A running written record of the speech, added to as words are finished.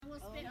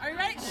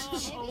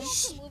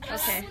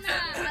Okay.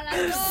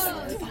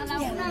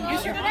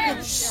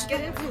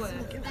 Get into it.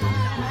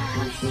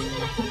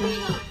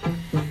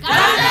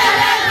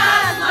 Cántele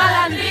las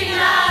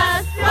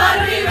malandrinas por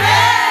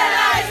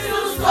Rivera y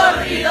sus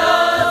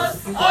corridos,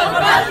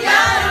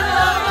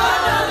 olfateando con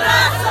los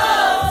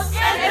brazos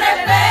entre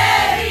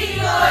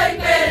perico y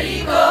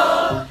perico,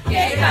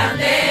 que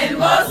canten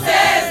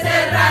voces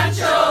del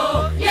rancho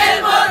y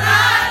el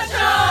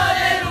borracho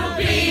del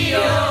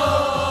Lupillo.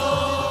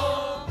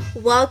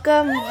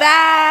 Welcome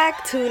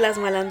back to Las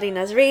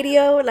Malandrinas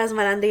Radio. Las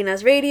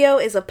Malandrinas Radio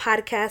is a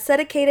podcast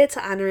dedicated to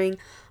honoring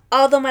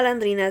all the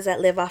malandrinas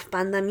that live off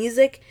banda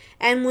music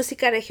and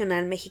música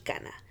regional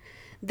mexicana.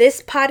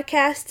 This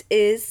podcast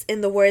is,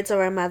 in the words of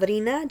our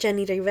madrina,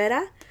 Jenny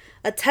Rivera,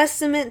 a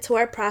testament to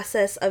our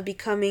process of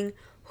becoming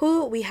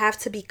who we have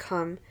to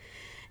become.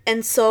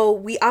 And so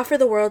we offer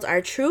the world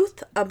our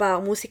truth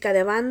about música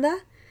de banda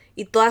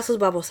y todas sus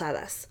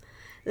babosadas.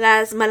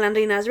 Las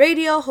Malandrinas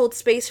Radio holds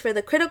space for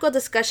the critical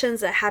discussions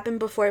that happen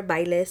before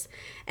bailes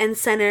and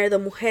center the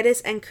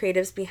mujeres and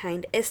creatives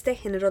behind este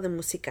género de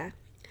música.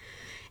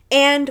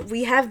 And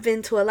we have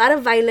been to a lot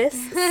of bailes,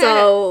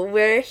 so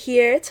we're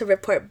here to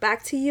report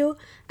back to you.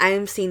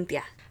 I'm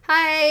Cynthia.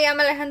 Hi, I'm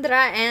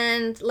Alejandra,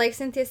 and like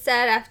Cynthia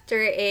said,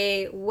 after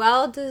a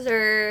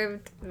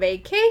well-deserved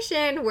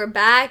vacation, we're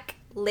back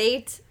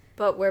late,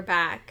 but we're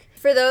back.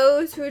 For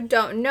those who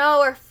don't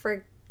know or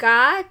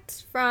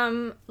forgot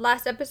from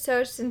last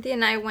episode, Cynthia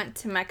and I went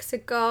to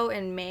Mexico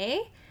in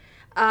May.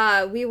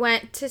 We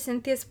went to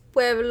Cynthia's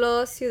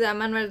pueblo, Ciudad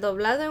Manuel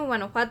Doblado in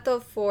Guanajuato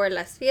for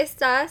las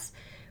fiestas.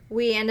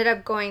 We ended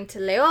up going to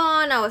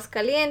León,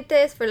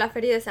 Aguascalientes for la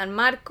Feria de San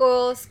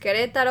Marcos,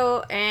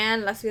 Querétaro,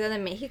 and la Ciudad de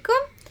México.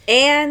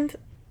 And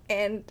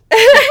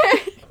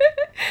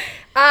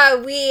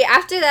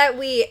after that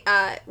we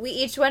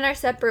each went our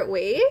separate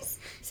ways.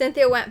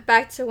 Cynthia went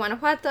back to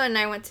Guanajuato and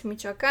I went to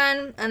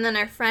Michoacán, and then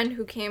our friend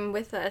who came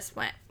with us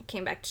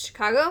came back to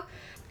Chicago.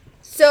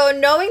 So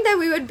knowing that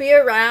we would be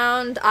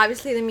around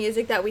obviously the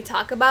music that we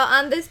talk about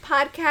on this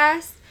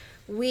podcast,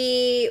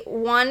 we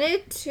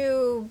wanted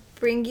to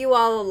bring you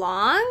all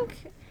along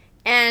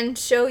and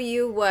show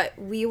you what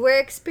we were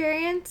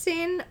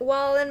experiencing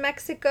while in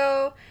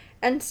Mexico.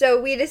 And so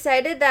we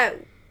decided that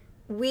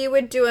we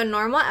would do a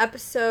normal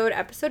episode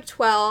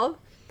 12,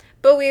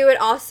 but we would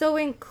also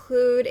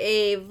include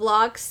a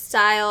vlog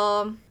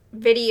style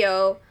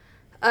video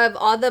of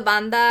all the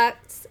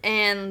bandas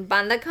and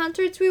banda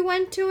concerts we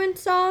went to and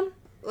saw.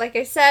 Like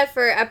I said,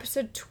 for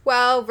episode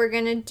 12, we're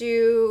going to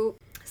do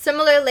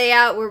similar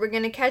layout where we're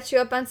going to catch you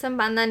up on some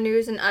banda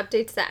news and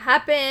updates that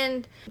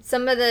happened,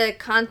 some of the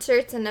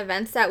concerts and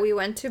events that we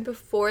went to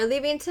before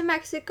leaving to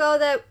Mexico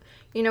that,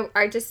 you know,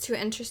 are just too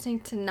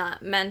interesting to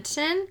not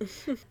mention.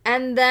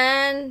 And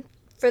then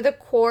for the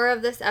core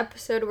of this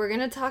episode, we're going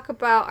to talk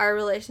about our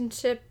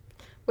relationship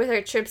with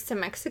our trips to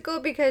Mexico,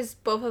 because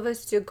both of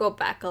us do go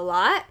back a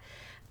lot.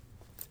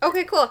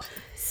 Okay, cool.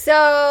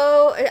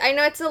 So I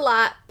know it's a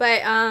lot,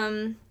 but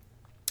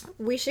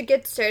we should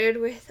get started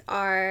with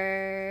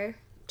our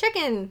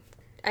check-in.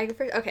 I go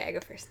first? Okay, I go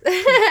first.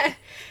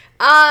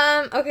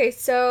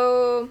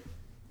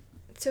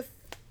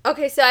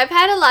 Okay, so I've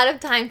had a lot of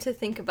time to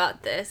think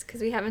about this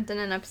because we haven't done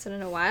an episode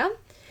in a while.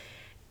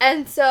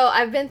 And so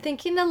I've been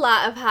thinking a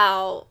lot of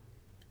how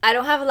I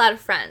don't have a lot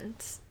of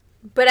friends,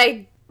 but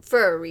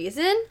for a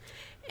reason.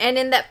 And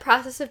in that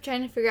process of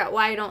trying to figure out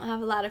why I don't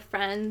have a lot of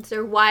friends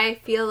or why I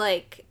feel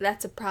like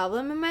that's a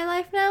problem in my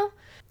life now,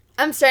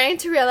 I'm starting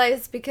to realize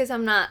it's because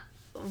I'm not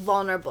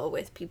vulnerable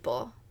with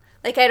people.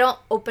 Like, I don't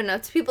open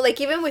up to people.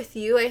 Like, even with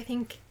you, I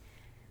think,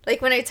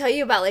 like, when I tell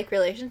you about, like,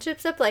 relationship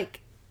stuff,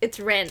 like, it's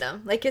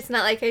random. Like, it's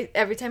not like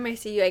every time I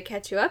see you, I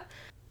catch you up.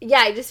 Yeah,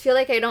 I just feel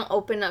like I don't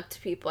open up to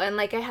people. And,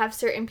 like, I have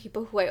certain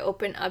people who I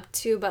open up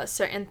to about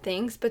certain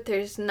things, but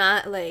there's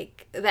not,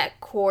 like, that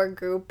core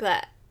group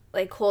that,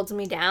 like, holds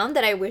me down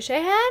that I wish I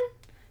had.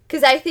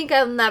 Because I think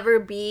I'll never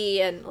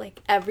be an,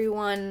 like,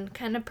 everyone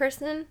kind of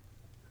person.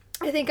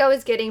 I think I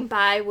was getting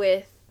by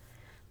with,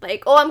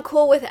 like, oh, I'm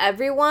cool with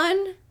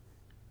everyone,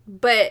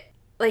 but,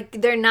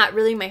 like, they're not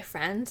really my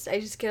friends. I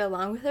just get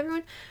along with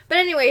everyone. But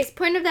anyways,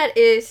 point of that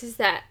is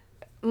that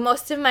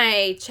most of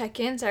my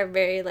check-ins are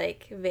very,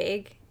 like,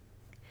 vague.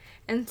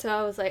 And so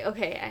I was like,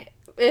 okay,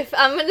 if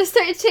I'm going to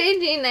start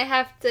changing, I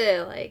have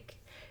to, like,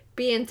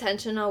 be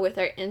intentional with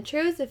our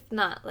intros. If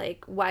not,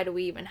 like, why do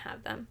we even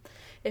have them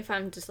if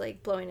I'm just,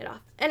 like, blowing it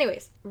off?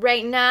 Anyways,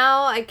 right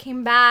now I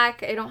came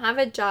back. I don't have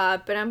a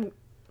job, but I'm,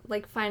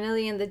 like,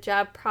 finally in the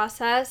job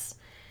process.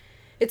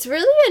 It's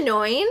really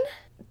annoying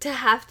to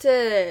have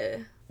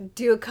to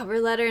do a cover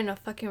letter and a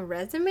fucking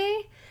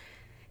resume.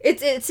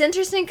 It's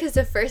interesting because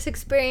the first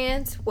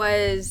experience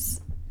was,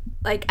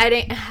 like, I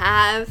didn't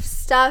have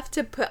stuff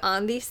to put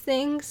on these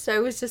things, so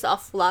it was just all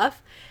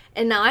fluff.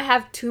 And now I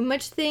have too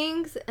much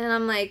things, and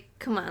I'm like,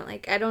 come on,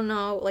 like, I don't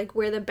know, like,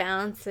 where the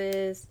balance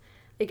is.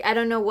 Like, I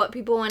don't know what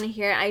people want to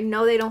hear. I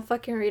know they don't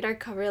fucking read our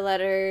cover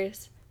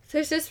letters. So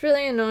it's just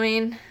really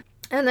annoying.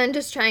 And then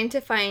just trying to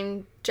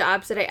find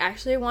jobs that I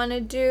actually want to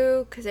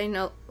do, because I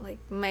know, like,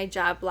 my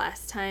job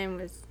last time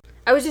was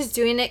I was just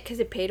doing it because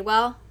it paid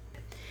well.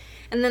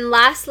 And then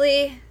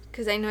lastly,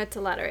 because I know it's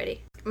a lot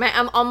already,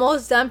 I'm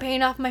almost done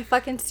paying off my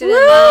fucking student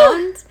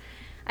loans.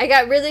 I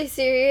got really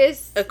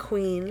serious. A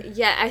queen.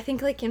 Yeah, I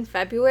think like in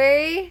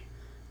February.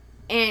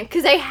 And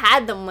because I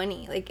had the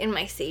money like in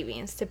my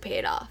savings to pay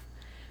it off.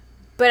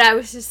 But I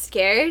was just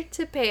scared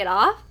to pay it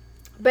off.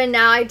 But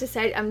now I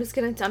decided I'm just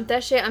going to dump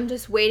that shit. I'm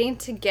just waiting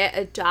to get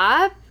a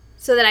job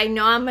so that I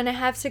know I'm going to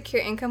have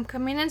secure income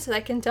coming in so that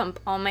I can dump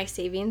all my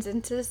savings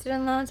into the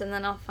student loans and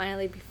then I'll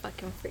finally be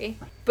fucking free.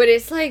 But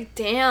it's like,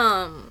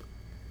 damn.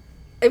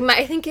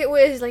 I think it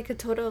was like a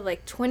total of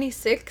like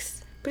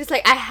 26. But it's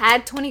like I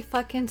had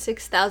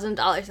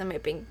 $6,000 in my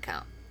bank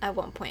account at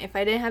one point. If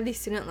I didn't have these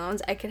student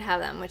loans, I could have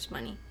that much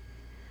money.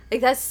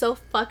 Like, that's so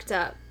fucked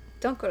up.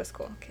 Don't go to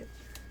school,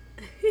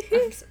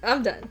 kids.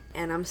 I'm done.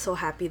 And I'm so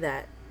happy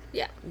that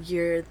yeah,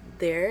 you're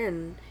there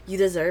and you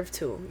deserve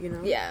to, you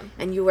know? Yeah.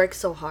 And you work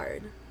so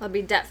hard. I'll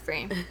be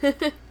debt-free.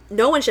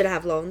 No one should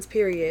have loans,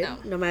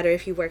 period. No matter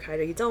if you work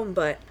hard or you don't,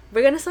 but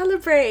we're gonna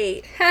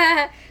celebrate.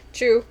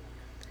 True.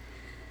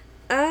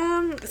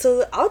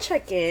 So I'll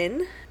check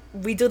in.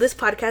 We do this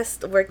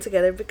podcast work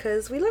together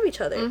because we love each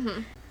other.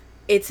 Mm-hmm.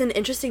 It's an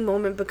interesting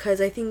moment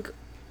because I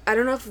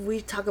don't know if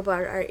we talk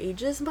about our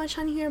ages much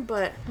on here,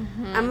 but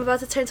I'm about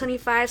to turn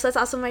 25, so that's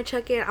also my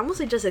check-in. I'm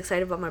mostly just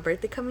excited about my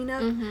birthday coming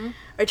up,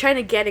 or trying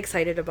to get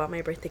excited about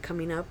my birthday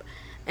coming up.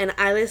 And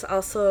Isla's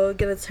also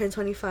gonna turn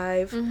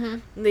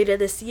 25 later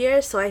this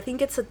year, so I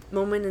think it's a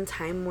moment in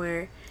time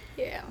where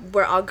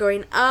we're all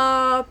growing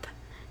up,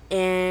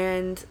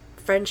 and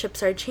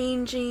friendships are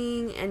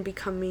changing and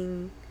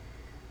becoming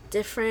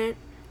different,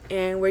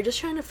 and we're just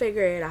trying to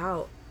figure it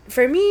out.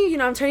 For me, you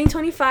know, I'm turning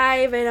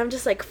 25 and I'm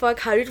just like, fuck,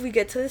 how did we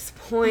get to this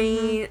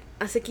point?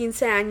 Hace 15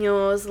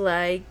 años,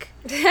 like,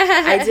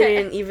 I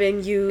didn't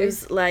even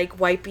use, like,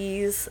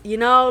 wipies, you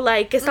know?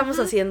 Like, ¿qué estamos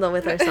haciendo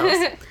with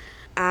ourselves?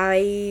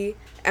 I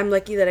am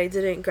lucky that I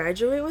didn't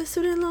graduate with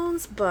student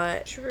loans,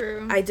 but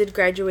True. I did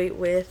graduate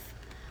with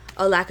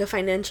a lack of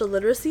financial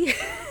literacy.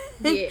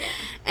 Yeah.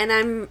 And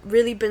I'm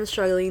really been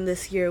struggling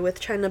this year with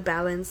trying to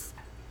balance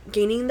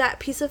gaining that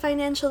piece of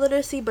financial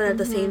literacy, but at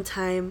the same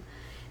time,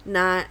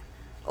 not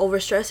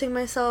overstressing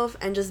myself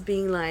and just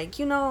being like,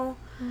 you know,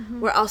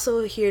 we're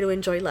also here to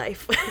enjoy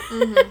life.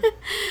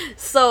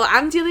 So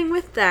I'm dealing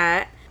with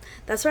that.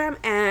 That's where I'm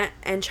at,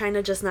 and trying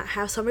to just not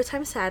have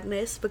summertime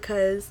sadness,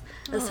 because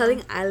I was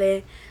telling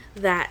Ale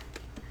that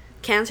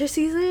cancer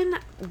season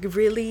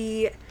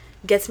really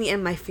gets me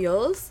in my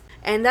feels.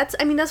 And that's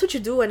what you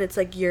do when it's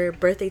like your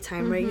birthday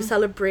time, right? You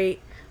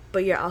celebrate,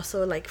 but you're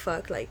also like,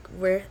 fuck, like,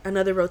 we're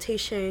another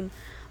rotation,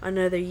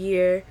 another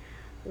year,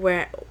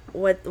 where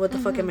what the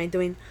fuck am I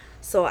doing?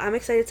 So I'm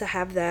excited to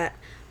have that,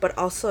 but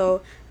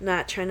also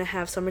not trying to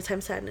have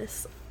summertime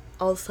sadness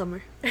all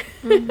summer.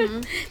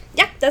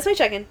 Yeah, that's my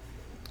check-in.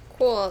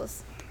 Cool.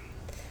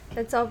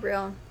 That's all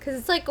real. Because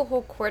it's like a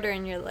whole quarter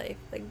in your life.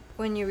 Like,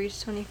 when you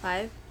reach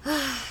 25.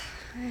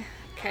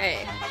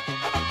 Okay.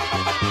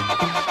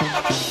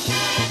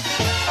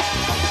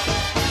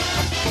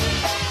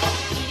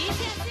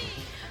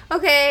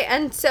 Okay,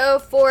 and so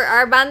for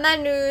our Banda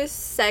News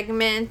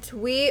segment,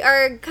 we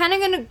are kind of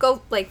going to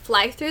go, like,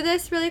 fly through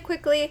this really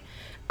quickly.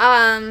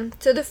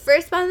 So the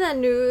first Banda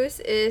News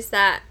is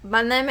that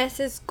Banda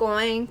MS is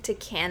going to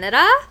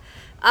Canada.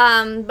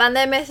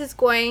 Banda MS is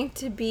going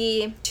to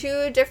be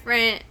 2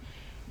 different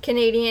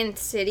Canadian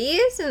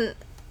cities, and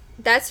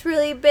that's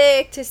really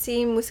big to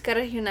see Música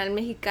Regional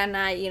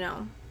Mexicana, you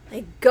know,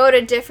 like, go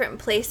to different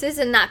places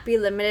and not be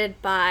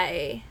limited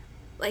by,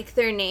 like,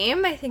 their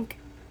name. I think,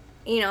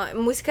 you know,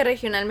 Música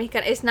Regional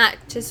Mexicana is not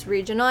just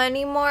regional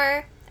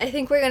anymore. I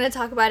think we're going to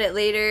talk about it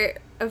later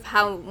of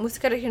how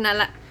Música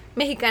Regional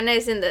Mexicana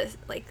is in the,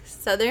 like,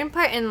 southern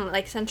part in,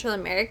 like, Central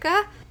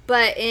America.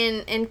 But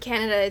in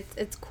Canada,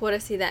 it's cool to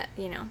see that,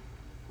 you know,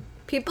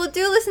 people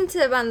do listen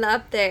to banda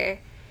up there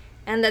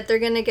and that they're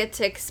going to get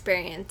to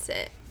experience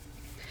it.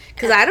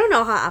 Because I don't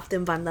know how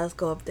often bandas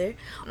go up there.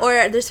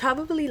 Or there's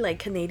probably, like,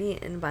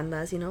 Canadian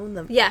bandas, you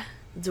know,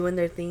 doing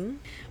their thing.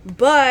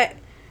 But,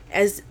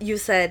 as you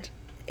said,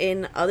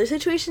 in other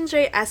situations,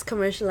 right, as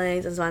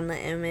commercialized as Banda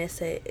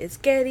MS is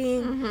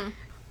getting,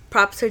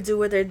 props are due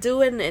what they're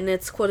doing, and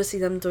it's cool to see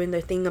them doing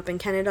their thing up in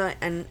Canada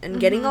and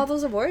getting all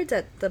those awards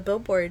at the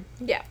Billboard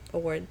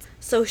Awards.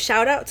 So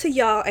shout out to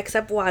y'all,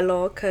 except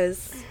Wallo,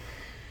 because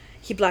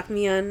he blocked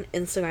me on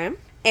Instagram.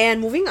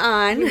 And moving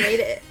on. You made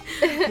it.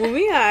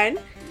 Moving on.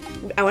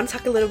 I want to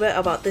talk a little bit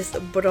about this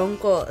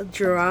Bronco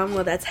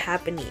drama that's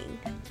happening.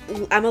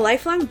 I'm a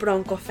lifelong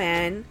Bronco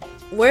fan.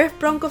 We're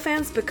Bronco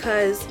fans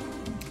because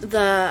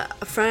the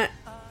front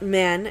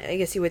man, I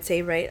guess you would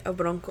say, right, of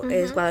Bronco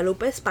is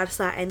Guadalupe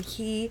Esparza, and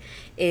he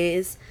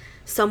is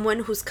someone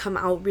who's come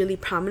out really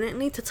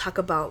prominently to talk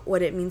about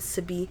what it means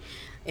to be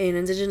an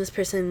indigenous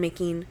person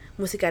making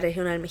música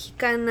regional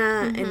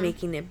mexicana and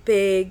making it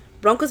big.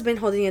 Bronco's been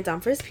holding it down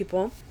for his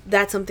people.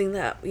 That's something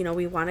that, you know,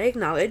 we want to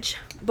acknowledge.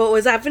 But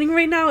what's happening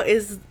right now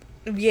is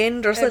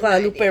bien Rosa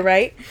Guadalupe,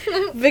 right?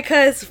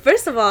 Because,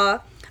 first of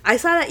all, I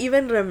saw that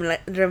even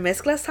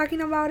Remezcla's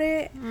talking about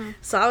it.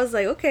 So I was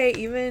like, okay,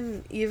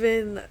 even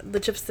the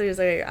chipsters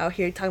are out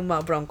here talking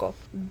about Bronco.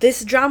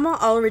 This drama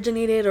all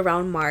originated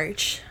around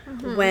March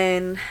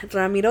when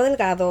Ramiro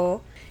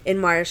Delgado, in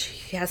March,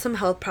 he had some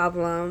health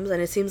problems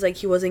and it seems like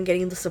he wasn't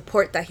getting the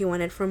support that he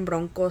wanted from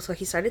Bronco. So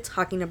he started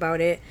talking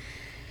about it.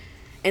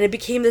 And it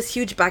became this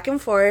huge back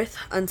and forth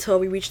until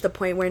we reached the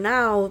point where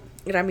now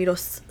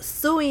Ramiro's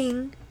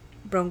suing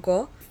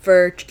Bronco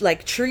for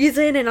like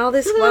treason and all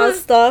this wild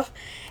stuff.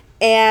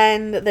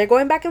 And they're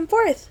going back and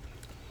forth.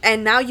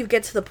 And now you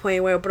get to the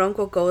point where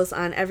Bronco goes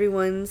on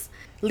everyone's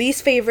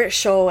least favorite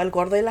show, El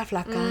Gordo y la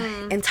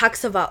Flaca, and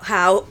talks about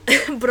how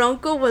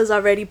Bronco was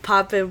already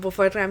popping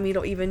before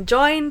Ramiro even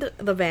joined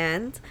the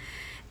band.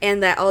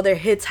 And that all their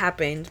hits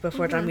happened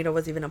before Ramiro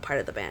was even a part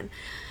of the band.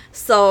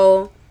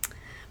 So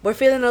we're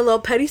feeling a little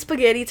petty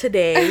spaghetti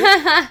today.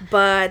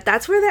 But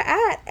that's where they're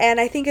at.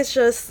 And I think it's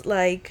just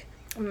like...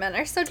 Men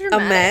are so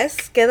dramatic. A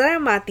mess. Que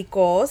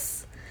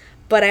dramáticos.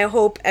 But I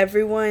hope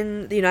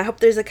everyone, I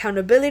hope there's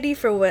accountability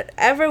for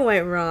whatever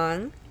went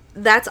wrong.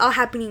 That's all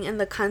happening in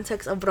the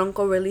context of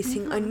Bronco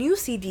releasing a new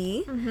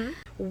CD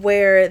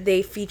where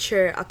they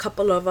feature a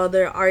couple of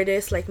other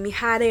artists like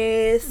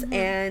Mijares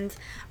and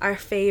our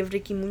fave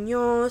Ricky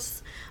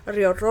Muñoz,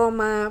 Rio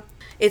Roma.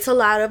 It's a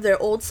lot of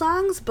their old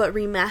songs but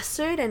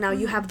remastered, and now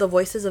you have the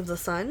voices of the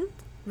son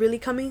really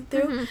coming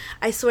through.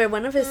 I swear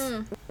one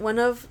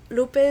of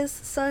Lupe's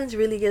sons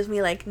really gives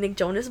me like Nick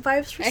Jonas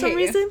vibes for some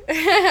reason.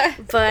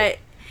 But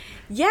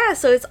yeah,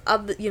 so it's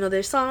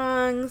their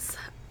songs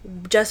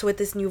just with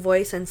this new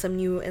voice and some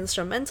new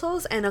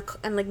instrumentals and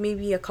like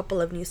maybe a couple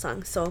of new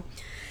songs. So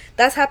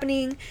that's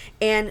happening.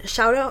 And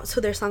shout out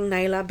to their song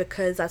Naila,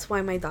 because that's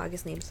why my dog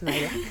is named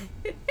Naila.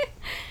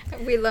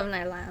 We love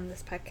Naila on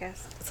this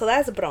podcast. So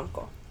that's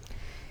Bronco.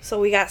 So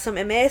we got some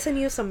MS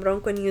news, some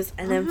Bronco news,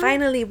 and then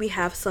finally we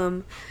have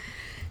some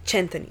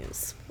Chente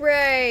news.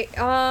 Right.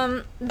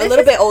 A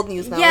little bit old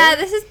news now. Yeah,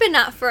 this has been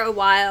out for a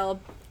while.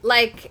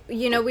 Like,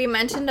 we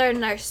mentioned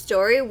in our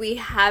story, we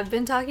have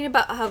been talking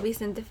about how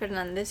Vicente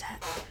Fernandez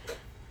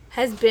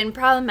has been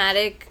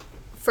problematic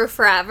for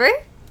forever.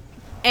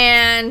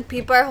 And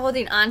people are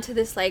holding on to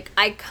this, like,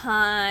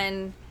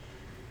 icon,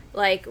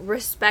 like,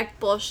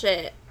 respect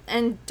bullshit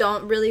and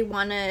don't really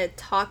want to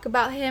talk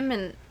about him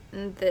and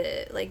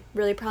the like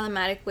really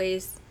problematic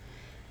ways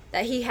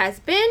that he has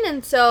been.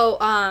 And so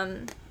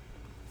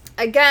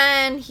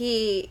again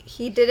he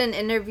did an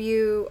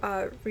interview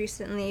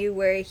recently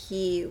where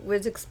he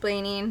was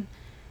explaining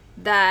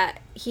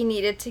that he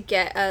needed to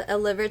get a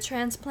liver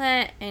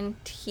transplant and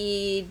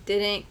he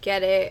didn't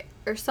get it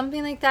or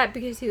something like that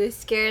because he was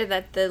scared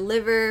that the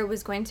liver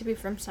was going to be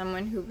from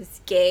someone who was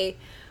gay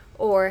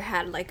or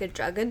had like a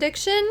drug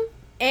addiction.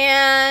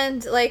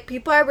 And like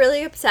people are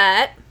really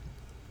upset.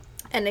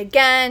 And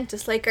again,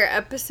 just like our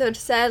episode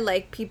said,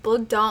 like, people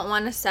don't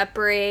want to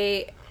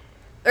separate,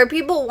 or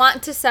people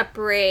want to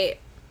separate,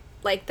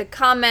 like, the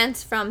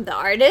comments from the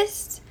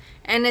artist.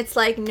 And it's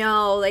like,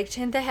 no, like,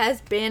 Chente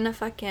has been a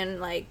fucking,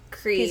 like,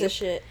 creep. Piece of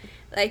shit.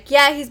 Like,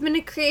 yeah, he's been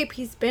a creep.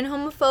 He's been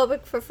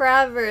homophobic for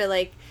forever.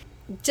 Like,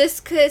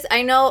 just because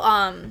I know,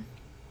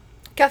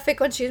 Café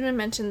con Chisme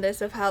mentioned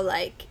this of how,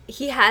 like,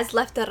 he has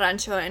left the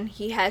rancho and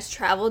he has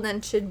traveled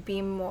and should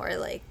be more,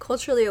 like,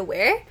 culturally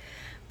aware.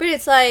 But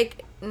it's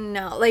like...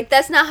 No, like,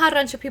 that's not how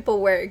rancho people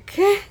work.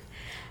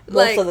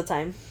 Most of the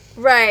time.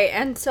 Right,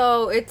 and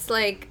so it's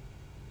like,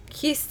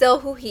 he's still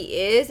who he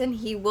is, and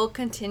he will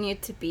continue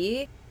to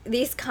be.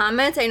 These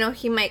comments, I know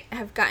he might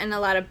have gotten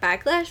a lot of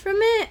backlash from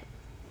it,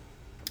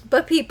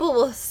 but people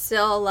will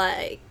still,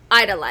 like,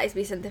 idolize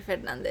Vicente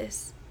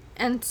Fernandez.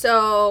 And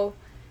so,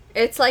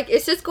 it's like,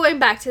 it's just going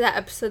back to that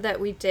episode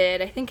that we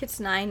did, I think it's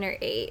 9 or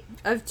 8,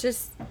 of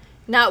just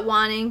not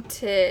wanting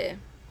to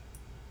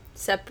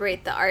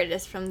separate the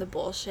artist from the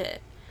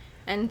bullshit.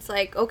 And it's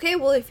like, okay,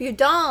 well, if you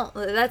don't,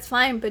 that's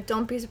fine, but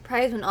don't be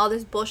surprised when all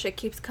this bullshit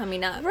keeps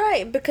coming up.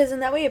 Right, because in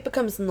that way it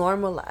becomes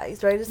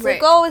normalized, right? It's right.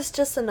 like, oh, it's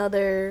just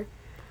another...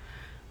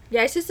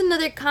 Yeah, it's just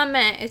another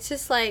comment. It's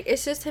just like,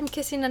 it's just him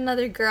kissing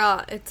another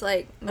girl. It's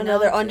like...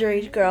 Another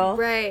underage girl.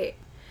 Right.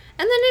 And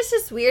then it's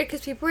just weird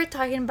because people were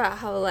talking about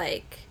how,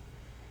 like,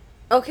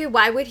 okay,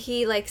 why would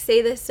he, like,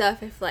 say this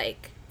stuff if,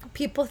 like,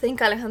 people think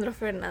Alejandro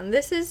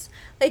Fernandez is,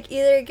 like,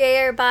 either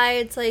gay or bi.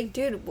 It's like,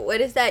 dude, what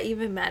does that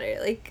even matter?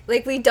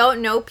 Like we don't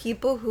know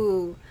people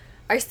who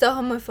are still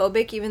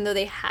homophobic even though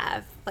they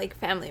have, like,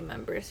 family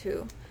members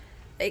who,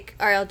 like,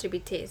 are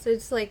LGBT. So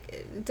it's like,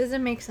 it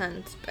doesn't make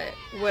sense, but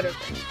whatever.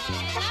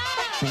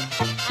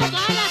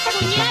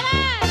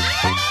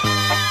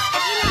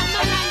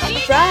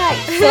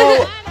 Right,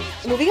 so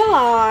moving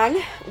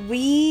along,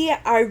 we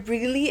are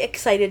really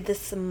excited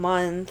this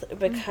month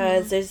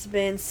because there's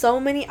been so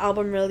many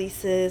album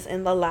releases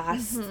in the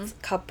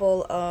last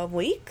couple of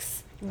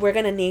weeks. We're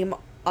going to name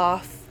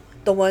off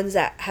the ones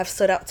that have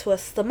stood out to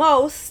us the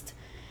most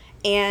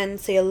and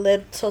say a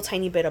little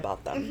tiny bit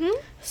about them.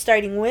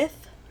 Starting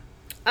with...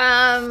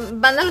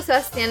 Banda Los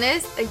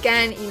Sebastianes,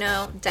 again,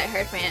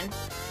 diehard fan.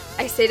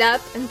 I stayed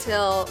up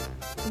until...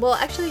 Well,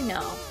 actually,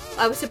 no.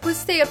 I was supposed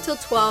to stay up till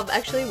 12.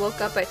 Actually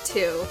woke up at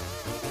 2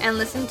 and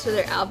listened to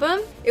their album.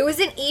 It was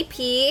an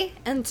EP,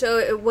 and so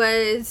it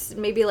was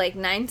maybe like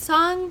 9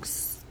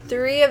 songs.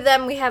 3 of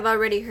them we have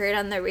already heard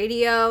on the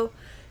radio.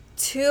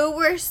 2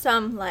 were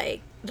some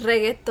like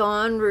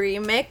reggaeton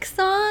remix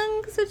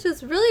songs, which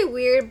is really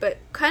weird but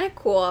kind of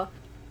cool.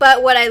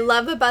 But what I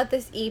love about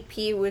this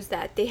EP was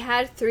that they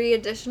had 3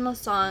 additional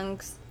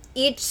songs.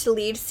 Each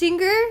lead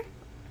singer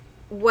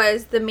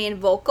was the main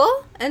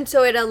vocal, and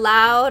so it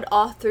allowed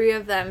all 3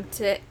 of them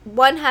to,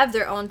 one, have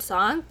their own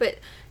song, but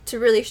to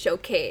really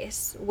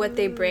showcase what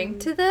they bring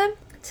to the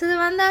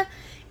banda.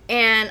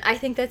 And I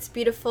think that's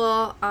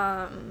beautiful.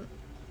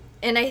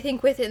 And I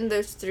think within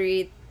those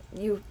 3,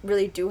 you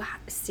really do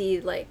see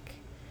like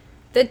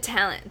the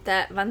talent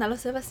that Banda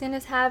Los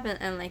Sebastianes have,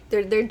 and like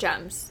they're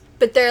gems,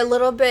 but they're a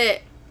little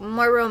bit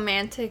more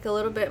romantic, a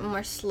little bit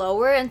more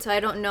slower, and so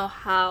I don't know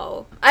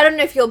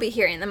if you'll be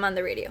hearing them on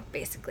the radio,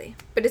 basically.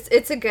 But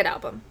it's a good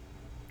album.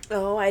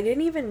 Oh, I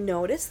didn't even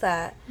notice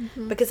that.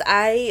 Because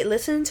I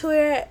listened to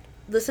it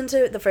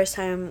the first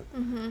time,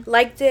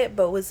 liked it,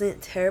 but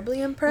wasn't terribly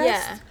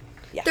impressed.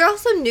 Yeah. They're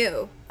also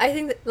new. I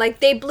think that,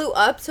 like, they blew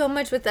up so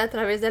much with A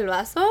Través del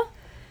Vaso,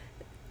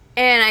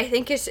 and I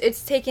think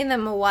it's taking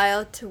them a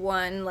while to,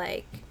 one,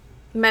 like,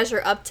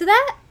 measure up to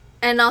that,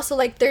 and also,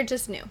 like, they're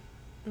just new.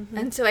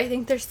 And so I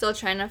think they're still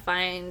trying to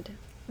find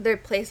their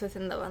place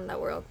within the banda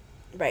world.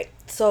 Right.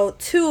 So,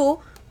 2,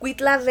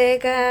 Huitla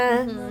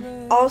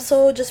Vega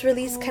also just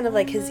released kind of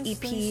like his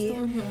EP.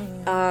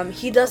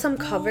 He does some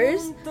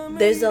covers.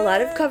 There's a lot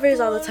of covers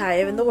all the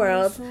time in the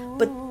world,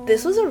 but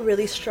this was a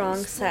really strong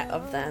set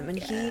of them.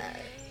 And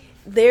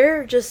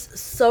they're just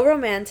so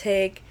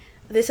romantic.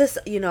 This is,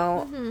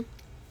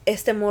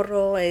 Este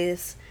Morro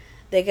is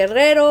de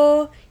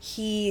Guerrero.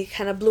 He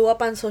kind of blew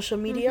up on social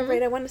media,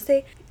 right, I want to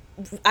say.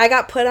 I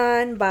got put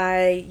on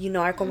by,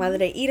 our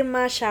comadre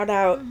Irma. Shout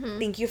out.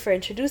 Thank you for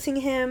introducing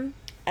him.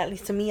 At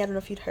least to me. I don't know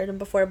if you'd heard him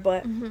before,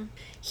 but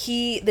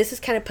this is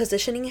kind of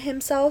positioning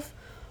himself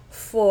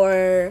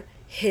for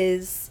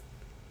his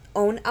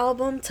own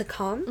album to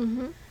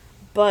come.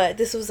 But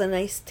this was a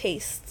nice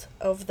taste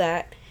of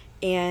that,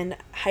 and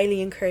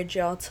highly encourage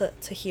y'all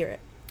to hear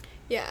it.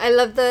 Yeah, I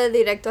love the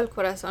Directo al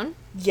Corazón.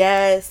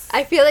 Yes.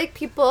 I feel like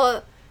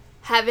people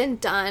haven't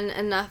done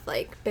enough,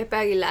 like, Pepe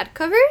Aguilar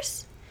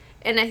covers.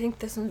 And I think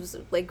this one was,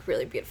 like,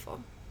 really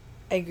beautiful.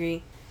 I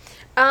agree.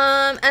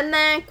 And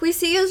then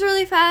Cuisillos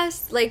really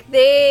fast. Like,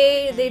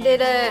 they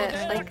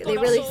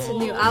released a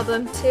new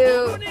album,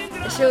 too.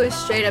 The show is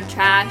straight up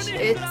trash.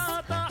 It's,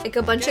 like,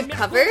 a bunch of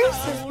covers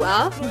as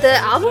well. The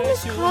album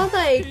is called,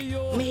 like,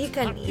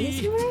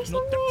 Mexicanismo or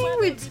something,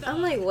 which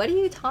I'm like, what are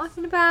you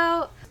talking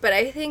about? But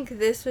I think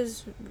this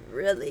was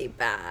really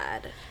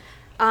bad.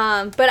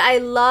 But I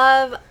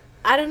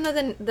don't know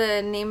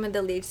the name of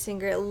the lead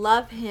singer.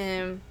 Love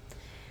him.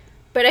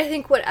 But I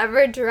think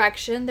whatever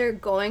direction they're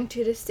going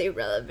to stay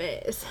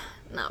relevant is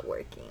not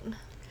working.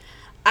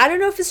 I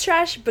don't know if it's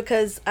trash,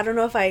 because I don't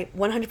know if I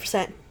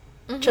 100%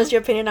 trust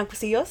your opinion on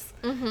Cuisillos.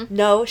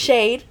 No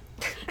shade.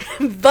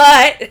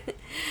 But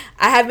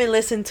I haven't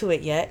listened to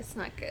it yet. It's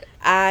not good.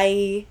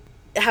 I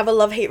have a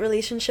love-hate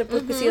relationship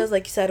with Cuisillos,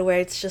 like you said, where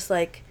it's just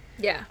like,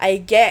 yeah, I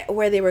get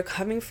where they were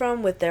coming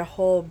from with their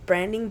whole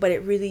branding, but it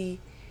really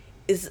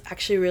is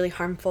actually really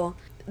harmful.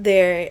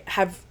 They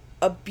have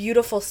a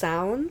beautiful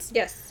sound.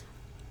 Yes.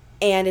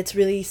 And it's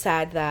really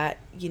sad that,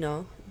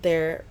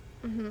 their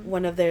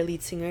one of their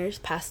lead singers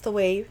passed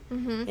away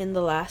in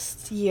the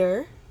last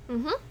year.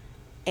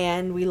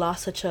 And we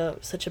lost such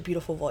a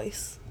beautiful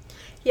voice.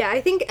 Yeah,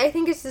 I think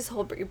it's this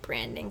whole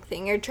rebranding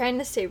thing. You're trying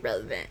to stay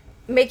relevant,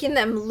 making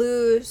them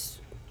lose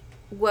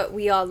what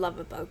we all love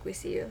about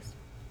Cuisillos.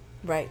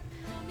 Right.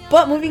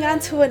 But moving on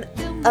to an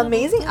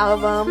amazing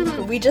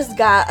album, we just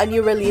got a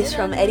new release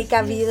from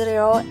Erika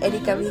Vidrio.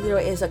 Erika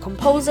Vidrio is a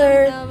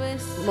composer,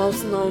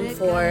 most known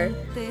for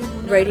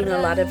writing a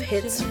lot of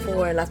hits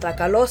for La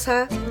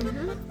Tracalosa.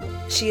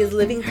 She is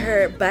living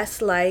her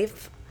best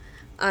life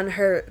on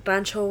her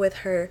rancho with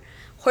her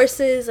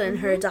horses and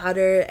her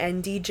daughter,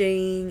 and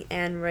DJing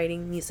and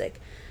writing music.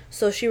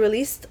 So she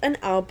released an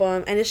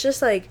album, and it's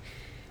just like,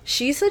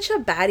 she's such a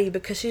baddie,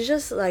 because she's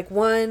just like,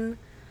 one,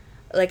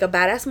 like a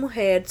badass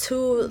mujer,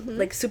 2,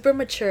 like super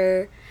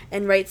mature,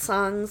 and write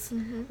songs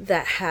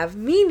that have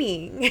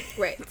meaning.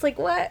 Right. It's like,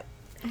 what?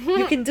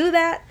 You can do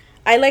that?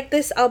 I like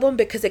this album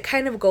because it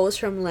kind of goes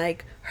from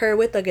like her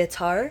with the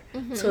guitar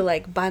to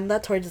like banda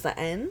towards the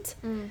end.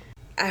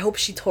 I hope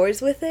she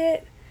tours with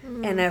it,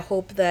 and I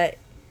hope that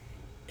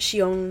she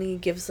only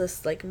gives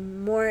us like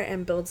more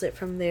and builds it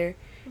from there.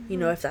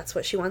 If that's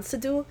what she wants to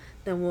do,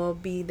 then we'll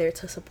be there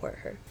to support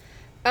her.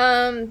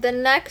 The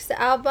next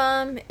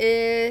album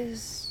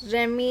is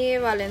Remy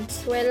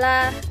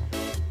Valenzuela.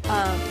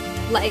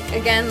 Like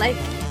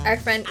our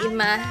friend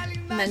Irma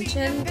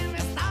mentioned,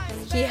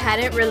 he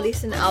hadn't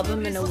released an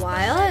album in a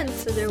while, and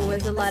so there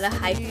was a lot of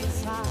hype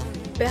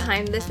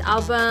behind this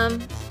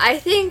album. I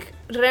think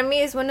Remy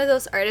is one of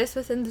those artists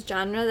within the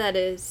genre that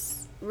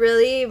is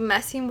really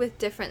messing with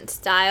different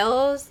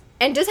styles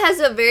and just has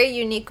a very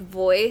unique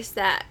voice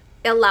that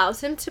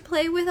allows him to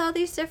play with all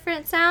these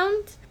different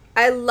sounds.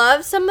 I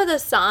love some of the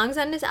songs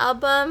on this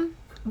album,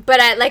 but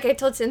like I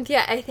told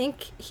Cynthia, I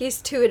think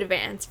he's too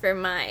advanced for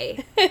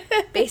my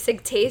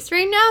basic taste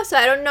right now. So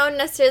I don't know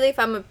necessarily if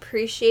I'm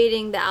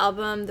appreciating the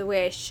album the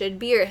way I should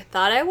be or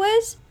thought I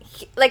was.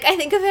 Like, I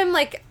think of him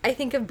like I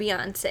think of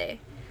Beyonce.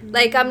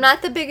 Like, I'm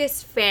not the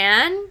biggest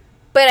fan,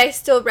 but I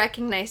still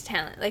recognize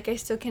talent. Like, I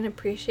still can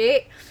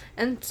appreciate.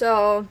 And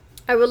so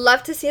I would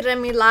love to see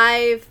Remy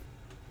live.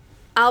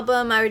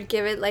 Album, I would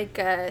give it like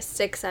a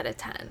 6 out of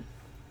 10.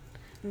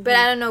 But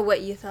I don't know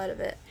what you thought of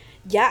it.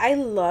 Yeah, I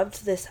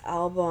loved this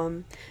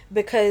album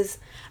because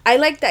I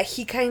like that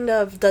he kind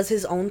of does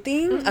his own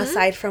thing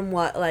aside from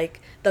what like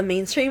the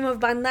mainstream of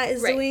banda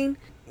is doing.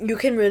 You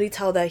can really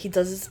tell that he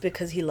does this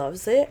because he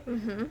loves it.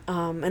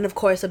 And of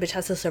course, a bitch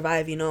has to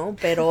survive, you know.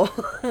 Pero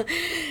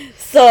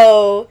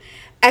so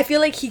I feel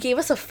like he gave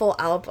us a full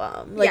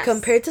album, like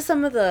compared to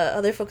some of the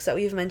other folks that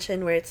we've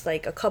mentioned, where it's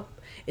like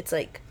it's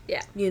like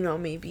you know,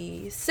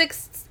 maybe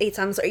 6-8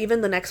 songs, or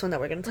even the next one that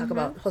we're gonna talk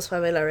about, Jos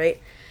Favela,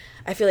 right?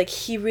 I feel like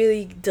he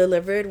really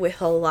delivered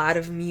with a lot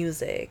of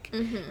music,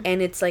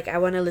 and it's like I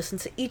want to listen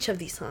to each of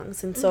these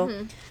songs, and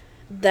so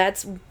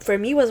that's for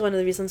me was one of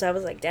the reasons I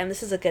was like, damn,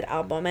 this is a good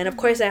album. And of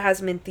course it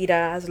has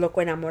Mentira, has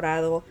Loco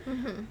Enamorado.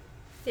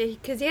 Yeah,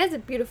 because he has a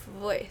beautiful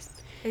voice.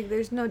 Like,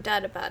 there's no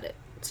doubt about it.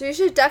 So you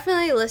should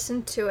definitely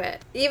listen to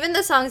it. Even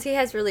the songs he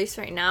has released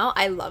right now,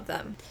 I love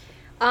them.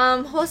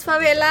 Jos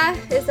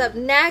Favela is up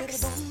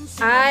next.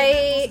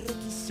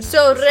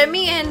 So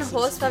Remy and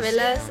Jos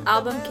Favela's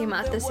album came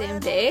out the same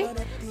day.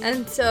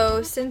 And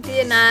so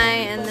Cynthia and I,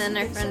 and then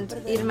our friends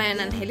Irma and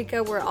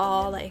Angelica, were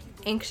all like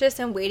anxious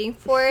and waiting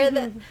for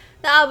the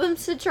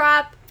albums to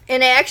drop.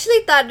 And I actually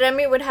thought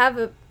Remy would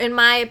have, in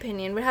my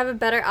opinion, would have a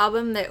better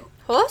album than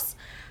Jos.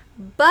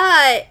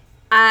 But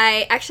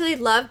I actually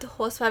loved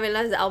Jos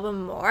Favela's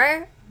album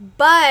more.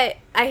 But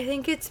I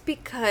think it's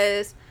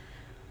because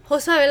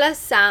Jos Favela's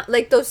sound,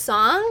 like those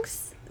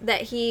songs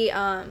that he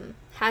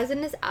has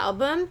in his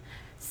album,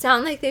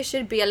 sound like they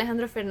should be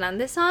Alejandro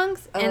Fernandez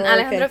songs. And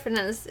Alejandro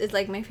Fernandez is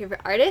like my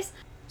favorite artist.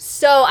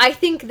 So I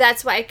think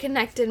that's why I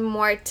connected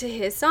more to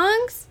his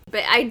songs.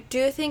 But I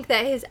do think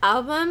that his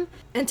album,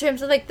 in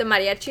terms of like the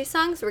mariachi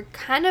songs, were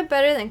kind of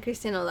better than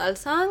Christina Nodal's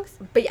songs.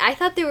 But I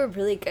thought they were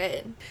really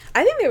good.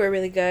 I think they were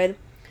really good.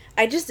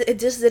 It just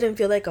didn't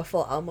feel like a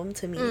full album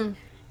to me.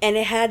 And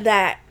it had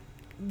that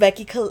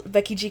Becky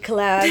G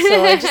collab,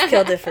 so it just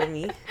killed it for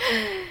me.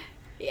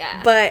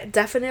 Yeah. But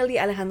definitely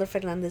Alejandro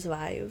Fernandez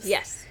vibes.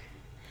 Yes.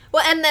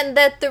 Well, and then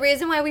the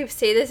reason why we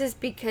say this is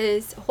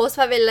because Jos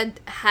Favela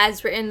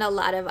has written a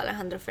lot of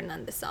Alejandro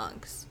Fernandez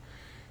songs.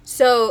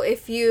 So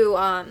if you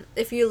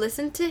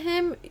listen to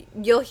him,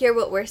 you'll hear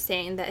what we're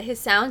saying, that his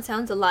sound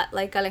sounds a lot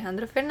like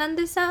Alejandro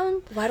Fernandez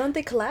sound. Why don't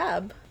they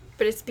collab?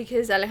 But it's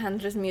because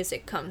Alejandro's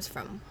music comes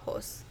from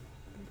Jos.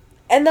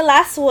 And the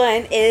last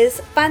one is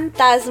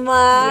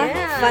Fantasma.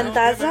 Yeah.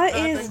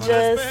 Fantasma is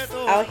just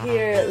out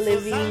here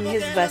living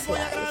his best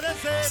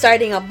life.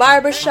 Starting a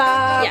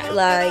barbershop. Yeah.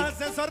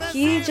 Like,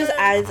 he just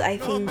adds, I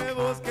think,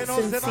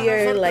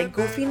 sincere, like,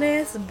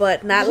 goofiness,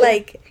 but not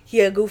like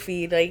he a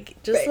goofy.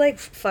 Like, just like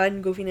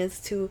fun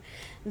goofiness to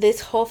this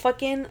whole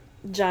fucking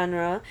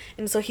genre.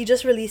 And so he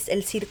just released El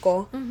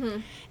Circo.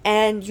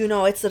 And, you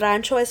know, it's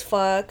rancho as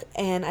fuck,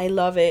 and I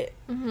love it.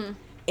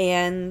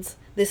 And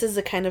this is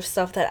the kind of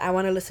stuff that I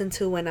want to listen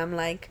to when I'm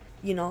like,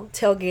 you know,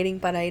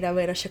 tailgating para ir a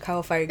ver a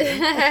Chicago Fire game.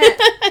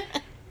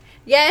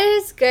 Yeah, it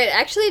is good. I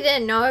actually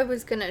didn't know it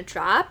was gonna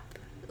drop.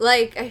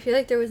 Like, I feel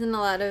like there wasn't a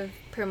lot of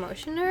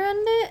promotion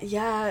around it.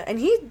 Yeah, and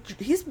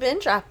he's been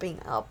dropping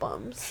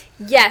albums.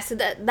 Yeah, so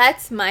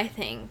that's my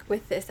thing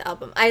with this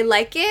album. I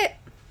like it,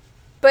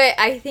 but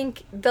I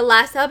think the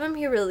last album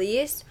he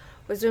released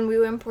was when we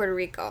were in Puerto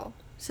Rico.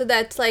 So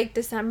that's like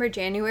December,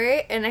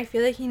 January, and I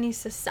feel like he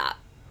needs to stop.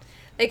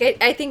 Like,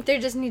 I think there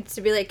just needs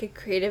to be, like, a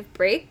creative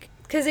break.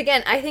 Because,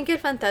 again, I think El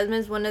Fantasma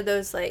is one of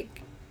those,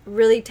 like,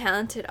 really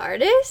talented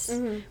artists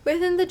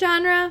within the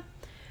genre.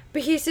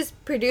 But he's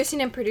just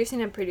producing and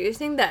producing and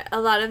producing that a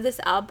lot of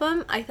this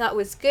album I thought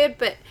was good,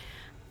 but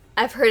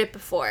I've heard it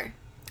before.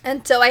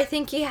 And so I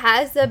think he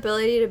has the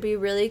ability to be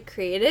really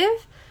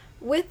creative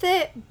with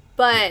it.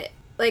 But,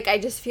 like, I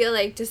just feel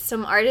like just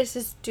some artists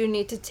just do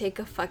need to take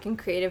a fucking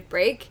creative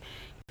break.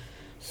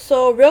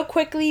 So, real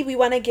quickly, we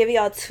want to give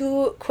y'all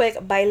 2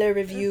 quick baile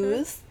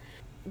reviews.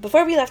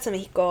 Before we left to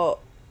Mexico,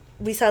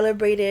 we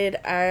celebrated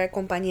our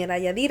compañera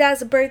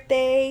Yadira's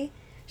birthday.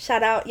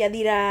 Shout out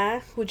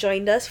Yadira, who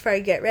joined us for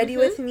our Get Ready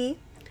With Me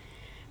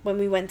when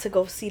we went to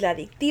go see La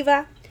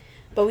Adictiva.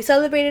 But we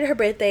celebrated her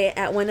birthday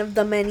at one of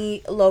the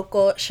many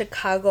local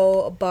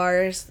Chicago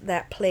bars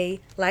that play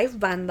live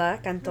banda,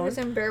 Canton. It was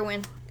in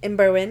Berwyn. In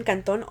Berwyn,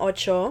 Canton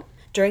 8,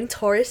 during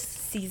tourist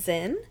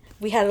season.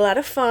 We had a lot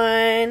of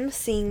fun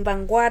seeing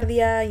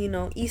Vanguardia, you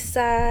know, East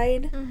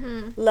Side,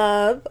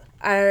 Love.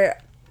 Our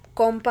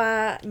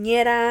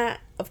compañera,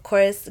 of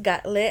course,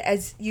 got lit,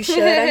 as you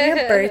should on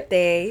your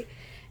birthday.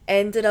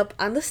 Ended up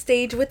on the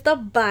stage with the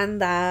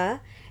banda,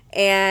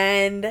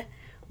 and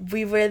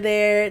we were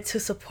there to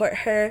support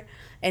her.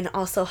 and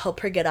also help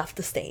her get off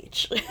the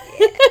stage.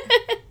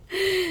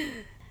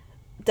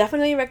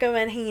 Definitely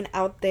recommend hanging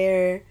out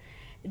there.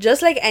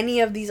 Just like any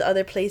of these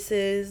other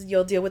places,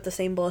 you'll deal with the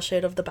same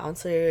bullshit of the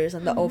bouncers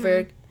and the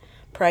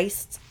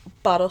overpriced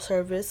bottle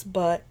service,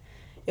 but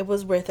it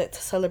was worth it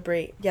to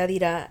celebrate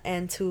Yadira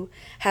and to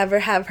have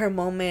her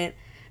moment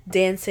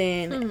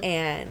dancing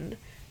and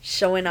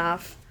showing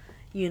off,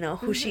 you know,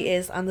 who she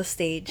is on the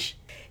stage.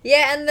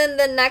 Yeah, and then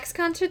the next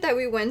concert that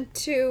we went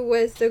to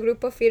was the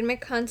Grupo Firme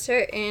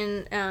concert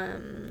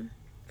in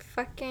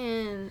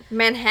fucking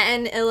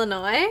Manhattan,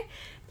 Illinois,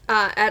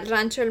 at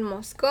Rancho El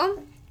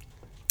Mosco.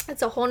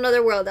 It's a whole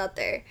nother world out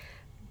there.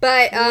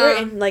 But we're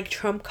in like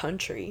Trump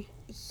country.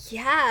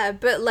 Yeah,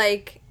 but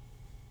like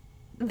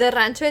the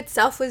rancho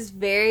itself was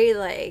very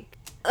like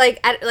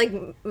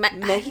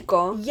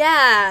Mexico.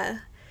 Yeah.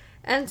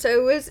 And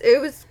so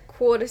it was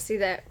cool to see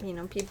that, you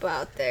know, people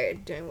out there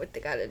doing what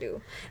they gotta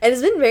do. And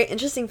it's been very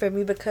interesting for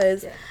me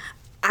because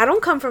I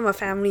don't come from a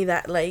family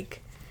that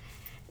like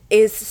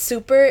is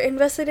super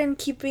invested in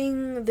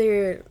keeping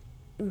their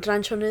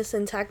ranchoness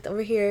intact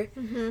over here.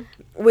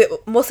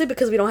 Mostly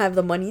because we don't have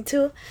the money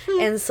to.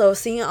 And so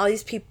seeing all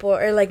these people,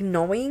 or like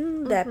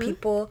knowing that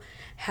people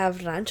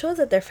have ranchos,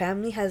 that their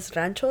family has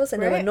ranchos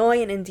in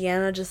Illinois and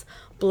Indiana, just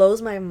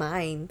blows my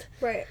mind.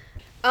 Right.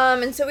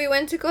 And so we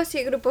went to go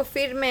see Grupo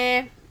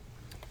Firme.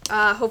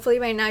 Hopefully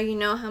by now you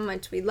know how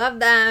much we love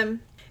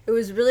them. It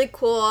was really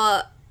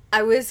cool.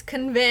 I was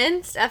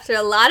convinced after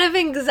a lot of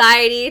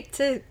anxiety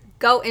to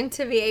go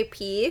into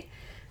VIP.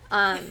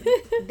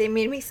 They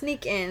made me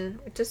sneak in,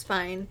 which is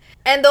fine.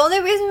 And the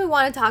only reason we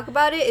want to talk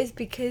about it is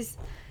because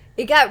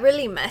it got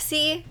really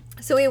messy.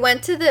 So we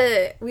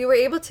were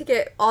able to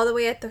get all the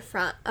way at the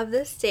front of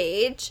the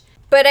stage.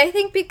 But I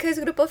think because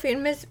Grupo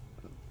Firme is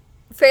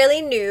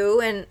fairly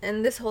new and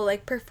in this whole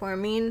like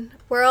performing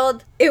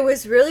world, it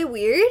was really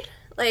weird.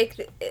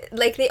 Like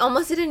they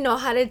almost didn't know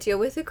how to deal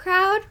with the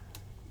crowd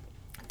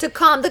to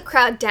calm the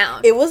crowd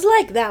down. It was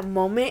like that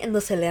moment in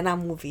the Selena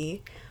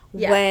movie.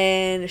 Yeah.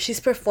 When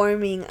she's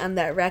performing on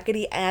that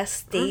rackety ass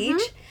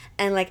stage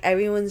and like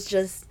everyone's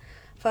just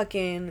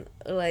fucking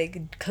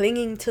like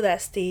clinging to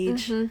that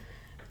stage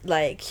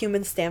like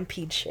human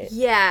stampede shit.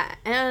 Yeah,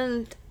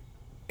 and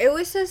it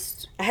was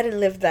just, I hadn't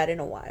lived that in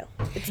a while.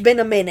 It's been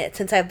a minute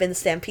since I've been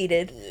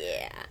stampeded.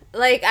 Yeah.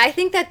 Like I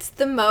think that's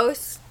the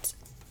most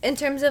in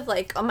terms of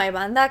like on my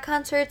banda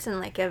concerts and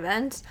like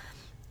events.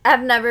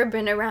 I've never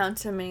been around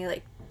so many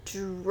like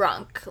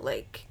drunk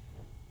like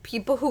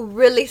people who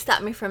really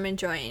stopped me from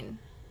enjoying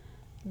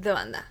the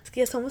banda. Es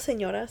que ya somos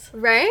señoras.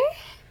 Right?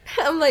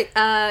 I'm like,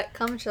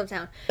 calm yourself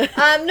down.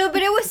 No,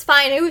 but it was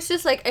fine. It was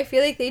just like, I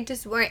feel like they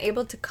just weren't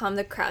able to calm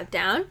the crowd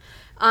down.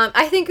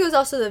 I think it was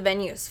also the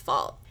venue's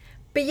fault.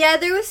 But yeah,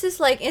 there was this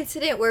like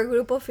incident where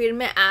Grupo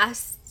Firme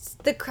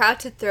asked the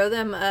crowd to throw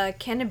them a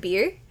can of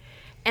beer.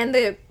 And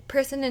the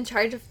person in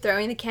charge of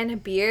throwing the can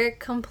of beer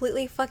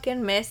completely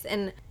fucking missed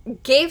and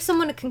gave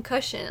someone a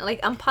concussion. Like,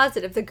 I'm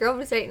positive. The girl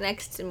was right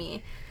next to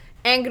me.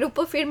 And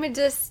Grupo Firme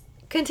just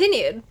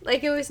continued.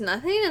 Like, it was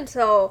nothing. And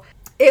so,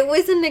 it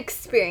was an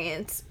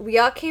experience. We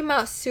all came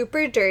out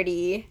super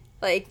dirty.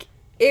 Like,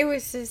 it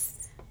was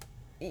just...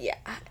 Yeah.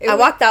 I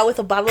walked out with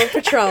a bottle of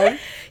Patron.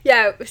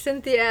 Yeah,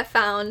 Cynthia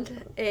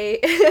found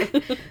a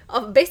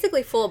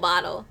basically full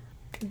bottle.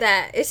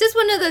 That it's just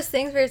one of those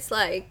things where it's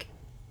like...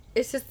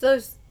 It's just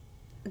those...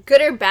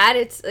 Good or bad,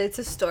 it's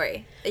a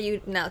story that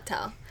you now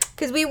tell.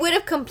 Because we would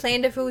have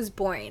complained if it was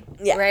boring.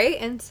 Yeah. Right?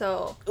 And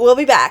so... We'll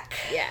be back.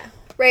 Yeah.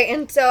 Right,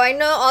 and so I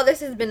know all this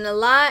has been a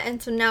lot,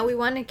 and so now we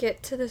want to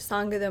get to the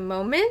song of the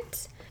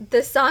moment.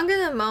 The song of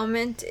the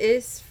moment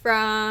is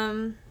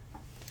from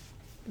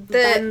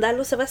the Banda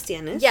Los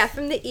Sebastianes. Yeah,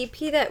 from the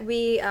EP that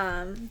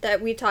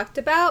we talked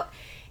about,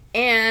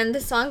 and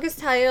the song is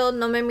titled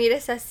No Me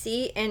Mires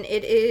Así, and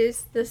it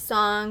is the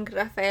song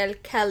Rafael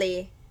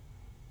Kelly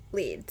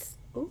leads.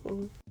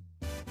 Ooh.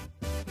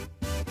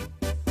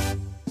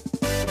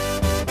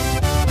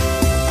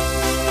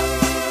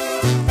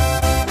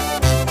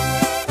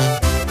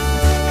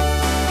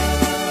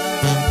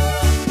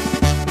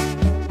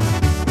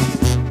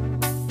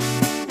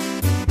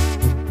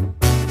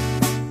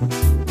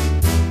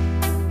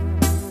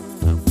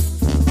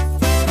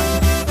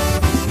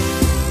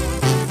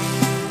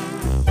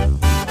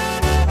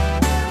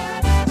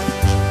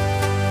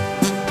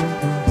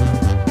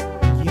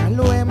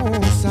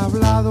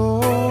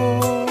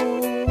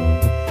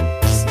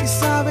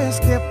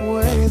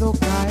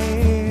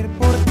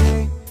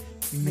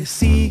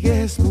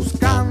 Sigues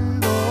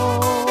buscando,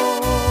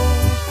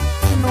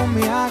 no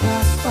me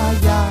hagas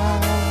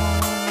fallar.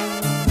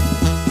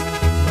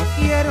 No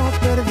quiero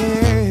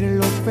perder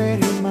lo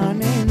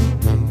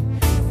permanente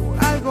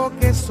por algo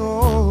que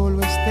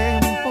solo es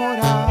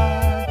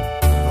temporal.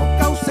 No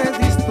causes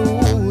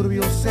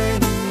disturbios en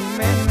mi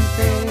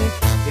mente,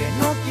 que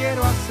no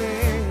quiero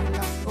hacer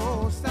las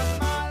cosas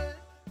mal.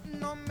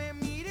 No me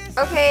mires.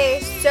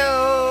 Okay,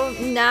 so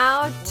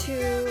now to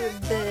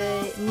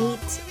the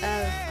meat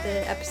of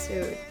the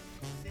episode.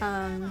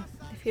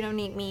 If you don't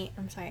eat meat,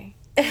 I'm sorry.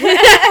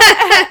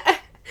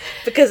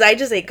 Because I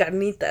just ate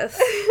carnitas.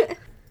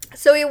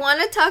 So we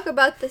want to talk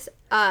about this,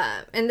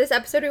 in this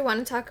episode, we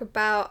want to talk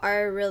about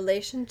our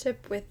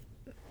relationship with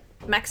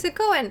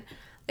Mexico and,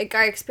 like,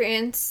 our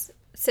experiences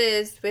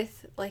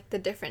with, like, the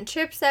different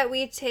trips that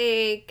we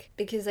take.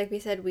 Because, like we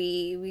said,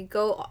 we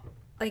go,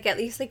 like, at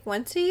least, like,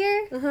 once a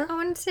year, I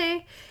want to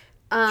say.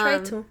 Try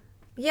to.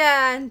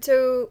 Yeah, and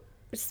so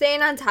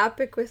staying on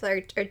topic with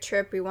our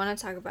trip, we want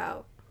to talk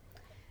about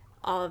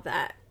all of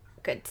that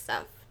good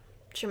stuff.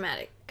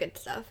 Traumatic good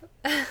stuff.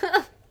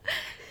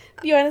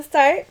 You want to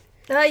start?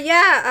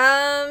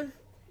 I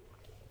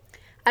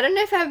don't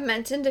know if I've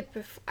mentioned it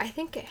before. I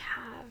think I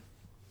have.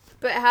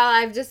 But how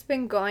I've just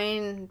been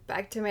going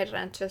back to my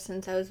rancho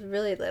since I was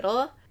really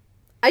little.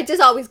 I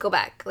just always go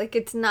back. Like,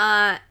 it's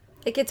not,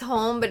 like, it's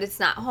home, but it's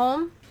not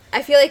home.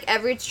 I feel like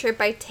every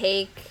trip I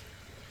take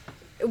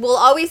will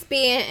always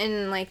be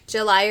in, like,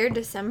 July or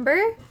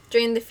December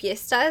during the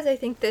fiestas. I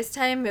think this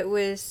time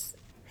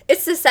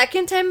it's the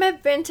second time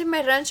I've been to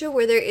my rancho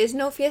where there is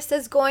no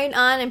fiestas going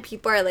on and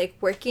people are, like,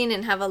 working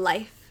and have a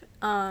life.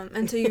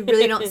 And so you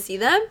really don't see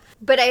them.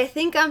 But I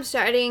think I'm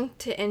starting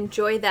to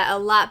enjoy that a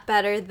lot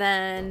better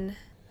than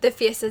the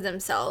fiestas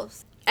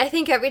themselves. I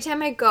think every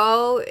time I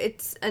go,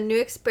 it's a new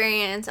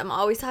experience. I'm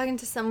always talking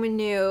to someone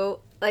new.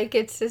 Like,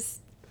 it's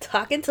just...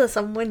 Talking to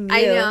someone new.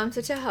 I know, I'm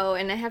such a hoe,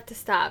 and I have to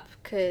stop,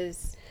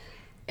 because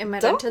in my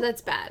rancho,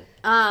 that's bad.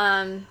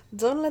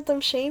 Don't let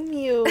them shame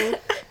you.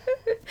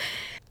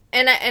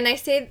 And I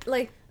say,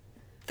 like,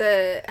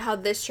 how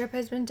this trip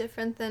has been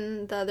different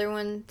than the other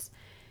ones.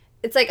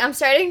 It's like I'm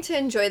starting to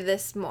enjoy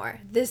this more.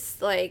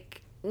 This,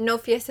 like, no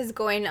fiestas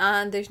going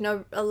on. There's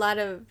not a lot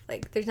of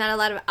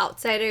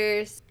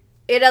outsiders.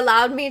 It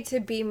allowed me to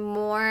be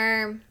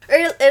more, or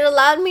it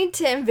allowed me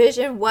to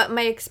envision what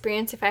my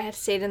experience if I had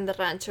stayed in the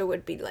rancho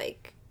would be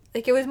like.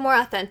 Like, it was more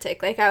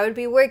authentic. Like, I would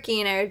be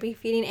working, I would be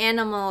feeding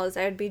animals,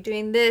 I would be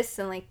doing this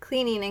and, like,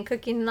 cleaning and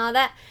cooking and all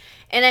that.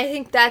 And I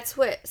think that's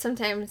what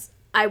sometimes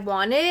I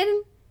wanted,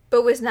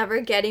 but was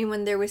never getting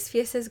when there was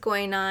fiestas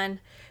going on.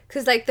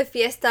 Because, like, the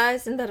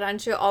fiestas in the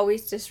rancho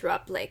always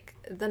disrupt, like,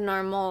 the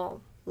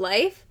normal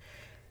life.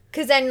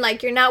 Because then,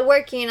 like, you're not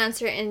working on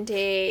certain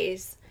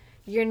days.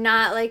 You're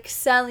not, like,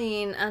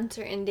 selling on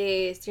certain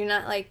days. You're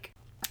not, like...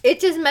 It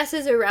just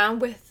messes around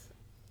with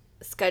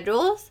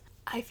schedules.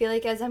 I feel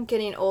like as I'm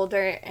getting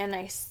older and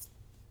I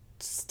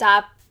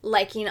stop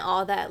liking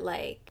all that,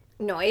 like,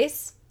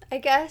 noise, I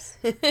guess,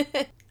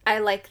 I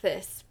like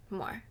this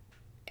more.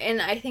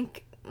 And I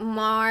think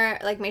more,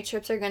 like, my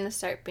trips are going to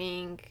start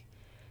being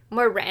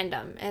more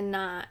random and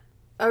not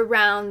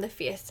around the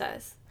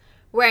fiestas.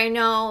 Where I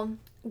know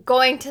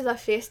going to the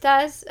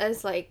fiestas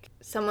as, like,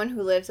 someone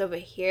who lives over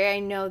here, I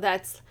know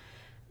that's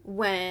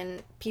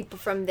when people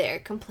from there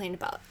complain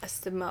about us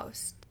the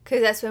most.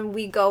 Because that's when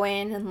we go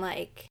in and,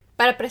 like,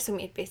 para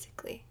presumir,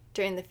 basically,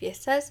 during the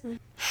fiestas.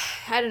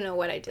 I don't know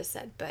what I just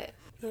said, but...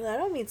 No, that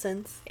don't make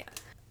sense. Yeah.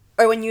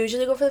 Or when you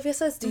usually go for the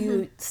fiestas, do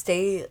you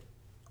stay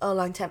a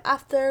long time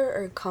after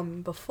or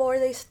come before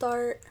they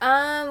start?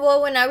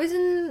 Well, when I was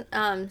in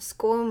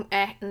school,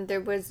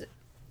 there was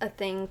a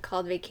thing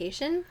called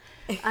vacation,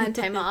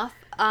 time off.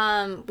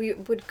 We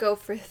would go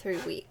for 3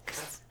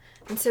 weeks.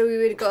 And so we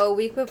would go a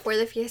week before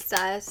the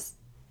fiestas,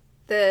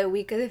 the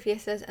week of the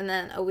fiestas, and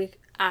then a week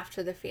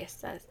after the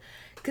fiestas.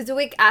 Because the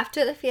week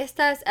after the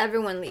fiestas,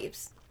 everyone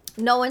leaves.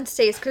 No one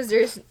stays because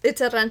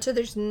it's a rancho,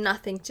 there's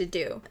nothing to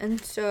do.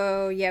 And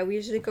so, yeah, we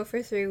usually go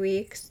for 3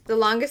 weeks. The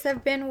longest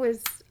I've been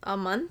was a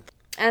month.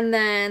 And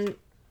then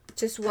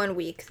just 1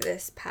 week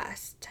this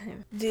past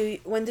time.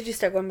 When did you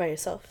start going by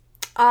yourself?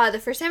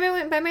 The first time I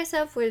went by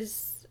myself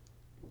was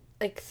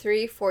like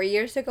 3-4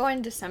 years ago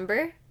in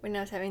December when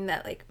I was having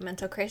that, like,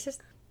 mental crisis.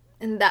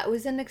 And that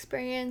was an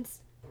experience.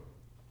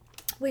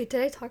 Wait,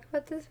 did I talk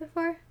about this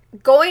before?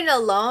 Going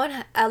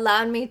alone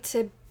allowed me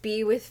to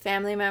be with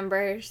family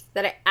members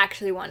that I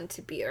actually wanted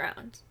to be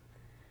around.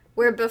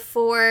 Where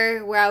before,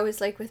 where I was,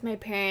 like, with my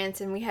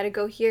parents and we had to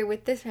go here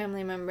with this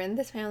family member and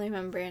this family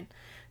member, and,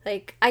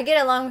 like, I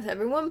get along with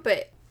everyone,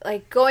 but,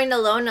 like, going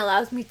alone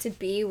allows me to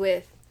be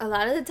with, a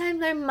lot of the times,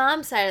 my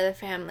mom's side of the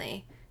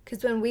family.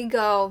 Because when we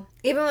go,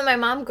 even when my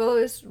mom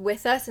goes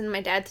with us and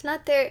my dad's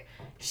not there,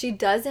 she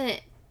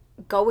doesn't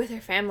go with her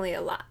family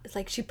a lot. It's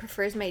like she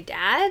prefers my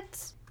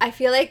dad's. I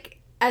feel like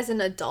as an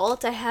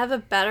adult, I have a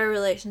better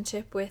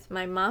relationship with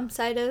my mom's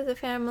side of the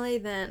family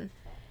than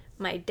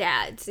my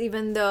dad's,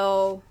 even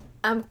though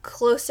I'm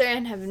closer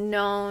and have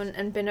known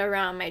and been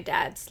around my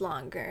dad's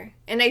longer.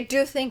 And I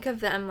do think of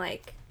them,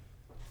 like,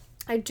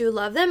 I do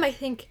love them. I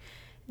think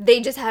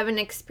they just haven't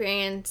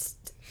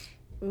experienced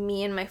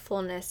me in my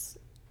fullness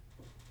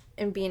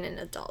in being an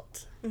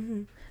adult.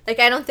 Mm-hmm. Like,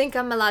 I don't think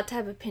I'm allowed to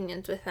have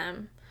opinions with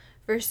them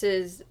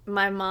versus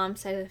my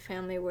mom's side of the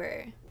family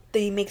where...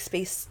 They make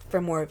space for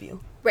more of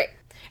you. Right.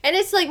 And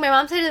it's like my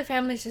mom's side of the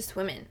family is just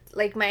women.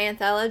 Like my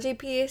anthology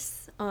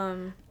piece.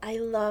 I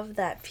love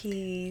that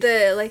piece.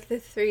 The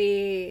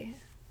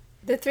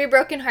three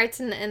broken hearts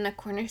in the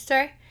corner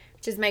store,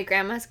 which is my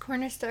grandma's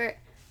corner store.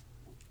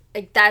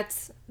 Like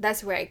that's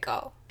where I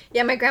go.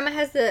 Yeah, my grandma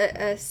has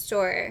a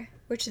store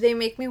which they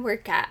make me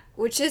work at,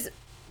 which is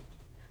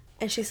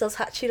And she sells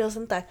hot Cheetos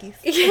and Takis.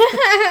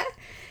 Yeah.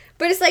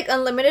 But it's like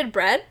unlimited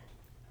bread.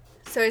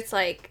 So it's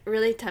like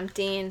really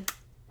tempting.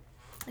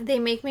 They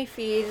make me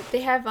feed.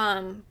 They have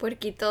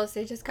puerquitos.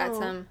 They just got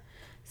some.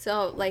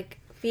 So like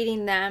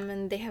feeding them,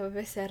 and they have a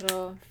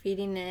becerro,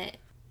 feeding it.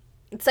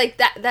 It's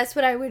like that's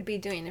what I would be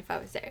doing if I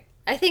was there.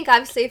 I think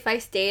obviously if I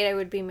stayed, I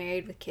would be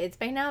married with kids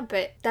by now,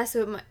 but that's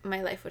what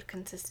my life would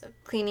consist of.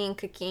 Cleaning,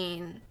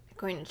 cooking,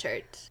 going to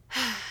church.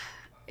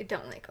 I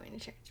don't like going to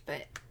church,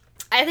 but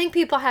I think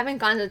people haven't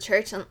gone to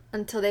church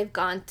until they've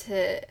gone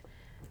to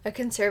a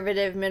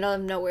conservative, middle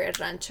of nowhere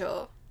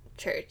rancho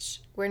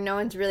church where no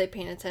one's really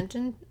paying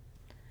attention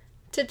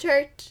to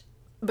church,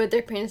 but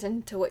they're paying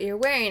attention to what you're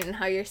wearing and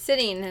how you're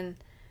sitting and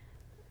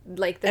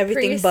like the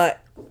everything priest,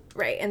 but.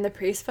 right, and the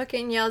priest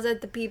fucking yells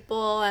at the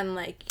people and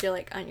like you're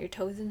like on your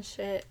toes and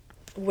shit.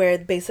 Where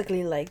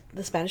basically like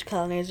the Spanish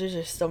colonizers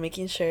are still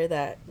making sure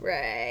that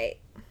Right.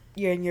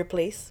 you're in your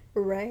place.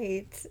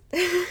 Right.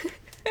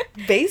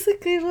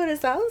 Basically is what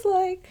it sounds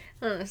like.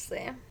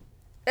 Honestly.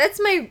 That's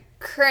my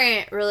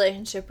current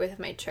relationship with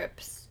my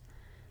trips.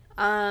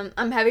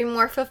 I'm having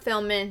more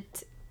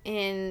fulfillment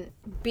in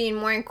being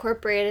more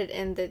incorporated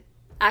in the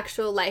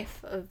actual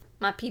life of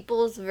my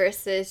peoples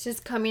versus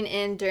just coming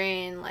in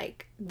during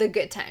like the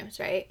good times,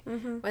 right?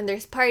 Mm-hmm. When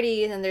there's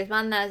parties and there's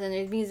bandas and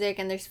there's music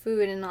and there's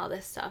food and all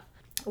this stuff,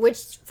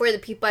 which for the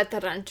people at the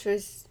rancho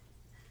is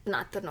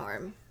not the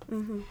norm.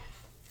 Mm-hmm.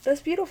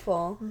 That's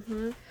beautiful.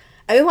 Mm-hmm.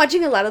 I've been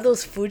watching a lot of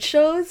those food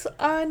shows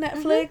on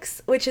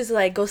Netflix, which is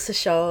like goes to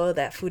show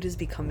that food is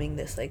becoming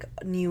this like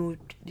new.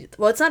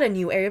 Well, it's not a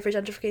new area for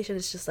gentrification.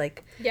 It's just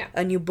like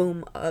a new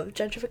boom of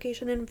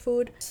gentrification in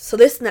food. So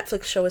this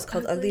Netflix show is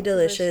called Ugly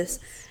Delicious,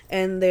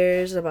 and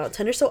there's about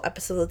 10 or so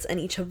episodes, and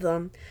each of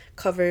them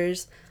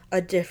covers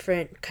a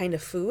different kind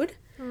of food.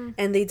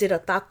 And they did a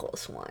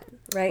tacos one,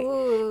 right?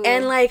 Ooh.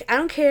 And like I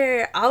don't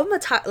care, I'm a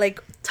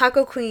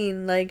taco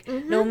queen. Like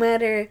no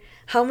matter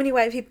how many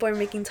white people are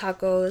making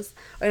tacos,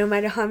 or no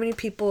matter how many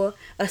people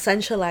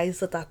essentialize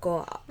the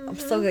taco, I'm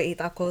still gonna eat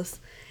tacos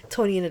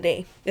 20 in a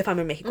day if I'm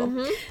in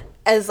Mexico,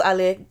 as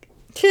Ale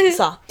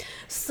saw.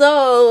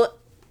 So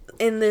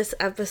in this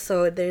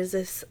episode, there's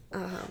this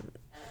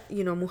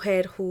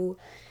mujer who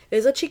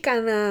is a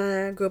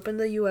Chicana, grew up in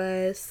the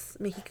U.S.,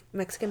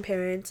 Mexican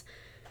parents.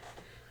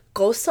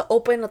 Goes to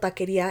open a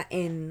taqueria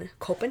in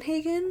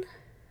Copenhagen.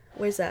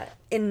 Where's that?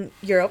 In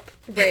Europe.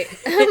 Right.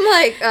 I'm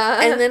like,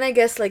 And then I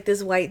guess, like,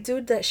 this white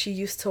dude that she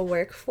used to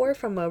work for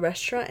from a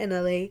restaurant in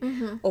LA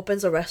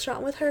opens a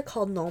restaurant with her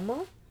called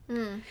Noma.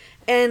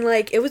 And,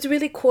 like, it was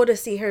really cool to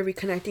see her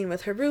reconnecting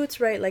with her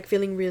roots, right? Like,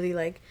 feeling really,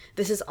 like,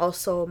 this is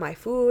also my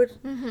food.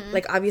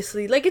 Like,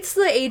 obviously, like, it's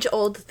the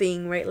age-old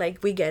thing, right?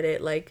 Like, we get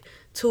it. Like,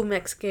 too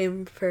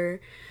Mexican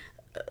for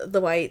the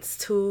whites,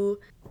 too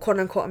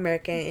quote-unquote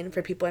American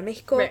for people in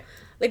Mexico. Right.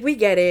 Like, we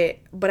get it,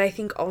 but I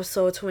think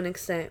also to an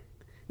extent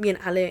me and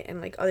Ale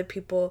and like other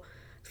people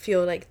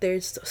feel like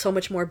there's so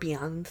much more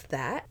beyond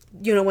that.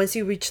 You know, once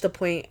you reach the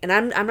point, and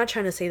I'm not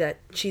trying to say that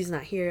she's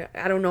not here,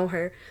 I don't know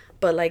her,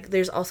 but like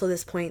there's also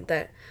this point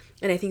that,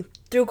 and I think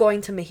through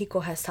going to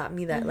Mexico has taught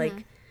me that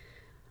like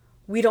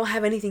we don't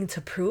have anything to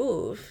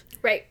prove,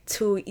 right,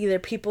 to either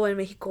people in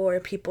Mexico or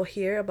people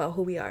here about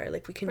who we are.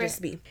 Like, we can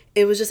just be.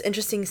 It was just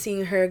interesting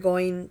seeing her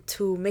going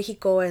to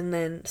Mexico and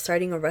then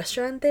starting a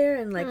restaurant there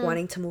and like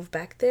wanting to move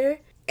back there,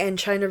 and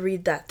trying to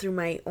read that through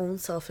my own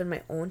self and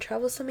my own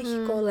travels to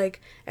Mexico.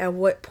 Like, at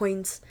what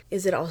points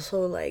is it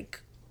also like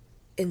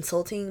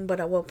insulting, but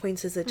at what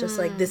points is it just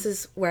like, this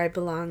is where I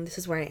belong, this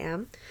is where I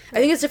am. I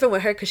think it's different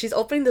with her because she's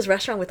opening this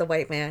restaurant with a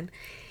white man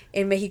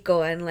in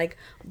Mexico, and like,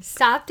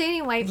 stop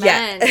dating white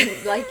men.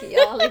 Like,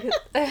 y'all,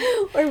 like,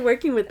 or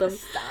working with them.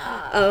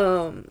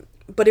 Stop.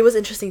 But it was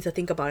interesting to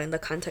think about in the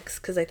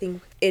context, because I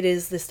think it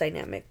is this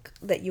dynamic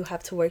that you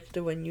have to work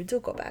through when you do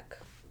go back,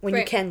 when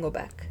you can go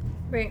back.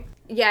 Right.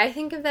 Yeah, I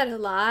think of that a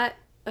lot,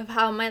 of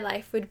how my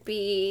life would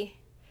be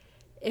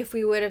if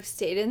we would have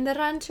stayed in the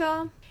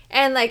rancho.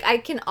 And like,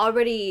 I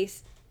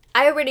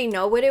already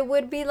know what it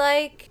would be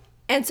like.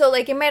 And so,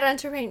 like, in my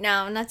rancho right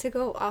now, not to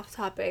go off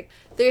topic,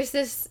 there's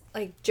this,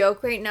 like,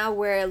 joke right now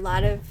where a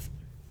lot of,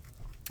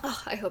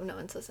 I hope no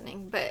one's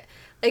listening, but,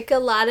 like, a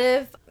lot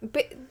of,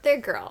 they're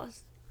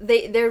girls.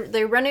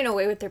 They're running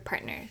away with their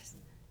partners,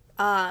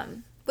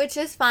 which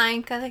is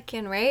fine, cada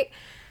quien, right?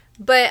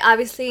 But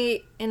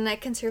obviously, in a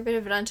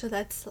conservative rancho,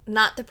 that's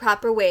not the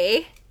proper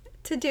way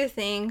to do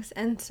things.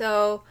 And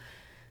so,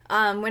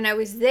 when I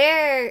was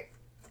there,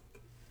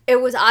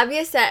 it was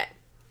obvious that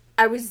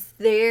I was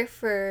there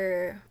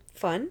for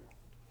fun.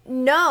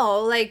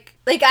 No, like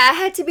I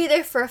had to be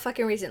there for a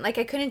fucking reason. Like,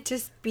 I couldn't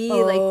just be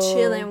like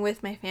chilling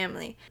with my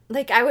family.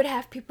 Like, I would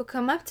have people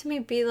come up to me,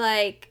 be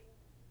like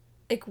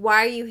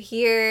why are you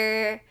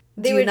here?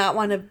 Do you not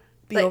want to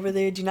be over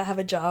there? Do you not have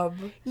a job?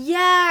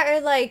 Yeah,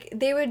 or like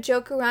they would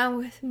joke around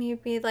with me,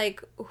 be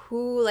like,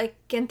 who, like,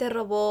 quien te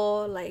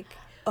robó? Like,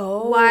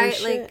 why,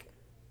 shit.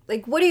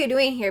 like what are you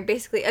doing here?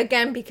 Basically,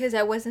 again, because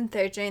I wasn't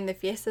there during the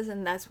fiestas,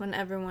 and that's when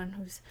everyone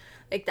who's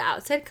like the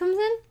outside comes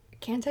in.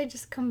 can't I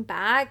just come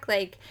back?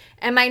 Like,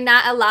 am I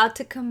not allowed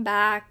to come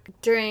back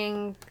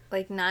during,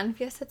 like,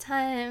 non-fiesta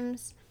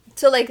times?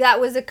 So, like, that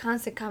was a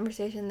constant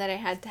conversation that I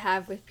had to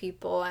have with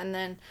people. And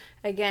then,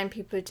 again,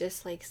 people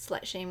just, like,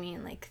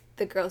 slut-shaming, like,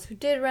 the girls who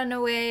did run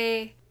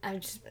away.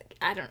 I'm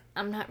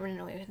not running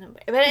away with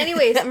nobody. But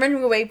anyways. I'm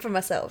running away from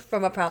myself,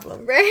 from a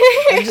problem.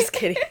 Right? I'm just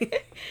kidding.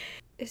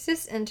 It's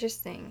just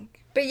interesting.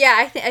 But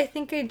yeah, I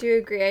think I do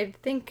agree. I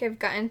think I've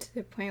gotten to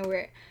the point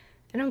where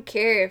I don't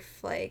care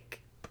if, like,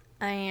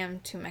 I am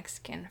too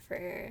Mexican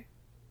for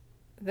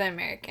the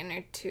American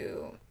or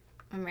too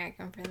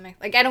American for the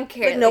Mexican. Like, I don't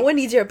care. Like, no one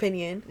needs your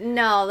opinion.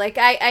 No, like,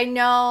 I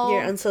know.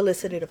 Your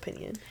unsolicited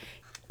opinion.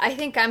 I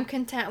think I'm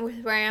content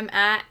with where I'm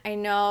at. I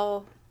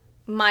know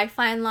my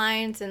fine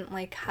lines and,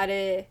 like, how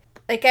to...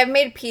 Like, I've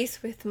made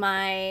peace with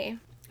my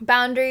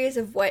boundaries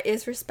of what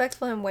is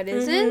respectful and what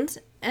isn't.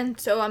 And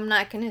so I'm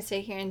not going to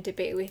sit here and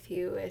debate with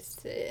you as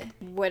to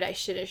what I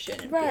should or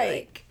shouldn't be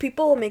like.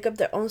 People will make up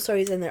their own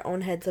stories in their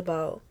own heads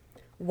about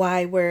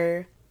why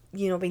we're,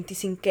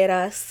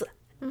 25eras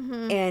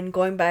and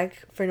going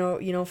back for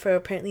for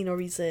apparently no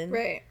reason.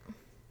 Right.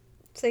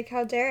 It's like,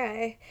 how dare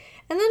I?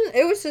 And then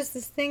it was just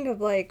this thing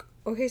of like,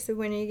 okay, so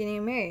when are you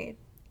getting married?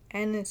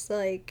 And it's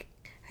like,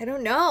 I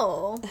don't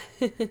know.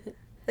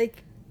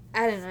 Like,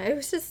 I don't know. It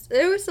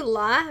was a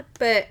lot,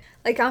 but,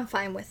 like, I'm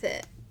fine with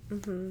it.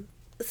 Mm-hmm.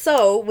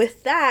 So,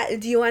 with that,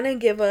 do you want to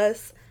give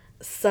us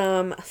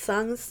some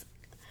songs?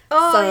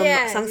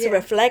 Songs to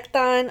reflect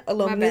on, a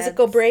little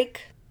musical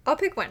break? I'll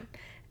pick one.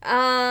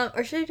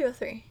 Or should I do a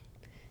 3?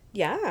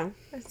 Yeah.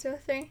 Let's do a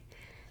 3.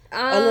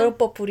 A little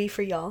potpourri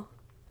for y'all.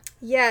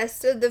 Yeah,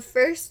 so the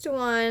first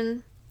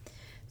one...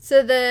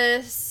 So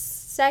the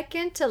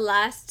second to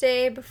last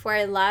day before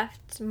I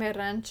left my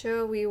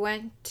rancho, we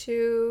went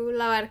to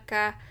La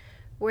Barca,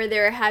 where they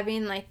were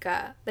having like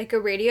a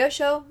radio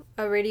show.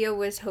 A radio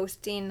was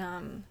hosting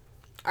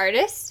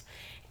artists,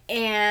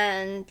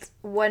 and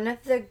one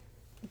of the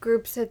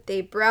groups that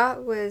they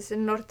brought was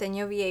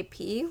Norteño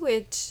VIP,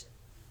 which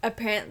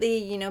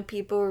apparently,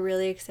 people were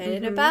really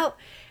excited about.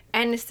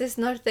 And it's this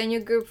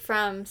Norteño group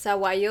from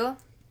Sahuayo,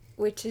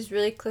 which is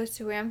really close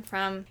to where I'm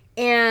from.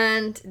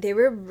 And they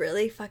were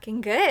really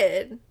fucking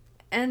good.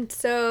 And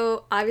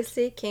so,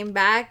 obviously, came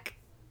back,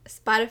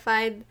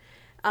 Spotify'd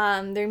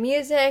their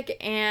music,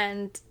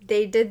 and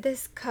they did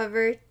this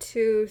cover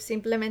to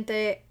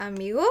Simplemente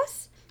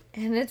Amigos,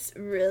 and it's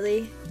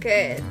really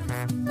good.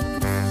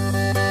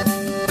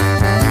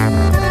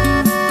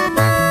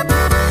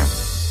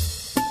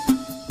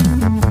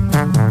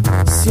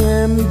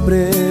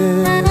 Siempre,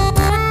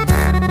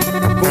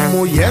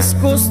 como ya es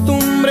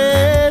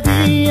costumbre,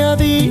 día a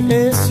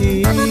día es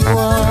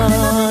igual.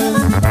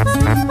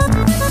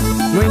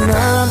 No hay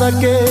nada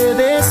que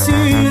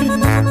decir,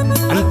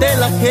 ante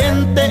la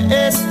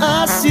gente es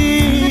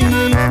así.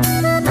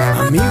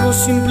 Amigos,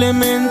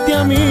 simplemente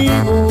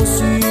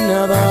amigos y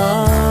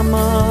nada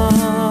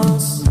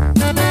más.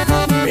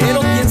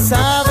 Pero quién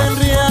sabe en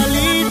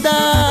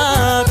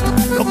realidad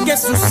lo que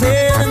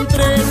sucede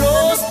entre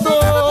los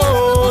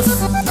dos.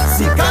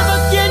 Si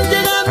cada quien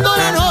llegando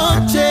la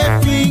noche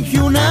finge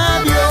un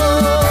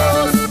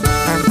adiós,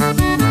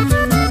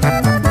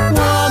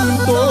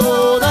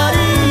 ¿cuánto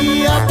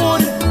daría por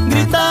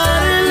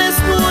gritarles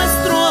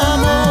nuestro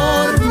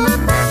amor?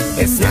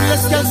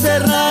 Decirles que al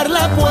cerrar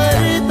la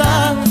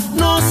puerta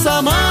nos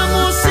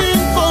amamos sin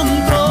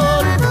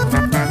control,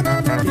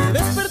 que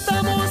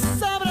despertamos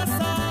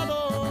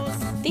abrazados.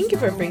 Thank you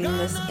for bringing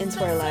this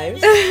into our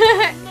lives.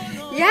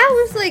 Yeah,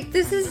 it was like,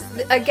 this is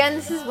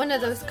one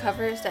of those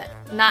covers that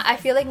I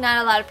feel like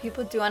not a lot of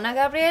people do Ana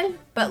Gabriel,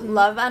 but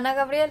love Ana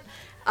Gabriel.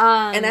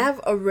 And I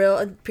have a real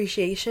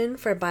appreciation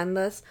for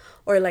bandas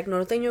or like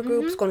norteño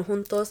groups,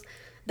 conjuntos,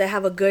 that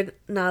have a good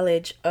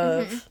knowledge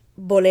of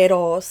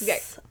boleros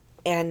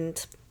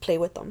and play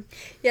with them.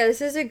 Yeah,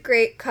 this is a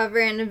great cover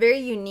and a very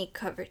unique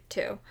cover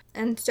too.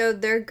 And so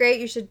they're great.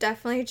 You should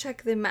definitely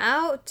check them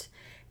out.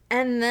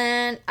 And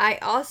then I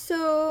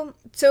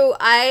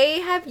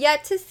have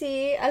yet to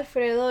see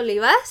Alfredo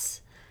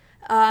Olivas.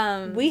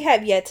 We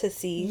have yet to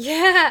see.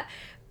 Yeah,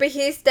 but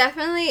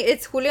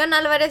it's Julian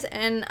Alvarez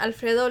and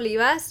Alfredo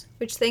Olivas,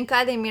 which thank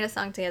God they made a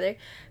song together.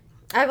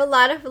 I have a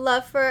lot of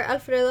love for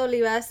Alfredo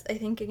Olivas. I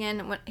think,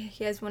 again,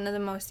 he has one of the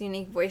most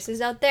unique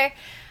voices out there.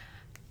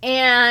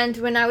 And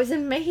when I was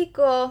in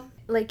Mexico,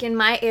 like in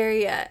my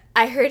area,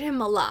 I heard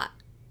him a lot.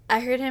 I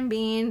heard him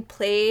being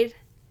played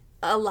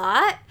a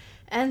lot.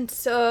 And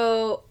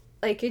so,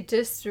 like, it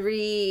just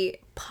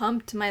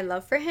re-pumped my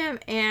love for him.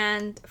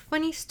 And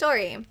funny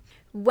story,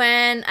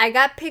 when I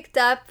got picked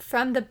up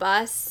from the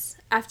bus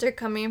after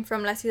coming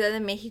from La Ciudad de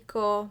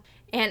Mexico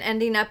and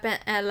ending up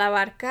at La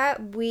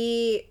Barca,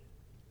 we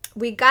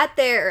got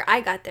there, or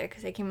I got there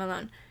because I came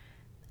alone.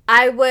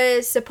 I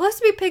was supposed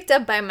to be picked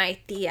up by my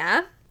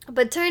tia,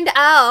 but turned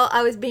out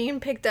I was being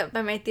picked up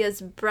by my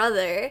tia's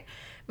brother.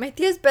 My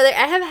tia's brother,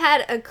 I have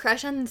had a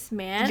crush on this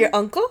man. Your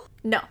uncle?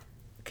 No.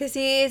 Because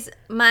he's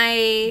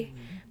my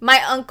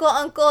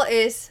uncle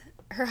is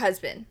her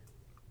husband.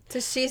 So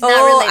she's not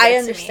related to me. I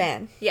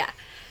understand. Yeah.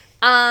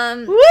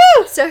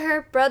 Woo! So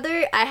her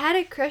brother, I had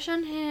a crush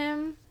on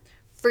him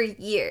for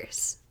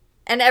years.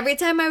 And every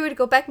time I would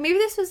go back, maybe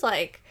this was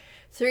like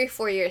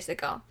 3-4 years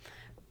ago,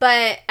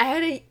 but I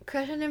had a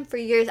crush on him for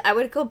years. I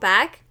would go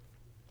back,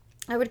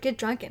 I would get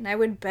drunk, and I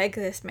would beg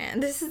this man.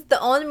 This is the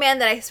only man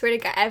that I swear to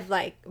God I've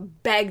like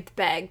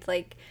begged,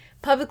 like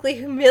publicly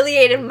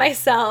humiliated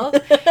myself,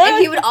 and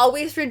he would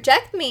always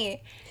reject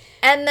me.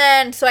 And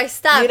then, so I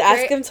stopped. You'd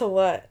ask him to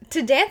what?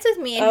 To dance with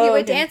me, and he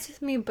would dance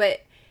with me,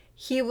 but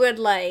he would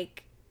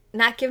like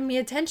not give me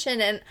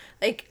attention, and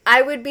like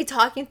I would be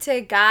talking to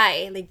a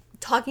guy, like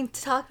talking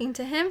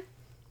to him,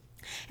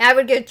 and I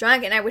would get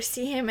drunk, and I would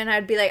see him, and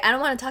I'd be like, I don't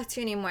want to talk to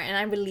you anymore, and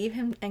I would leave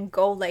him and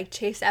go like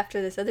chase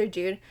after this other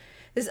dude.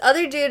 This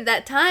other dude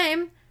that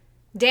time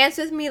danced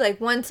with me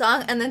like one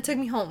song and then took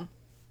me home.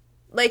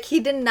 Like, he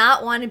did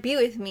not want to be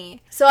with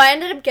me. So I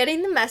ended up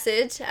getting the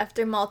message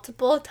after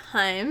multiple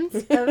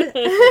times.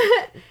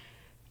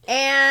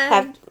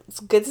 And it's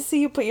good to see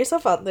you put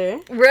yourself out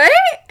there.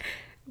 Right?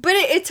 But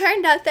it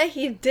turned out that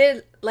he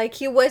did, like,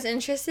 he was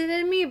interested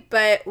in me,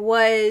 but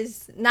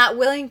was not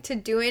willing to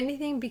do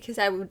anything because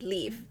I would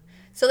leave.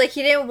 So, like,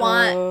 he didn't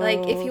want, like,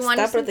 if he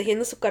wanted Está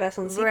protegiendo su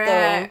corazoncito.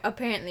 Right,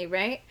 apparently,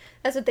 right?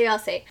 That's what they all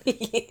say.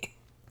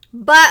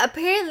 But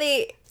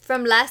apparently,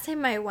 from last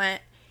time I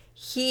went,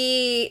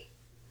 he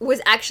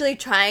was actually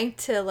trying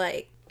to,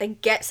 like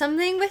get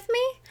something with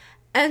me.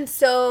 And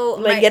so...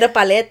 Like, get a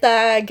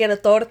paleta, get a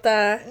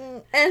torta,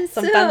 and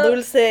some pan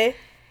dulce.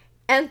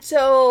 And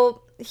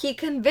so... he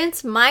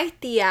convinced my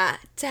tia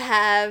to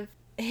have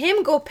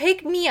him go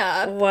pick me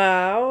up.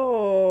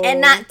 Wow. And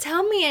not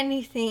tell me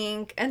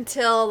anything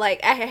until,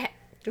 like,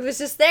 it was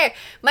just there.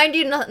 Mind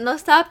you, no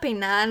estaba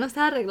peinada, no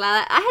estaba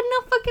arreglada. I had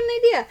no fucking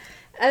idea.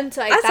 And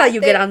so I saw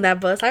you get on that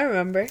bus. I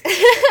remember.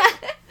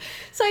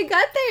 So I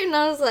got there and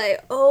I was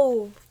like,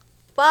 oh,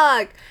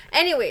 fuck.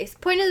 Anyways,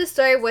 point of the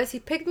story was he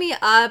picked me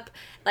up.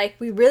 Like,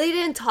 we really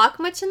didn't talk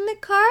much in the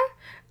car.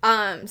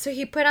 So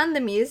he put on the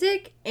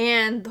music,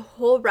 and the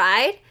whole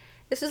ride...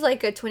 This was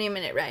like a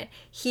 20-minute ride.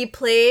 He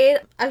played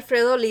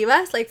Alfredo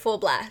Olivas, like, full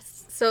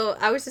blast. So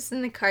I was just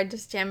in the car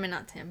just jamming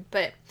out to him.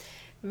 But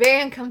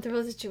very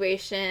uncomfortable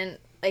situation.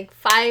 Like,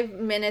 5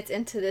 minutes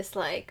into this,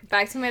 like,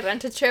 back to my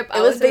rental trip. It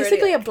was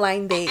basically a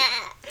blind date.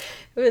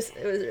 It was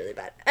really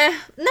bad.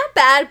 Not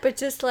bad, but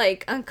just,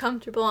 like,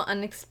 uncomfortable,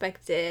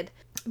 unexpected.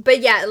 But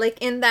yeah, like,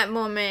 in that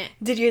moment.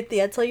 Did your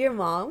tia tell your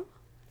mom?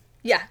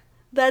 Yeah.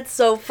 That's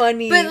so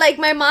funny. But, like,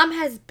 my mom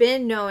has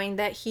been knowing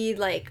that he,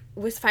 like,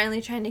 was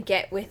finally trying to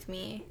get with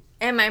me.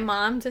 And my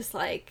mom just,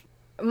 like...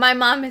 My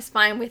mom is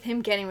fine with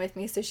him getting with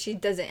me, so she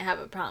doesn't have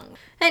a problem.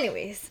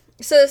 Anyways.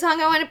 So, the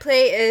song I want to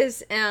play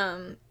is,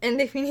 En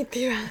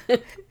Definitiva.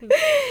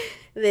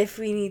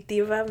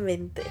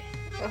 Definitivamente.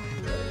 Oh,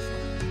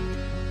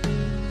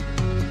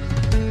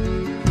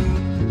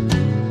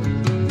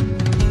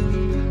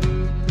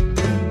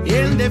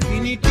 En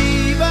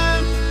definitiva,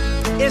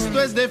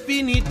 esto es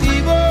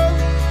definitivo.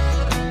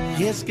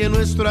 Y es que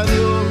nuestro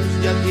adiós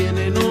ya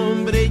tiene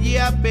nombre y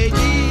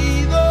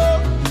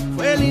apellido.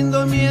 Fue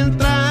lindo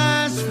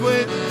mientras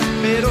fue,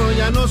 pero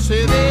ya no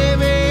se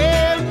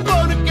debe,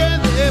 porque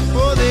de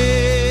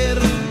poder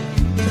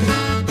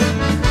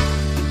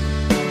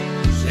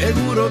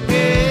seguro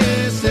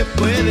que se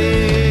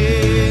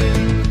puede.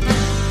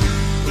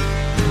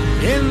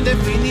 En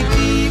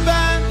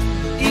definitiva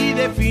y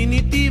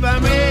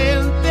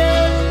definitivamente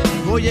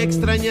voy a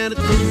extrañar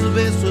tus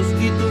besos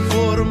y tu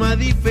forma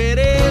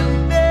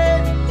diferente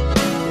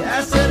de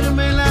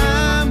hacerme el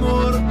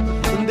amor,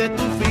 de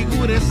tu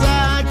figura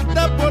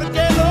exacta,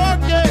 porque lo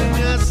que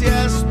me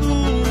hacías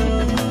tú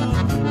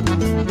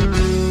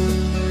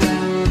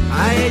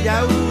a ella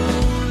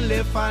aún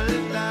le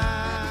falta.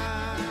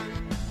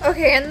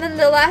 Okay, and then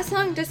the last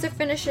song, just to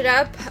finish it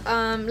up,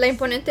 La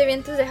Imponente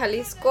Vientos de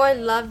Jalisco. I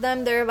love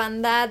them. They're a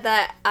banda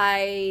that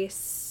I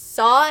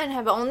saw and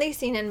have only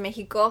seen in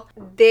Mexico.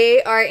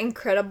 They are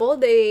incredible.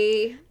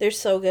 They're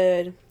so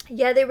good.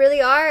 Yeah, they really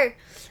are.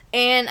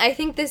 And I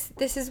think this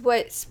is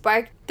what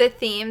sparked the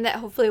theme that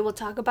hopefully we'll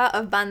talk about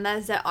of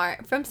bandas that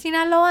aren't from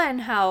Sinaloa,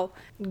 and how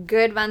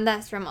good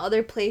bandas from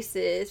other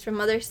places, from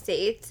other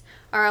states,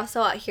 are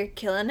also out here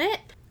killing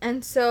it.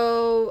 And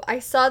so I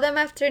saw them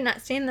after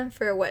not seeing them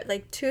for,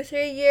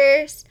 2-3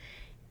 years.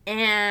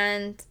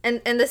 And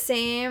in the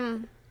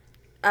same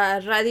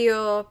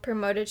radio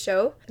promoted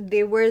show,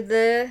 they were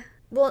they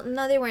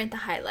weren't the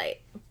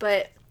highlight.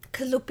 But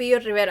because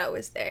Lupillo Rivera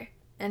was there.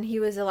 And he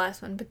was the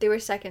last one. But they were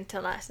second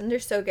to last. And they're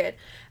so good.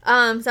 So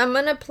I'm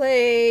going to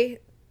play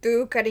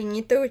Tu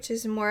Cariñito, which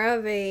is more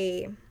of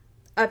a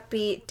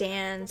upbeat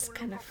dance,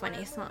 kind of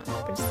funny song,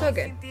 but it's so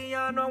good.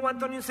 No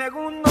aguanto ni un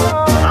segundo.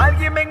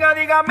 Alguien venga,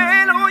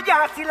 dígamelo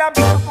ya. Si la han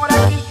visto por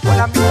aquí o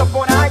la han visto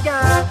por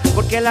allá.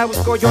 Porque la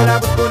busco, yo la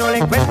busco, no la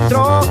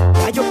encuentro.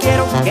 Ya yo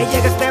quiero que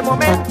llegue este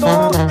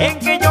momento en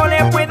que yo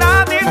le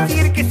pueda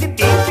decir que sin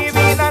ti mi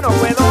vida no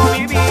puedo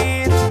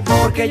vivir.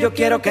 Porque yo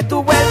quiero que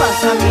tú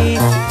vuelvas a mí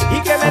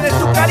y que me des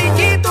tu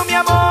cariñito, mi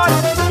amor.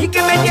 y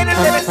que me llenes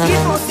de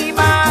besitos y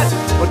más,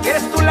 porque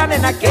eres tú la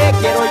nena que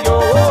quiero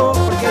yo,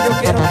 porque yo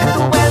quiero que tú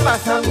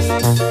vuelvas a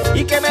mí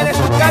y que me des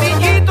un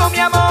cariñito, mi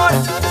amor,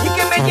 y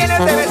que me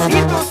llenes de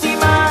besitos y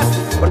más,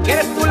 porque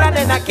eres tú la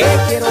nena que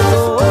quiero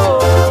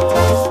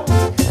yo.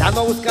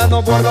 Ando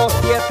buscando por los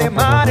 7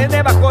 mares,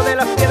 debajo de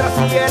las piedras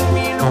y en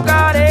mil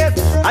lugares.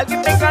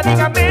 Alguien venga,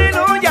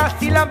 dígamelo ya,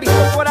 si la han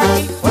visto por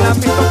aquí o la han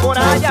visto por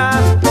allá.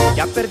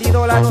 Ya he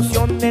perdido la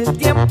noción del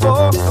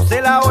tiempo, no sé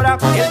la hora,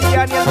 el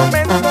día ni el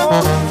momento.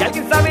 Si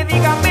alguien sabe,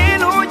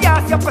 dígamelo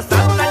ya, si ha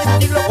pasado un año,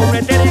 un siglo o una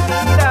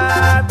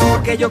eternidad.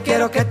 Porque yo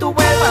quiero que tú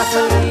vuelvas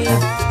a mí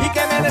y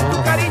que me des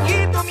tu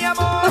cariñito, mi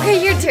amor.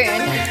 Okay, your turn.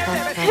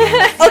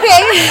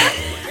 Okay.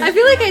 I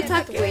feel like I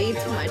talked way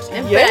too much,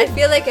 but I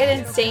feel like I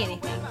didn't say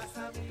anything.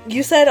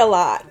 You said a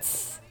lot,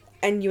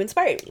 and you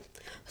inspired me.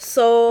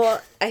 So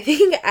I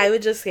think I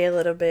would just say a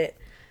little bit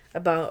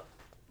about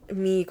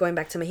me going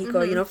back to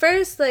Mexico. You know,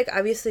 first, like,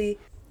 obviously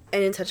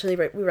and intentionally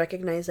we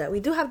recognize that we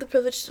do have the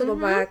privilege to go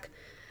back.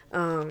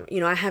 You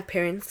know, I have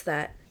parents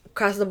that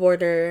crossed the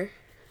border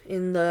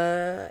in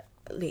the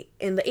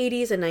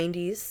 80s and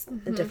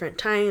 90s at different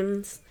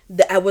times.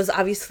 I was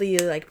obviously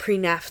like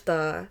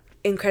pre-NAFTA,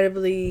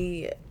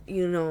 incredibly,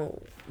 you know,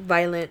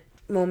 violent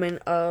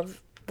moment of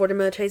border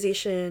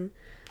militarization.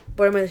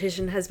 Border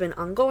militarization has been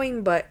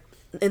ongoing, but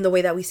in the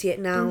way that we see it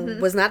now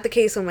was not the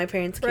case when my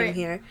parents came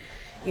here.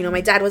 You know, my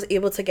dad was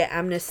able to get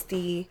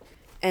amnesty,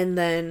 and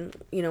then,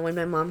 you know, when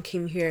my mom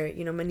came here,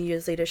 you know, many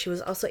years later, she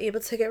was also able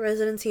to get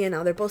residency, and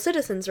now they're both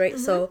citizens, right?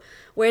 So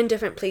we're in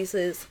different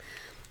places.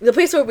 The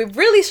place where we've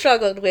really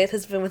struggled with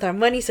has been with our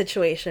money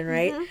situation,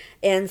 right?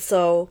 And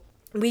so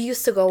we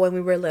used to go when we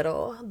were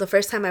little. The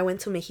first time I went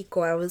to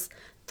Mexico, I was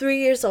 3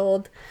 years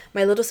old.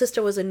 My little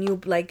sister was a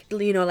new, like,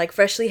 you know, like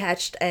freshly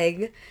hatched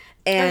egg.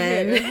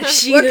 And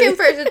she What came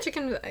first, the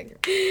chicken or the egg?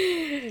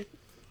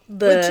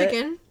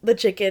 The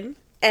chicken.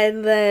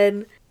 And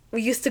then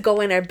we used to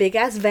go in our big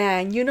ass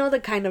van. You know the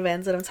kind of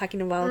vans that I'm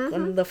talking about.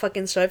 On the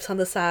fucking stripes on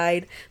the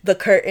side, the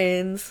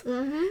curtains,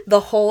 the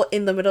hole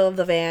in the middle of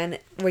the van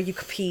where you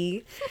could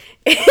pee.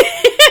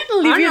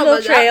 Leave your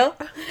little trail.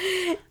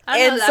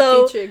 And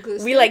so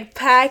we like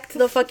packed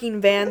the fucking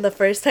van the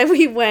first time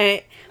we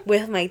went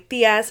with my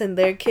tias and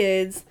their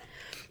kids,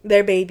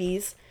 their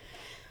babies.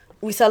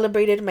 We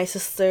celebrated my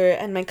sister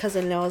and my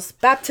cousin Leo's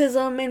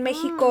baptism in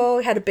Mexico.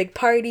 We had a big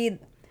party.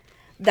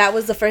 That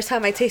was the first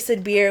time I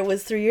tasted beer. I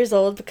was 3 years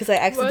old because I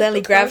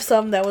accidentally grabbed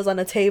some that was on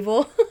a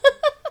table.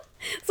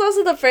 It's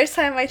also the first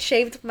time I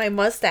shaved my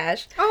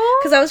mustache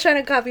because I was trying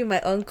to copy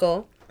my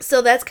uncle.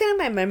 So that's kind of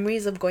my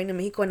memories of going to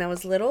Mexico when I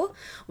was little.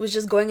 Was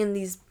just going in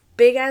these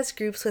big ass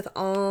groups with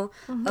all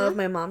of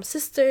my mom's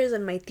sisters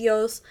and my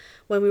tios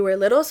when we were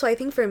little. So I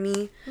think for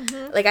me,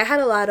 like, I had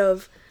a lot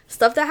of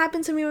stuff that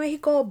happened to me in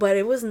Mexico, but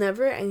it was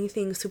never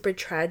anything super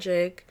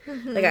tragic.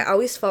 Like, I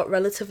always felt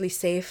relatively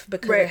safe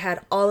because I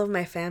had all of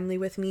my family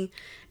with me,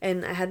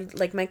 and I had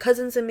like my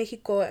cousins in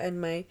Mexico and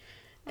my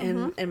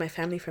and my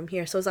family from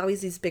here. So it was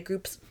always these big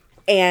groups.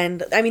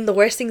 And I mean, the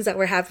worst things that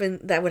would happen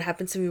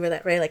to me were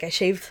that, right, like, I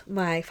shaved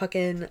my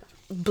fucking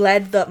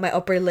bled my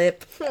upper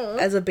lip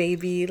as a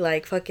baby,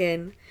 like,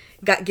 fucking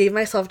gave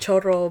myself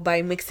chorro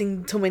by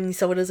mixing too many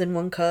sodas in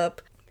one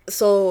cup.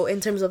 So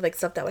in terms of like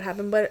stuff that would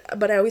happen, but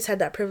I always had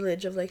that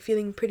privilege of like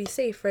feeling pretty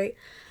safe, right?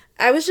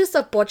 I was just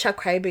a pocha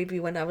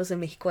crybaby when I was in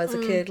Mexico as a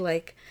kid.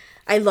 Like,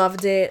 I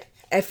loved it.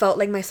 I felt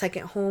like my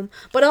second home,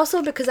 but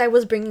also because I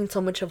was bringing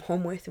so much of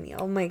home with me.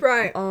 All my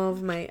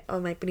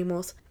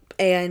primos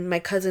and my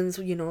cousins,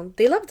 you know,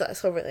 they loved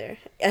us over there,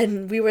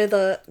 and we were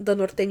the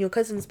norteño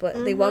cousins,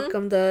 but they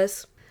welcomed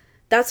us.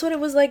 That's what it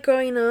was like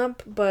growing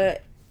up.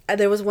 But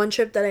there was one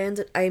trip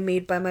that I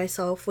made by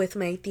myself with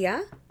my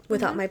tia.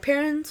 Without my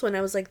parents when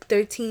I was like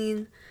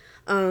 13,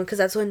 because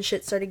that's when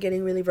shit started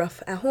getting really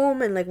rough at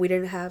home, and like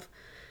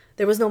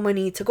there was no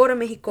money to go to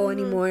Mexico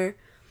anymore.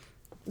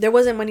 There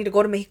wasn't money to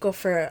go to Mexico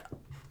for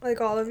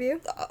like all of you,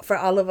 for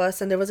all of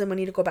us, and there wasn't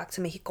money to go back to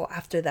Mexico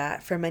after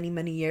that for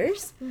many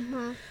years.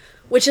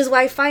 Which is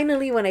why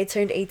finally, when I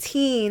turned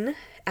 18,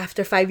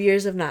 after 5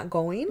 years of not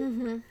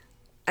going,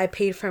 I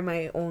paid for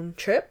my own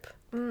trip,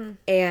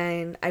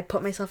 and I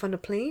put myself on a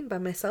plane by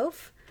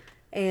myself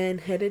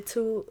and headed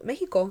to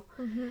Mexico,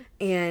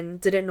 and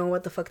didn't know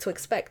what the fuck to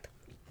expect.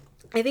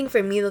 I think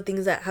for me, the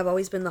things that have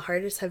always been the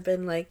hardest have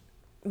been like,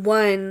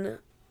 one,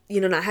 you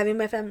know, not having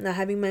my family, not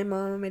having my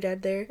mom and my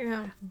dad there.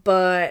 Yeah.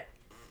 But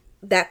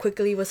that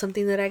quickly was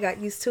something that I got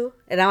used to,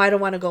 and now I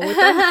don't want to go with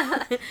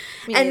them.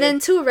 And then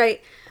two,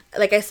 right,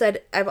 like I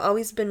said, I've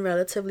always been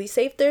relatively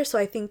safe there, so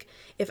I think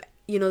if,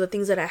 you know, the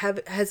things that I have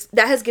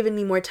has given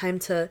me more time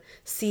to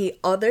see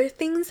other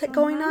things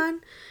going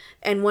on.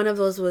 And one of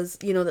those was,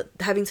 you know,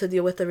 having to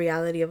deal with the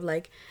reality of,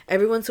 like,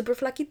 everyone's super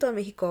flaquito in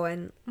Mexico,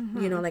 and,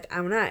 you know, like,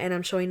 I'm not, and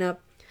I'm showing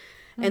up.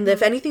 And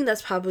if anything,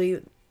 that's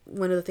probably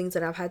one of the things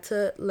that I've had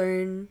to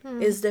learn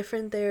is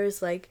different there,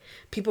 is, like,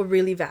 people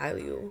really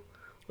value,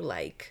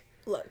 like,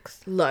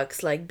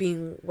 looks, like,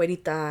 being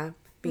güerita,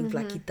 being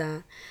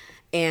flaquita,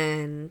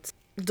 and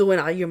doing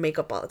all your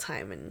makeup all the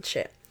time and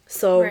shit.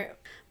 So,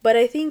 but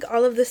I think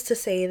all of this to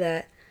say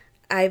that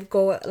I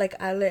go, like,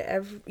 I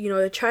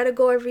try to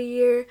go every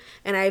year,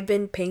 and I've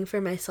been paying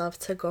for myself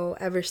to go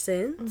ever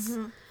since.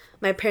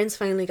 My parents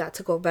finally got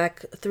to go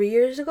back 3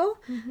 years ago,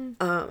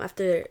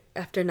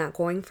 after not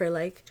going for,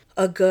 like,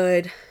 a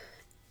good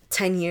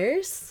 10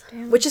 years.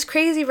 Damn. Which is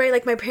crazy, right?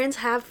 Like, my parents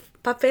have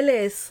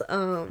papeles,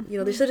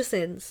 they're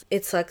citizens.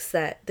 It sucks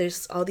that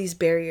there's all these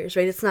barriers,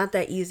 right? It's not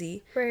that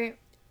easy. Right.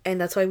 And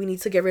that's why we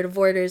need to get rid of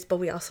borders, but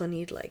we also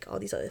need, like, all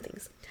these other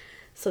things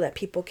so that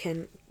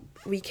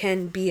we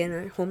can be in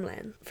our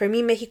homeland. For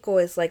me, Mexico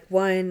is, like,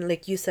 one,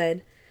 like you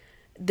said,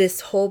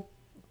 this whole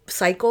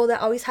cycle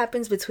that always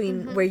happens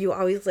between where you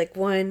always, like,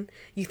 one,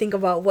 you think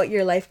about what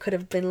your life could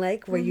have been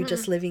like where you're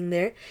just living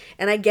there.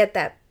 And I get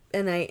that,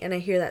 and I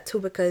hear that too,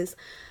 because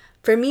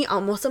for me,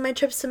 most of my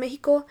trips to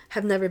Mexico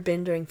have never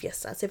been during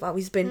fiestas. They've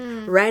always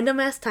been random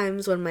ass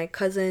times when my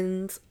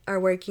cousins are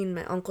working,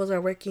 my uncles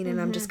are working,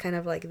 and I'm just kind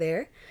of, like,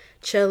 there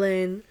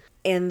chilling.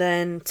 And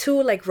then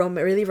two, like,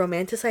 really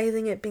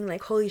romanticizing it, being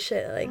like, holy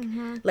shit, like,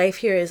 life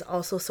here is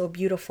also so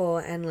beautiful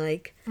and,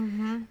 like,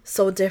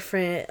 so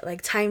different.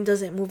 Like, time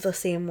doesn't move the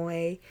same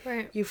way.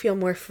 Right. You feel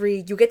more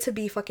free. You get to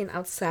be fucking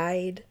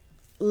outside.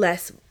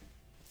 Less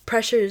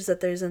pressures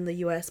that there's in the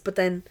US. But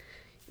then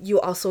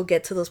you also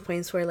get to those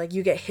points where, like,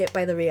 you get hit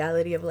by the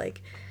reality of,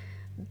 like,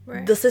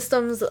 Right. the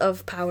systems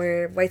of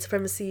power, white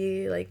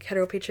supremacy, like,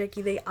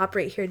 heteropatriarchy, they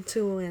operate here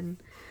too, and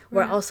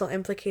we're also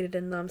implicated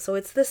in them. So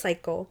it's this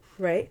cycle,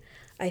 right?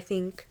 I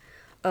think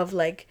of,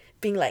 like,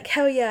 being like,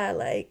 hell yeah,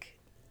 like,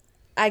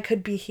 I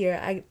could be here,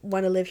 I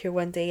want to live here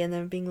one day, and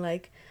then being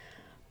like,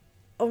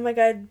 oh my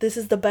god, this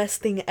is the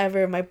best thing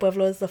ever, my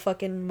pueblo is the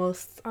fucking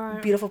most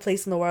beautiful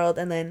place in the world,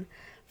 and then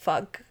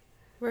fuck,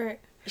 Right.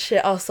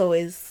 shit also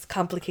is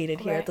complicated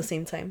here at the Right.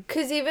 same time.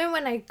 Because even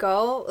when I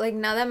go, like,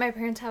 now that my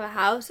parents have a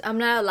house, I'm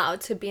not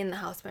allowed to be in the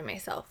house by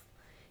myself.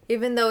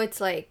 Even though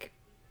it's, like,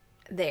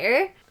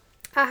 there,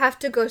 I have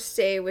to go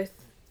stay with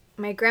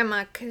my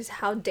grandma, because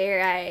how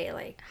dare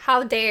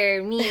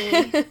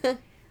me,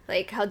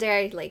 like, how dare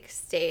I, like,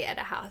 stay at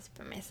a house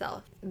by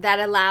myself. That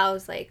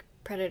allows, like,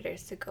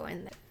 predators to go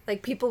in there.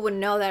 Like, people would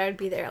know that I'd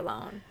be there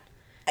alone.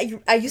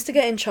 I used to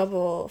get in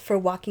trouble for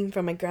walking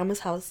from my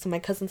grandma's house to my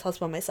cousin's house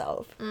by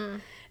myself.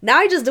 Now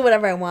I just do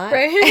whatever I want,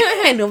 Right.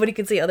 and nobody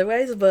can say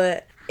otherwise.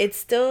 But it's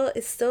still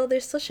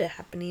there's still shit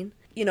happening.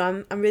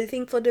 I'm really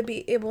thankful to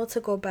be able to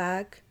go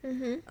back,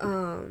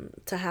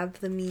 to have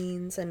the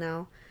means, and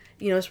now,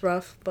 it's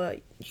rough,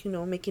 but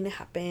making it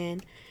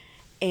happen.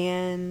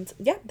 And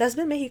yeah, that's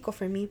been Mexico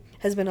for me.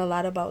 Has been a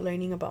lot about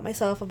learning about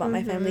myself, about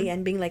my family,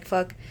 and being like,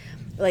 fuck,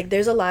 like,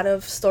 there's a lot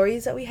of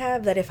stories that we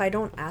have that if I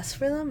don't ask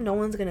for them, no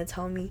one's gonna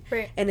tell me.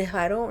 Right. And if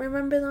I don't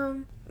remember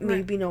them,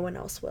 maybe no one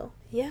else will.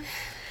 Yeah.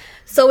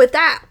 So with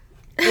that,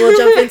 we'll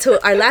jump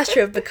into our last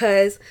trip,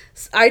 because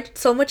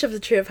so much of the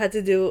trip had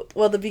to do,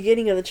 the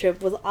beginning of the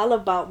trip was all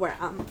about where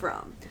I'm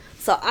from.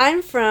 So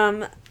I'm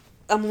from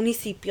a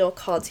municipio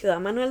called Ciudad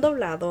Manuel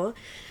Doblado.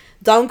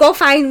 Don't go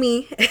find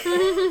me.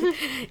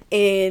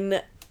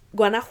 In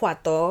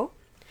Guanajuato,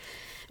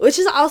 which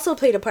has also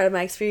played a part of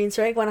my experience,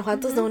 right?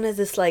 Guanajuato is known as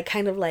this, like,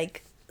 kind of,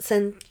 like,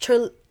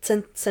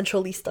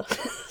 centralista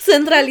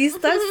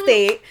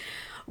state,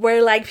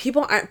 where, like,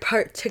 people aren't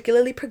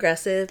particularly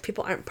progressive,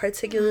 people aren't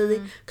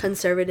particularly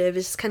conservative,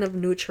 it's just kind of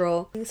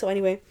neutral. So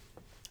anyway,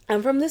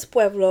 I'm from this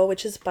pueblo,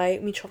 which is by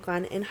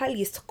Michoacan in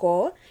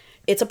Jalisco.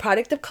 It's a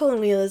product of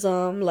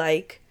colonialism.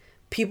 Like,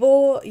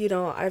 people,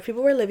 our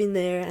people were living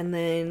there, and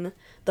then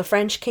the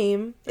French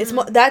came. It's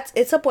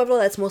a pueblo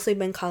that's mostly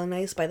been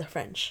colonized by the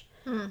French,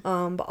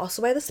 but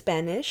also by the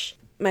Spanish.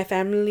 My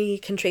family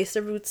can trace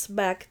their roots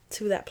back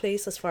to that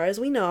place as far as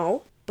we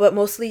know, but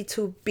mostly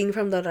to being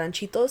from the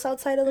ranchitos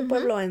outside of the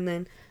pueblo, and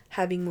then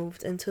having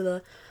moved into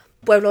the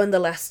pueblo in the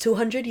last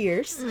 200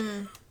 years.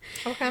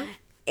 Okay.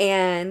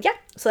 And yeah,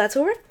 so that's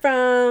where we're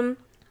from.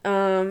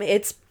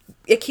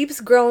 It keeps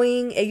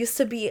growing. It used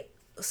to be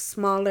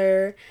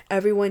smaller.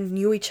 Everyone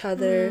knew each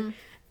other.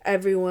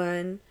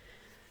 Everyone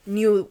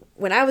knew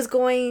when I was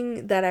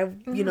going that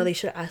they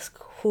should ask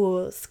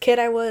whose kid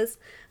I was.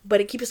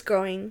 But it keeps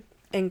growing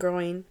and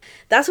growing.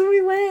 That's where we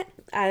went.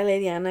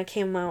 Diana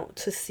came out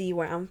to see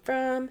where I'm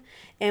from,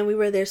 and we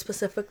were there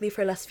specifically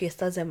for las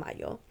fiestas de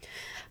mayo.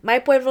 My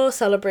pueblo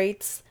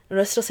celebrates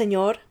Nuestro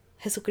Señor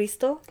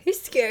Jesucristo.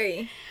 He's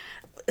scary.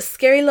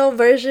 Scary little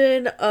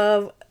version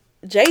of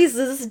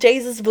Jesus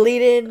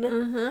bleeding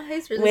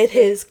He's really with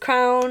scary. his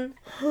crown,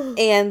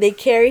 and they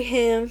carry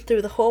him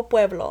through the whole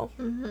pueblo.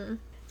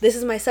 This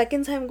is my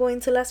second time going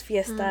to las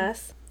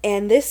fiestas,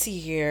 and this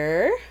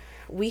year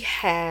we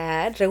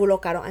had Regulo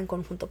Caro and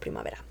Conjunto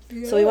Primavera.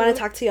 So we want to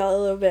talk to y'all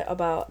a little bit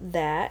about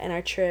that and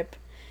our trip,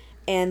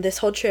 and this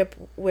whole trip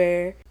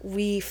where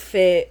we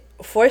fit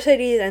 4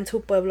 cities and 2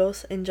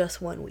 pueblos in just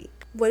 1 week.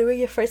 What were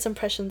your first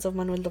impressions of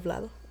Manuel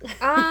Doblado?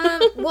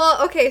 Well,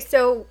 okay,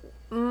 so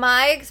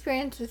my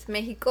experience with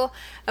Mexico,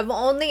 I've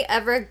only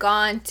ever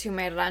gone to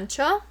my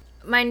rancho.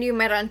 Mind you,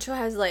 my rancho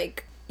has,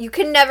 like, you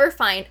can never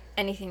find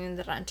anything in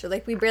the rancho.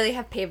 Like, we barely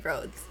have paved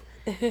roads.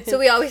 So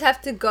we always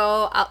have to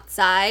go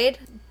outside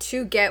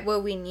to get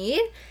what we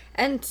need.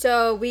 And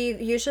so we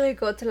usually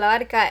go to La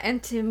Barca,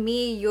 and to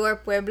me, your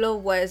pueblo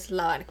was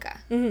La Barca.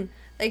 Mm-hmm.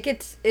 Like,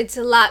 it's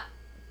a lot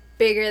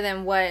bigger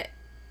than what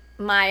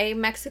my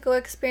Mexico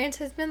experience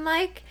has been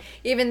like.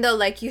 Even though,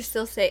 like, you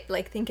still say,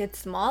 like, think it's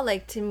small.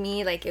 Like, to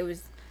me, like, it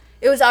was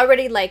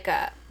already, like,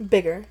 a...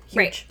 Bigger. Huge.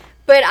 Right.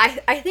 But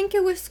I think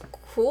it was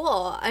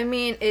cool. I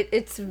mean,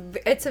 it's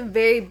a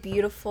very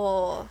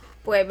beautiful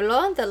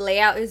pueblo. The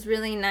layout is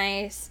really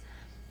nice.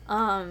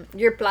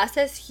 Your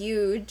plaza is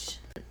huge.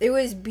 It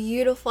was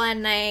beautiful at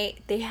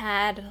night. They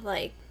had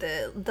like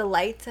the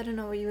lights. I don't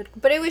know where you would,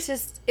 but it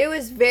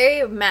was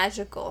very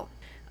magical.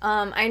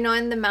 I know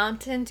in the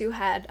mountains you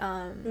had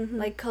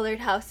like colored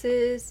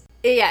houses.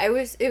 Yeah, it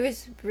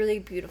was really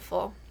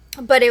beautiful.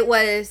 But it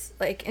was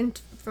like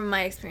from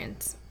my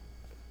experience,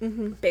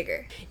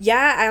 bigger.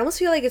 Yeah, I almost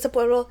feel like it's a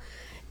pueblo.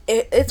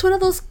 It's one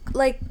of those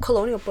like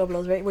colonial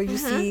pueblos, right? Where you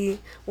see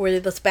where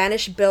the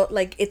Spanish built,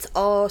 like, it's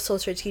all so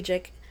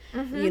strategic.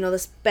 You know, the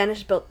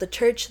Spanish built the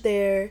church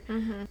there,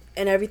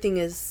 and everything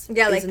is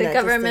like in the that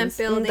government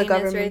distance. building. The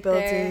government is right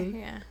building.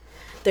 there. Yeah.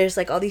 There's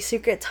like all these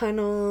secret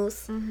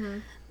tunnels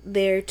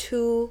there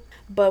too.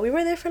 But we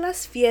were there for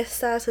Las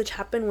Fiestas, which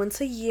happen once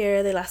a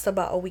year. They last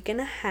about a week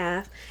and a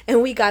half,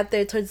 and we got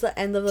there towards the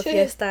end of the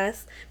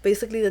fiestas,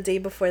 basically the day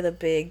before the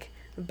big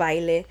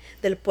baile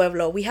del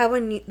pueblo. We have a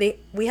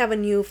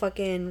new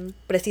fucking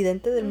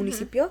presidente del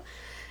municipio,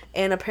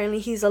 and apparently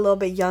he's a little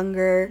bit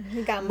younger.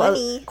 He got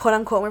money, quote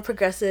unquote, more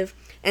progressive,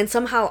 and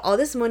somehow all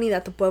this money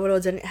that the pueblo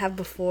didn't have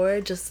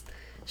before just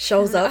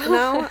shows up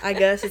now. I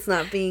guess it's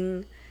not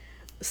being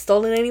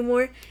stolen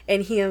anymore,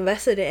 and he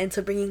invested it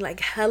into bringing like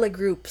hella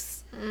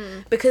groups,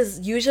 because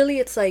usually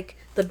it's like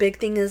the big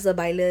thing is the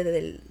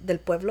baile del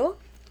pueblo.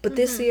 But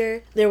this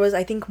year, there was,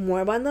 I think,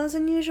 more bandas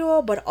than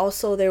usual, but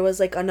also there was,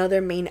 like, another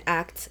main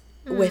act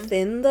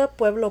within the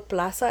Pueblo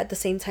Plaza at the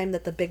same time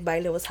that the big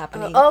baile was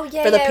happening. Oh,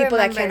 yeah, for the yeah, people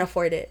I that can't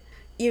afford it.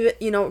 Even,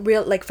 you know,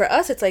 real, like, for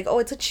us, it's like, oh,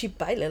 it's a cheap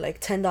baile, like,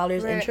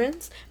 $10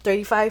 entrance,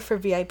 $35 for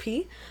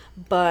VIP.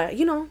 But,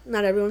 you know,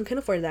 not everyone can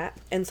afford that.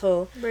 And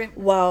so,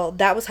 while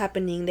that was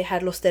happening, they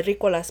had Los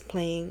Terrícolas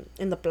playing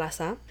in the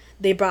plaza.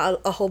 They brought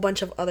a whole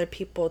bunch of other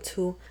people,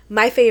 too.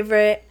 My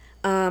favorite...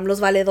 Los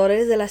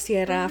Valedores de la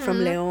Sierra from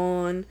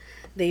León.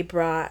 They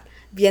brought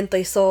Viento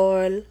y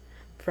Sol,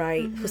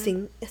 right? Who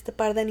sing Este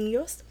Par de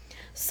Anillos.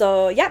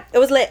 So, yeah, it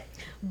was lit.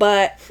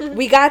 But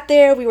we got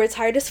there. We were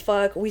tired as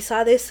fuck. We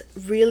saw this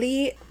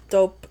really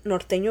dope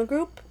norteño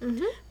group.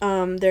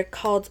 They're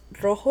called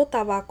Rojo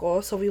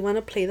Tabaco. So we want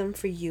to play them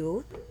for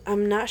you.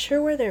 I'm not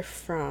sure where they're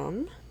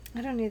from.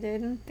 I don't either. I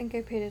didn't think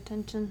I paid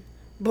attention.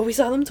 But we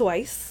saw them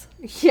twice.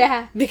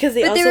 Yeah. Because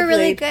they were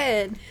really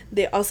good.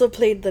 They also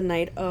played the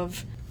night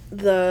of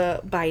the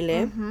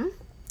baile.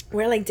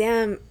 We're like,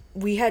 damn,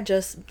 we had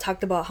just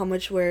talked about how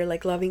much we're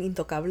like loving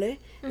Intocable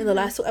in the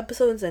last 2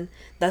 episodes, and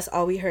that's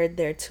all we heard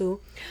there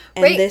too.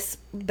 And this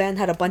band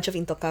had a bunch of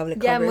Intocable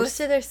covers. Yeah, most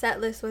of their set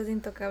list was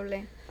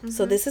Intocable.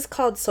 So this is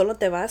called Solo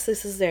Te Vas.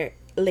 This is their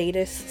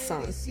latest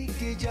song.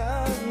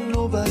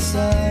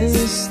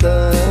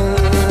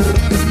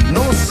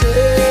 No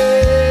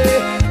sé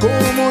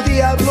cómo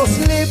diablos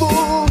le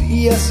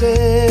voy a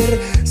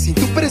hacer. Sin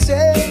tu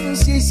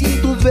presencia y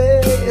sin tus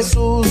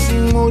besos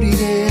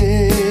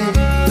moriré.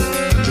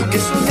 Yo que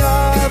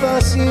soñaba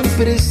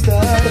siempre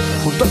estar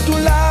junto a tu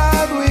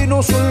lado y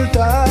no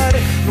soltar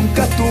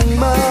nunca tu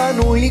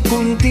mano y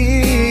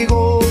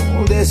contigo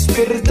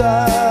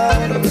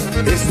despertar.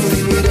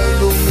 Estoy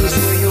mirando mis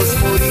sueños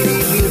morir y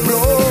mis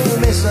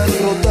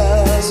promesas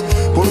rotas,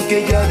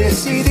 porque ya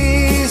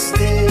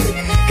decidiste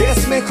que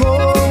es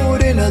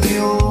mejor el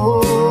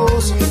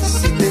adiós.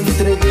 Si te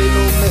entregué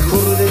lo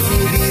mejor de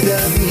mi vida,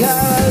 mi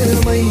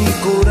alma y mi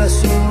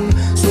corazón,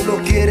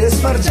 solo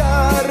quieres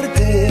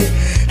marcharte,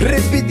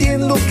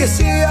 repitiendo que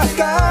se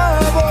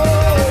acabó.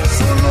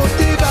 Solo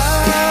te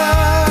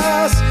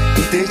vas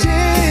y te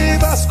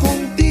llevas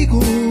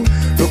contigo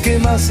lo que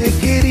más he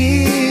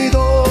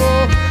querido,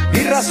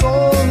 mi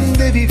razón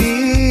de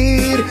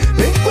vivir.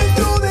 Me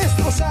encuentro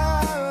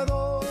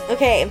destrozado.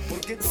 Okay,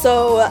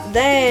 so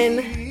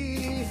then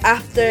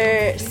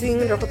after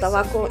seeing Rojo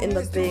Tabaco in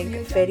the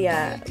big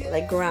feria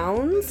like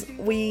grounds,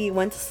 we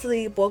went to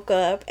sleep, woke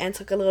up, and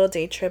took a little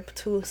day trip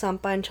to San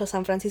Pancho,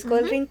 San Francisco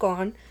del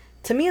Rincon.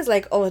 To me, it's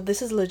like, oh,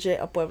 this is legit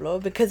a pueblo,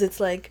 because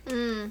it's like,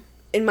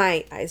 in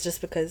my eyes,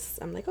 just because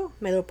I'm like, oh,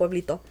 my little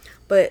pueblito.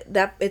 But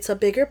that it's a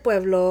bigger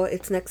pueblo.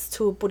 It's next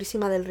to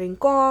Purísima del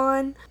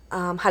Rincón,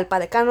 Jalpa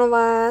de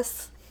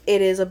Cánovas.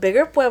 It is a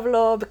bigger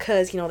pueblo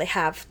because, you know, they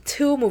have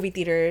 2 movie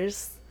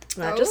theaters,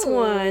 not just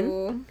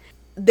one.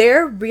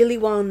 They're really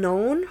well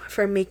known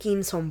for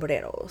making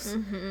sombreros,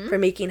 for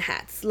making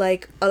hats.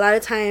 Like, a lot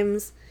of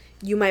times,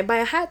 you might buy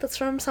a hat that's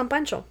from San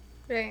Pancho.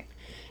 Right.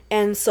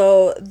 And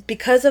so,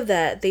 because of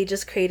that, they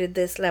just created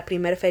this La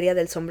Primer Feria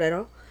del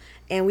Sombrero.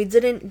 And we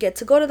didn't get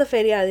to go to the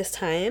feria this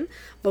time,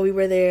 but we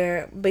were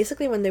there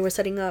basically when they were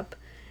setting up.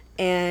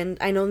 And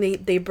I know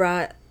they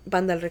brought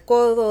Banda El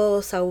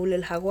Recodo, Saúl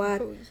El Jaguar.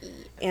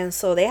 And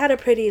so they had a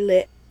pretty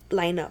lit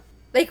lineup.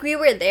 Like, we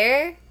were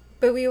there,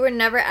 but we were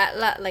never at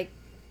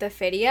the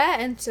feria,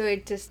 and so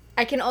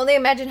I can only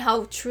imagine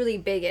how truly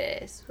big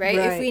it is, right?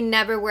 If we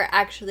never were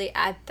actually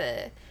at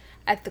the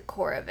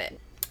core of it.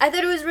 I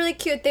thought it was really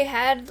cute. They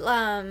had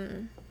La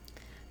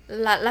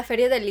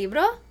Feria del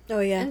Libro. Oh,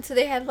 yeah. And so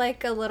they had,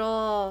 like, a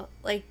little,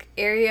 like,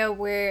 area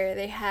where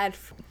they had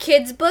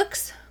kids'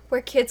 books,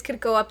 where kids could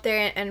go up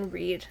there and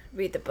read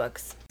the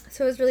books.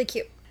 So it was really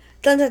cute.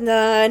 Dun, dun,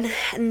 dun.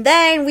 And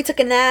then we took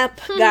a nap,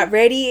 got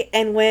ready,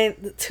 and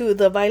went to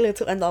the baile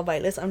to end all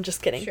bailes. I'm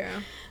just kidding. Sure.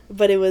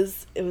 But it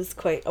was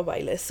quite a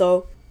baile.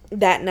 So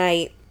that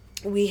night,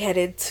 we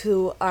headed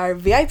to our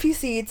VIP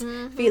seats,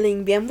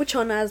 feeling bien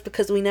buchonas,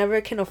 because we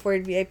never can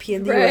afford VIP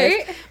in the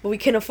US. But we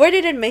can afford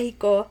it in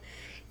Mexico.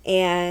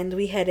 And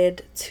we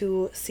headed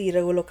to see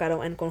Regulo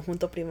Caro and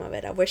Conjunto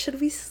Primavera. Where should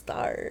we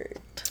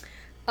start?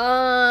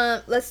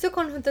 Let's do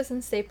Conjunto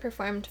since they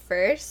performed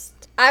first.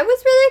 I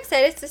was really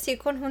excited to see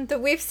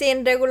Conjunto. We've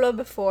seen Regulo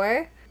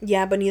before.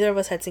 Yeah, but neither of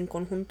us had seen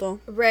Conjunto.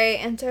 Right,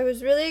 and so I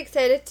was really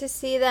excited to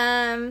see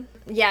them.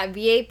 Yeah,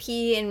 VIP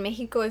in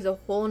Mexico is a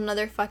whole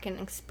nother fucking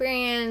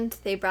experience.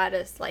 They brought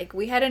us, like,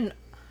 we had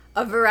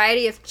a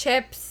variety of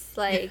chips,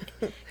 like,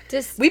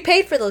 just... We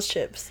paid for those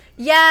chips.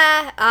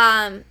 Yeah,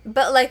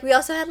 but, like, we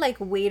also had, like,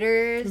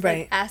 waiters, right,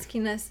 like,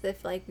 asking us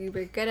if, like, we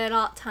were good at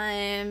all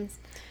times.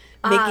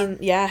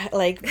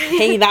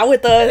 Hanging out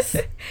with us.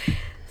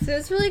 So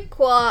it's really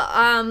cool.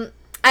 I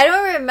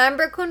don't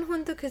remember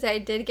Conjunto because I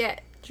did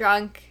get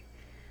drunk,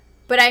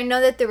 but I know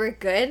that they were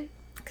good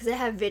because I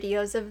have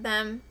videos of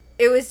them.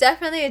 It was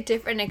definitely a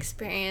different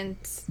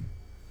experience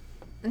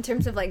in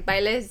terms of, like,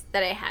 bailes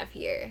that I have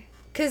here.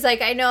 Because,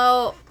 like, I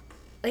know,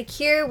 like,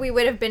 here we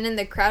would have been in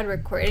the crowd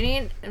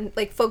recording and,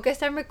 like,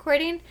 focused on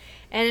recording.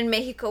 And in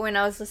Mexico, when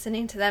I was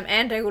listening to them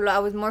and Regulo, I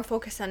was more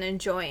focused on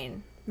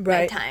enjoying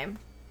my time.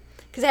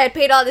 Because I had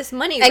paid all this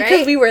money, and right? And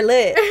because we were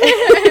lit.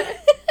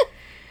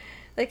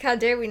 Like, how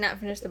dare we not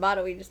finish the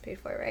bottle we just paid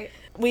for, right?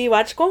 We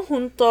watched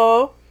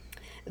Conjunto.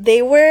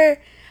 They were...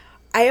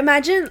 I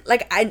imagine,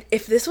 like,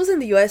 if this was in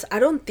the US, I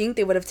don't think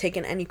they would have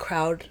taken any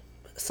crowd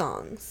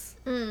songs.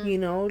 You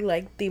know?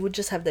 Like, they would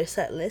just have their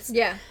set list.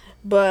 Yeah.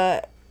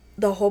 But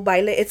the whole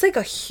baile, it's, like,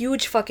 a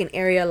huge fucking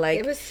area. Like,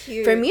 it was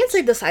huge. For me, it's,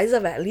 like, the size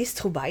of at least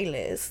 2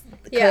 bailes.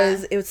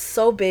 Because it was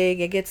so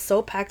big. It gets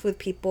so packed with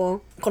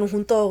people.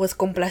 Conjunto was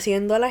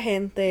complaciendo a la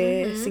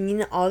gente,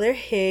 singing all their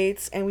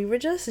hits, and we were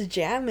just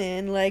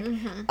jamming. Like,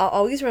 I'll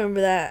always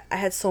remember that. I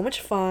had so much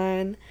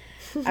fun.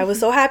 I was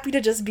so happy to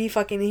just be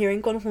fucking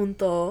hearing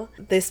Conjunto,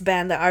 this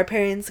band that our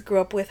parents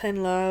grew up with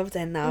and loved,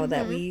 and now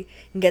that we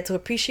get to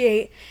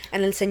appreciate.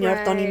 And El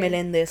Señor Tony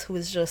Melendez, who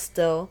is just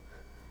still...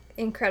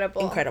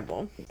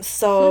 Incredible.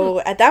 So,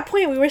 at that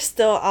point, we were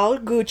still all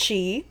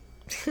Gucci.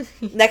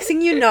 Next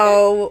thing you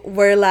know,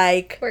 we're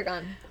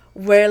gone.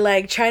 We're,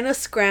 like, trying to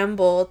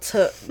scramble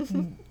to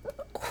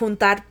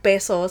juntar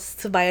pesos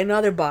to buy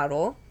another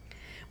bottle.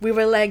 We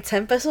were, like,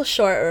 10 pesos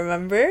short,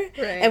 remember?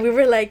 Right. And we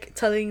were, like,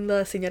 telling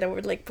the señora,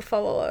 we're like, por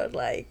favor,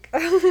 like,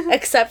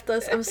 accept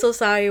us. I'm so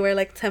sorry. We're,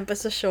 like, 10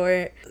 pesos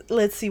short.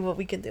 Let's see what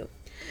we can do.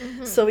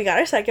 So we got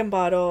our second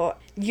bottle.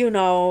 You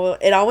know,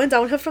 it all went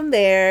downhill from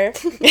there.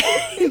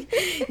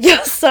 You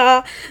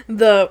saw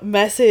the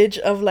message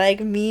of,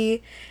 like,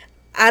 me.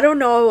 I don't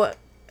know.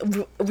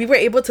 We were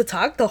able to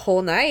talk the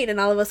whole night, and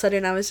all of a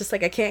sudden I was just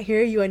like, I can't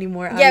hear you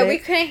anymore, Ale. Yeah, we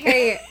couldn't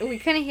hear you. We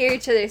couldn't hear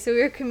each other, so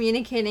we were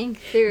communicating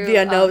through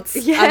via notes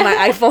on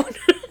my iPhone.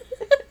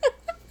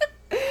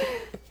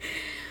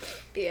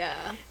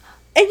 Yeah.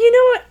 And you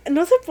know what?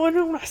 No se pone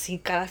uno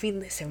así cada fin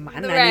de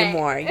semana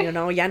anymore. You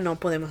know, ya no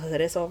podemos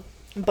hacer eso.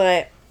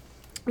 But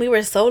we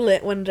were so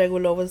lit when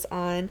Regulo was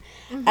on.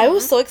 I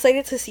was so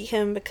excited to see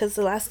him because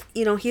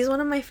he's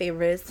one of my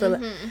favorites. So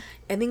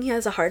I think he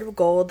has a heart of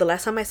gold. The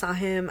last time I saw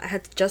him, I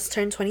had just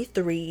turned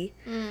 23.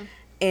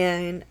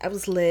 And I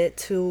was lit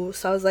too.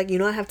 So I was like,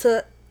 I have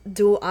to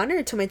do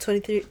honor to my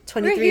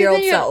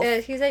 23-year-old self.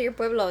 He's at your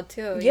pueblo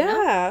too. Yeah. You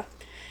know?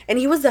 And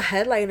he was the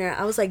headliner.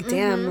 I was like,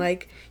 damn,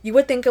 like, you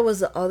would think it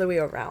was the other way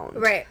around.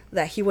 Right.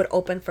 That he would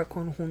open for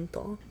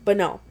Conjunto. But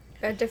no.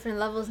 They're at different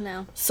levels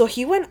now. So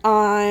he went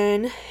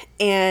on,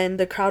 and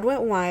the crowd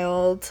went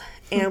wild,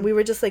 and we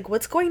were just like,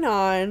 what's going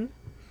on?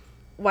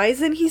 Why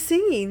isn't he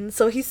singing?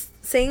 So he's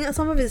saying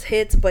some of his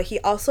hits, but he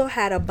also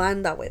had a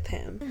banda with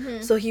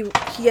him. So he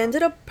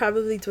ended up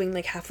probably doing,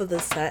 like, half of the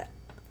set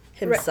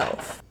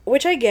himself. Right.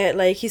 Which I get,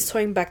 like, he's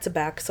touring back to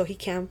back, so he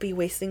can't be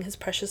wasting his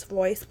precious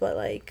voice, but,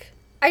 like...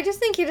 I just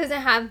think he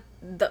doesn't have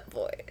the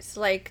voice,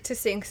 like, to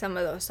sing some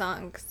of those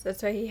songs.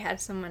 That's why he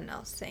had someone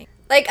else sing.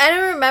 Like, I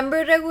don't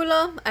remember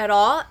Regulo at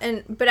all,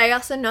 but I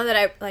also know that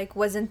I, like,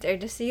 wasn't there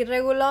to see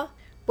Regulo.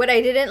 What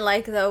I didn't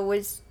like, though,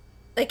 was,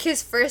 like,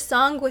 his first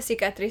song was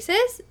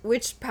Cicatrices,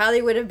 which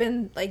probably would have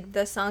been, like,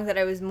 the song that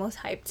I was most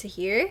hyped to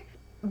hear.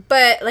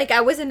 But, like,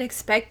 I wasn't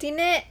expecting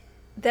it,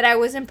 that I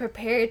wasn't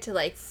prepared to,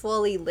 like,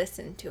 fully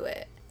listen to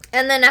it.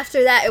 And then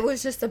after that, it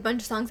was just a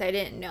bunch of songs I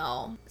didn't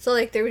know. So,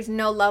 like, there was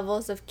no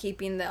levels of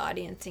keeping the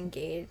audience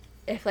engaged.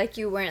 If, like,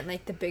 you weren't,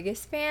 like, the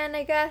biggest fan,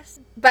 I guess.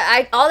 But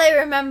all I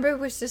remember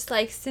was just,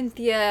 like,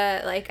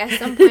 Cynthia, like, at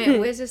some point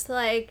was just,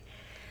 like,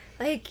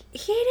 like,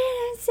 he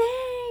didn't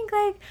sing.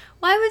 Like,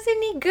 why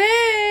wasn't he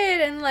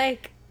good? And,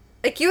 like,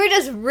 you were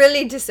just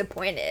really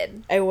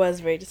disappointed. I was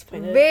very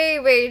disappointed.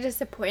 Very, very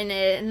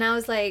disappointed. And I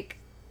was like,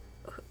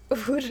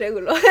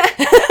 regulo.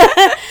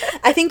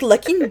 I think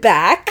looking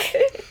back,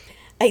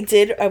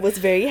 I was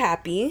very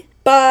happy.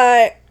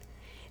 But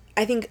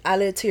I think,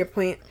 Ale, to your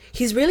point,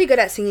 he's really good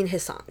at singing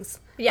his songs.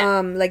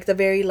 Yeah. Like the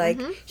very, like,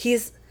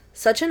 he's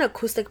such an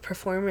acoustic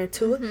performer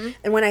too.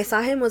 And when I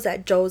saw him was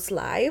at Joe's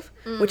Live,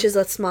 which is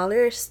a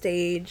smaller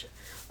stage,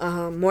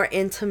 more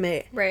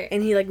intimate. Right.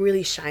 And he, like,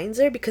 really shines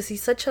there because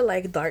he's such a,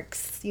 like, dark,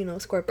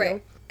 Scorpio.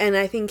 Right. And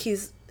I think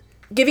he's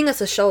giving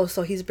us a show,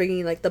 so he's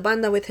bringing, like, the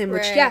banda with him,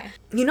 which, Right. yeah,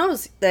 he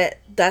knows that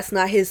that's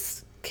not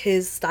his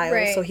style,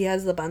 Right. so he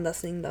has the banda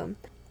sing them.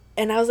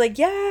 And I was like,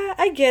 yeah,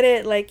 I get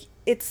it. Like,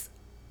 it's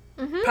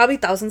probably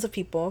thousands of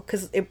people,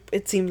 because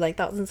it seemed like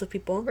thousands of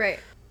people. Right.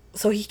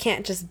 So he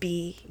can't just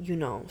be,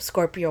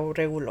 Scorpio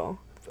Regulo,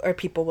 or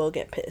people will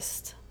get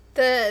pissed.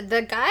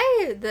 The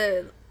guy,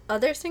 the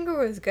other singer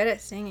was good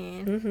at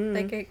singing.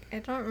 Like, I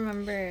don't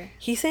remember.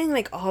 He sang,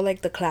 like, all,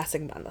 like, the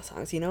classic banda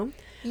songs,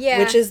 Yeah.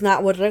 Which is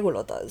not what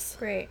Regulo does.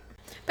 Great.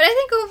 But I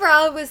think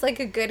overall it was, like,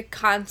 a good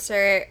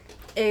concert.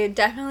 It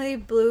definitely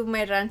blew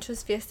my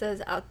Rancho's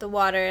Fiestas out the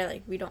water.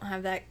 Like, we don't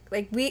have that.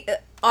 Like,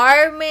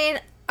 our main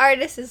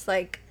artist is,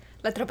 like,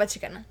 La Tropa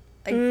Chicana.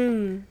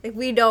 Like,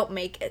 we don't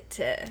make it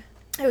to.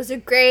 It was a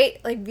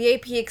great, like,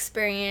 VIP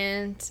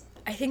experience.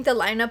 I think the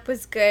lineup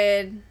was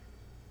good.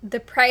 The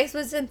price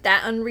wasn't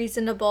that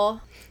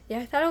unreasonable. Yeah,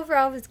 I thought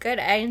overall it was good.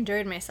 I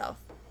enjoyed myself.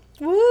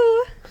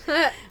 Woo!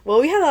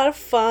 Well, we had a lot of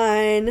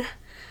fun.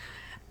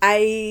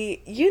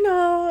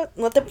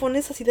 No te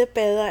pones así de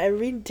peda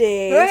every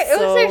day. Right, it was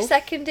so- our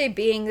second day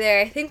being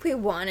there. I think we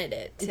wanted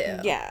it too.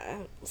 Yeah.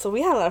 So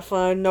we had a lot of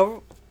fun.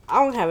 No,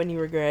 I don't have any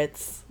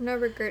regrets. No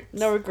regrets.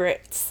 No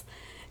regrets.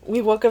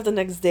 We woke up the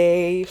next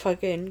day,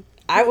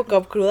 I woke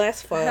up cruel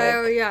as fuck.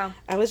 Hell yeah.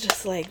 I was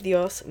just like,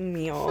 Dios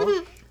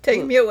mío.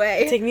 Take me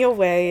away. Take me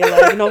away.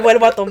 Like, no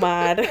vuelvo a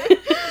tomar.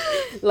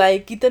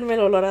 Like, quítenme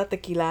el olor a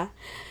tequila.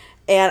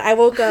 And I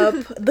woke up,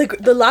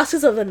 the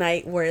losses of the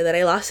night were that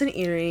I lost an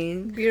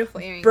earring,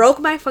 Beautiful earrings. broke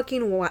my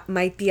fucking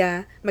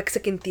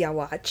Mexican tia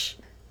watch.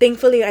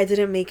 Thankfully, I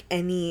didn't make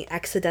any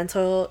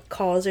accidental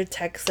calls or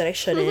texts that I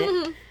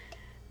shouldn't.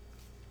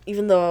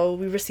 Even though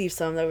we received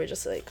some that were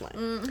just like, come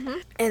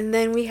on. And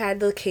then we had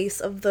the case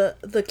of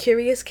the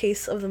curious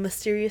case of the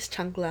mysterious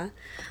chancla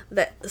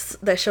that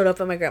showed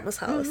up at my grandma's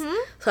house.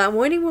 So that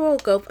morning we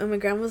woke up and my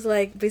grandma was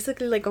like,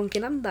 basically like, ¿con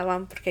quién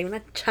andaban? Porque hay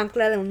una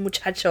chancla de un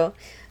muchacho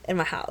in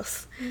my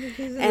house.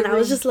 And I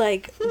was just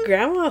like,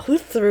 Grandma, who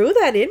threw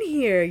that in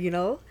here,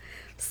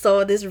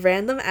 So this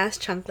random ass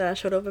chancla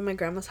showed up at my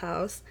grandma's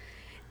house.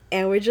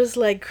 And we're just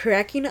like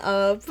cracking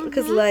up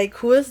because like,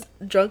 who was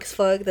drunk as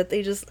fuck that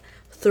they just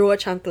threw a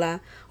chancla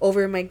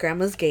over my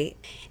grandma's gate?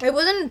 It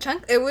wasn't a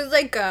chunk. It was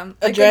like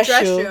A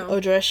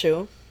dress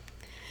shoe.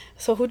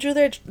 So who drew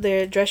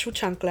their dress shoe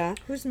chancla?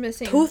 Who's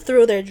missing? Who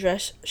threw their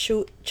dress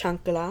shoe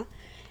chancla?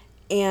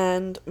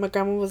 And my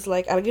grandma was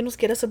like, alguien nos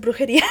quiere hacer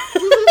brujería.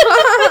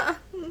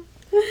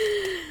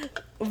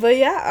 But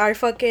yeah, our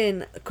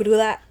fucking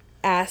cruda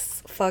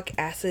fuck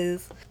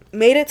asses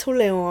made it to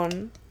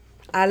León.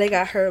 Ale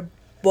got her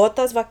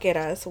botas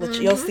vaqueras, which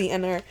you'll see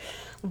in our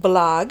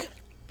vlog.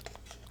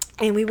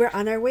 And we were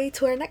on our way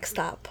to our next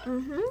stop.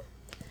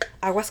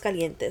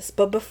 Aguascalientes.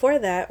 But before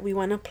that, we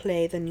want to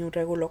play the new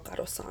Regulo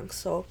Caro song.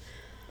 So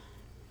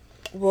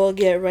we'll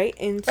get right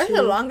into... That's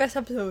the longest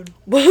episode.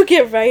 We'll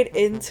get right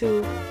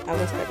into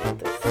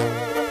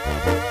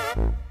Aguascalientes.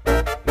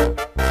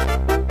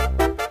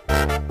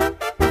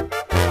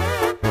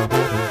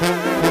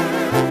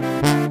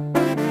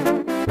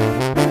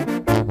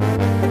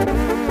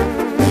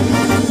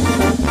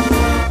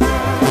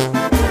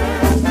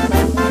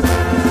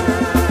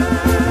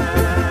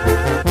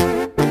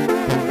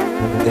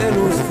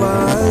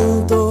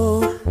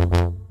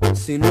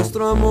 Si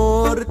nuestro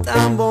amor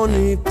tan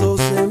bonito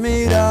se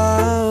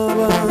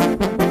miraba,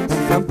 si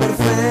eran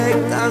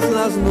perfectas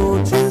las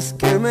noches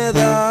que me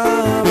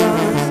dabas,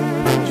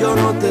 yo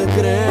no te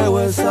creo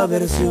esa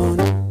versión,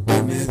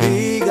 que me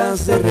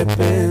digas de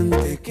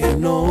repente que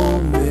no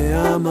me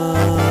amas.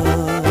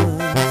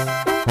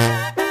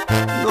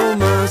 No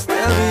más te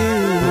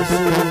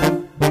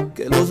aviso,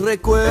 que los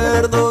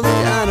recuerdos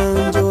te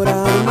harán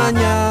llorar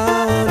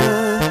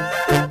mañana,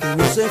 que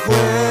no se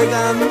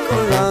juegan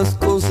con las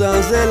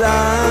cosas del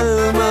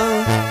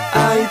alma.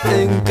 Ay,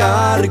 te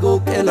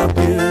encargo que la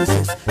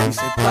pienses y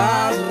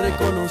sepas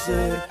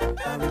reconocer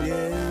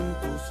también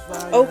tus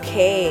fallas.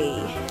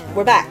 Okay,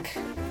 we're back.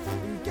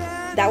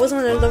 That was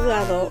on El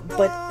Doblado,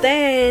 but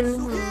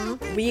then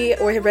we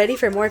were ready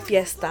for more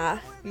fiesta.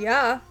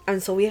 Yeah.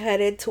 And so we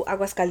headed to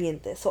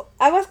Aguascalientes. So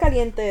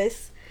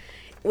Aguascalientes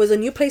was a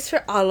new place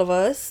for all of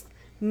us.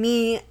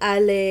 Me,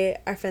 Ale,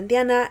 our friend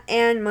Diana,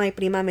 and my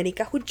prima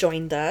America, who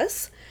joined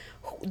us.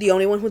 The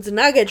only one who did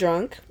not get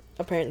drunk,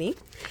 apparently.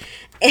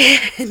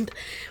 And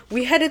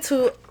we headed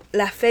to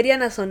La Feria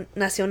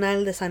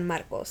Nacional de San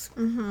Marcos.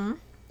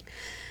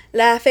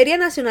 La Feria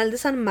Nacional de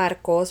San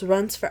Marcos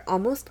runs for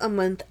almost a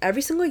month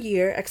every single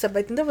year, except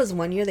I think there was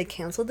one year they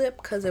canceled it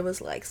because there was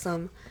like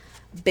some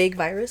big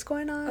virus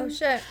going on. Oh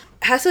shit.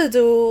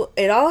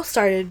 It all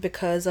started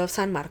because of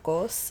San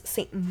Marcos,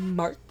 Saint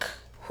Mark,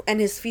 and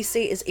his feast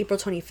date is April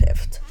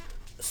 25th.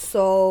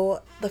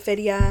 So the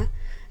feria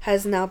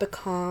has now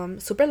become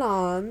super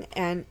long,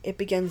 and it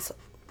begins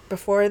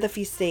before the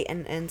feast date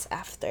and ends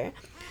after.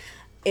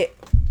 It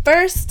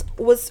first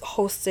was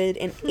hosted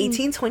in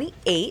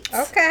 1828.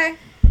 Okay.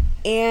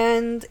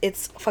 And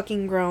it's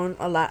fucking grown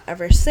a lot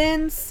ever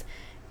since,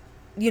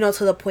 you know,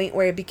 to the point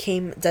where it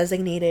became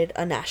designated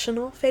a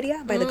national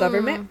feria by the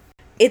government.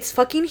 It's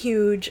fucking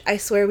huge. I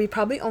swear we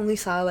probably only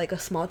saw like a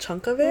small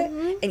chunk of it,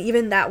 and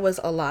even that was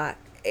a lot.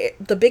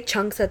 The big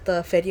chunks that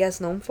the feria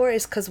is known for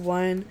is because,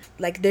 one,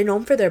 like, they're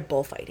known for their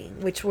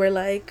bullfighting, which we're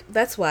like,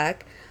 that's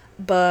whack,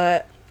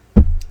 but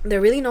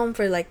they're really known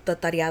for like the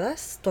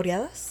toreadas,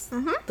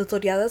 the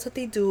toreadas that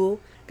they do.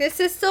 This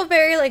is still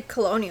very like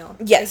colonial.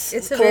 Yes, like,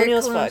 it's a colonial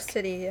as very colonial fuck.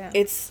 city. Yeah,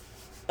 It's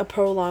a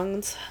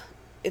prolonged,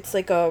 it's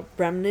like a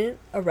remnant,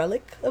 a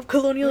relic of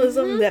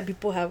colonialism that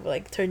people have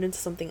like turned into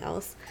something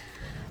else.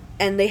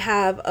 And they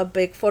have a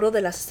big Foro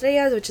de las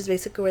Estrellas, which is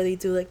basically where they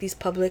do like these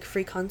public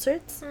free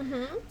concerts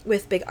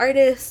with big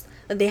artists.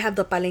 And they have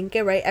the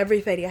palenque, right?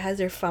 Every feria has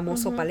their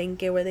famoso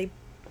palenque where they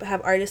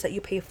have artists that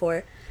you pay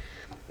for.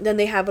 Then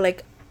they have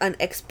like an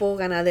expo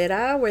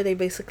ganadera where they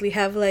basically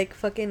have like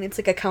fucking, it's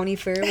like a county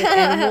fair with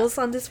animals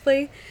on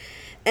display.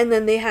 And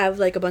then they have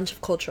like a bunch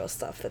of cultural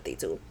stuff that they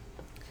do.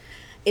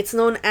 It's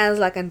known as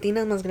La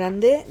Cantina Más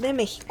Grande de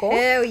Mexico.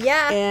 Hell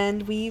yeah.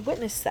 And we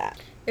witnessed that.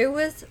 It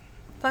was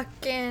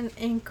fucking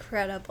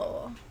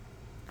incredible.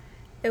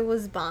 It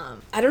was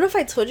bomb. I don't know if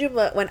I told you,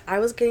 but when I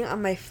was getting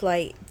on my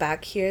flight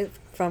back here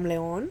from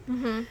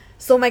Leon,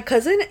 so my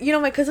cousin,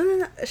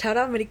 shout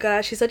out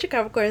America, she's such a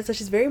Capricorn, so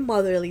she's very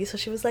motherly. So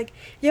she was like,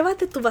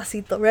 llévate tu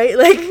vasito, right?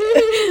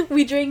 Like,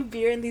 we drink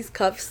beer in these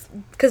cups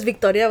because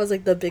Victoria was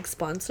like the big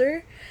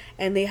sponsor,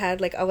 and they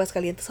had like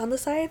Aguascalientes on the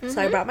side.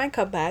 So I brought my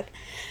cup back.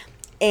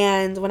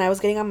 And when I was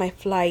getting on my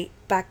flight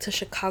back to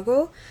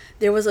Chicago,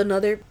 there was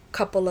another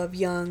couple of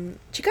young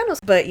Chicanos,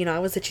 but I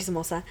was a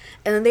chismosa,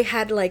 and then they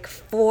had like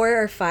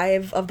 4 or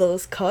 5 of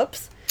those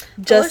cups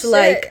just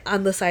like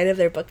on the side of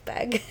their book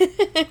bag.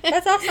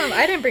 That's awesome.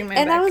 I didn't bring mine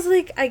and back. I was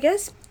like, I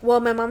guess, well,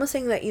 my mom was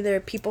saying that either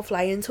people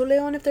fly into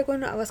Leon if they're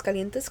going to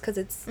Aguascalientes because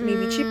it's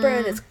maybe cheaper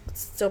and it's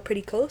still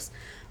pretty close,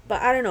 but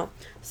I don't know.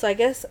 So I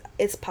guess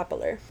it's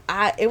popular.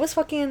 It was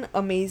fucking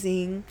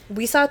amazing.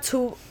 We saw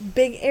 2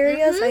 big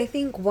areas. I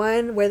think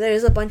one where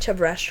there's a bunch of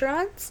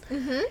restaurants,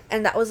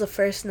 and that was the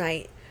first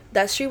night.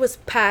 That street was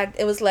packed.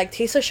 It was like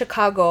Taste of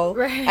Chicago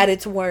at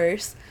its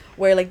worst,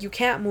 where like you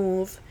can't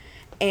move,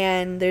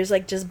 and there's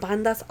like just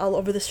bandas all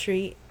over the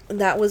street.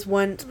 That was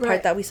one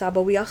part that we saw,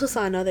 but we also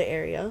saw another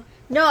area.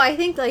 No, I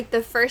think like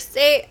the first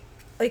day,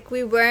 like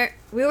we were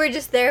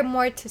just there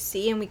more to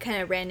see, and we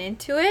kind of ran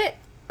into it.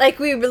 Like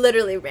we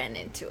literally ran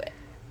into it.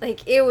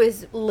 Like it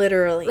was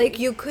Literally. like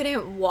you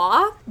couldn't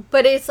walk,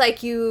 but it's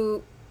like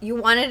you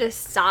wanted to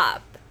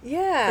stop.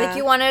 Yeah. Like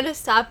you wanted to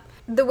stop.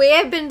 The way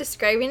I've been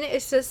describing it,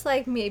 it's just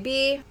like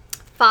maybe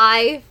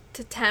 5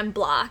 to 10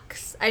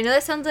 blocks. I know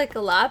that sounds like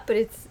a lot, but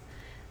it's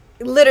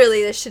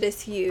literally, this shit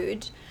is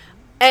huge.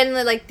 And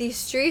like these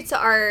streets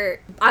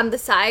are on the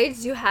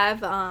sides, you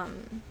have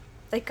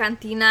like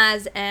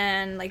cantinas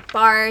and like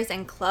bars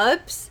and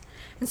clubs.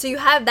 And so you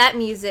have that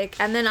music,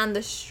 and then on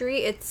the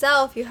street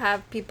itself you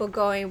have people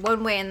going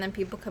one way and then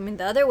people coming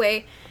the other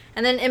way.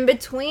 And then in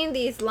between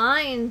these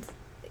lines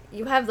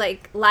you have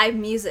like live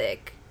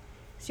music.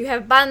 So you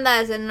have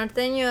bandas and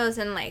norteños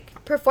and like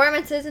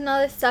performances and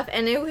all this stuff,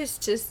 and it was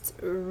just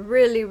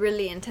really,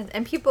 really intense,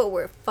 and people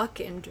were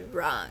fucking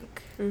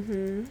drunk.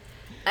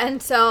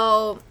 And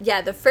so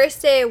yeah, the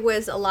first day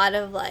was a lot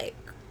of like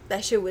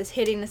that shit was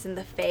hitting us in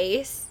the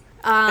face,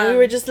 and we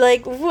were just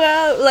like,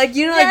 wow, like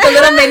like the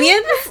little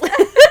minions.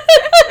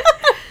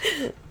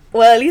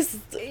 Well, at least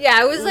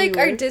it was like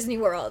our Disney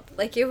World.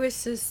 Like it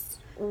was just,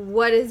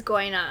 what is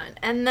going on?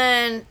 And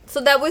then, so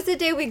that was the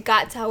day we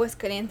got to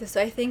Aguascalientes.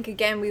 So I think,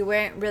 again, we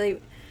weren't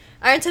really,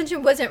 our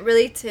intention wasn't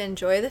really to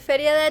enjoy the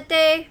feria that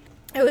day.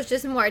 It was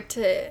just more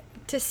to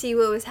see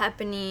what was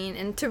happening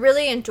and to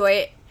really enjoy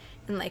it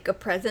in like a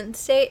present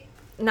state.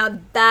 Now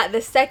that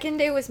the second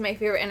day was my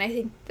favorite, and I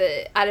think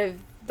out of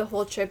the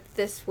whole trip,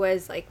 this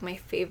was like my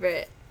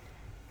favorite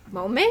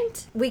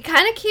moment. We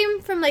kind of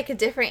came from like a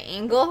different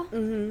angle,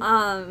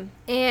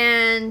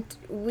 and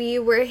we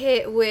were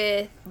hit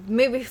with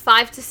maybe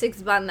 5 to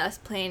 6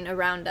 bandas playing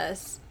around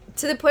us,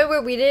 to the point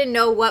where we didn't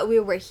know what we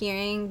were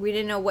hearing, we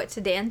didn't know what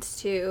to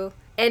dance to,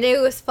 and it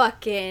was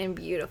fucking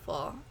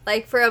beautiful.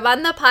 Like, for a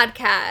banda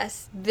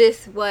podcast,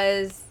 this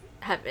was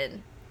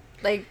heaven.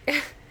 Like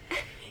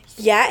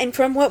yeah. And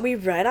from what we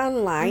read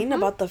online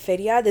about the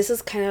feria, this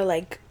is kind of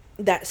like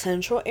that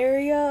central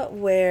area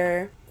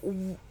where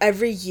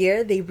every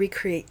year they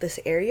recreate this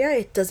area.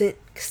 It doesn't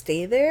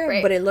stay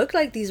there, but it looked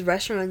like these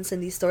restaurants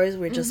and these stores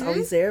were just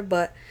always there,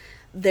 but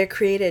they're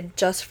created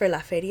just for La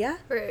Feria.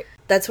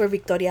 That's where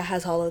Victoria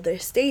has all of their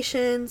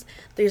stations.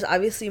 There's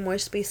obviously more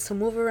space to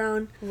move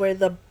around where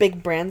the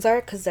big brands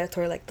are, because that's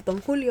where like the Don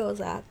Julio's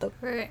at,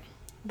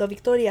 the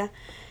Victoria.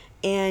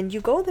 And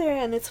you go there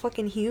and it's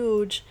fucking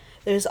huge.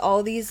 There's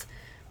all these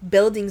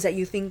buildings that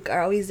you think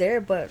are always there,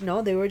 but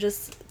no,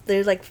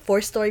 there's like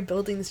 4-story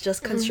buildings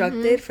just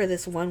constructed for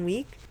this 1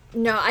 week.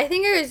 No, I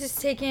think I was just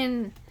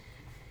taking,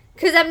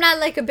 because I'm not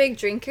like a big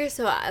drinker,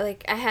 so I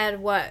had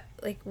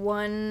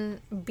one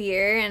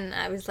beer and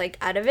I was like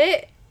out of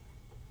it.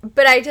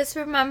 But I just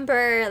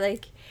remember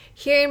like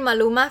hearing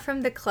Maluma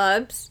from the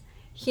clubs,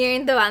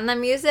 hearing the banda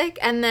music,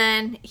 and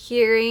then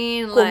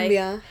hearing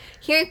cumbia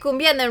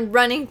and then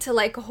running to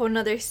like a whole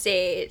nother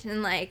stage.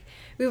 And like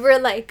we were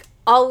like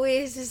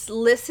always just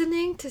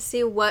listening to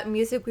see what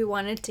music we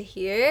wanted to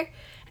hear.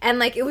 And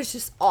like it was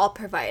just all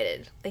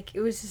provided. Like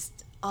it was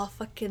just all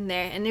fucking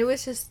there. And it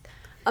was just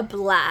a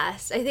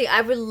blast. I think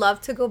I would love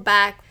to go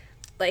back,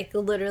 like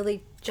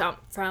literally jump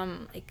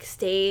from like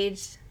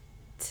stage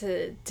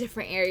to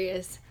different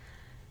areas.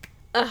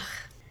 Ugh.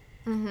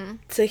 Mm-hmm.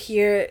 To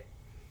hear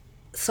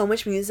so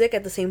much music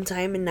at the same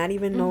time and not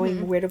even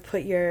knowing where to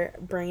put your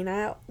brain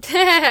out.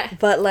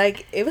 But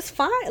like it was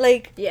fine.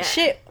 Like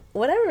shit,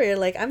 whatever.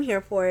 Like I'm here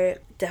for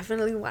it.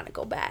 Definitely want to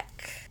go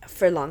back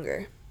for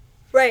longer.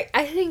 Right.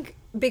 I think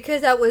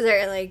because that was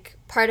our like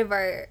part of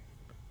our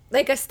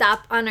like a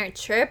stop on our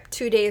trip,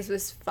 2 days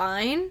was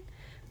fine.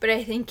 But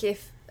I think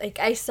if like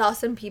I saw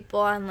some people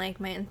on like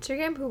my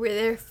Instagram who were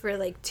there for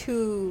like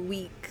 2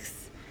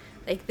 weeks,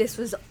 like this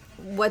was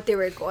what they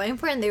were going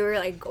for, and they were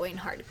like going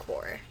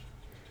hardcore,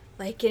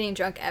 like getting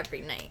drunk every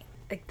night.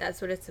 Like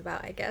that's what it's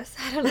about, I guess.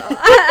 I don't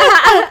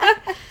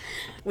know.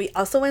 We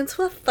also went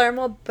to a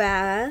thermal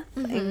bath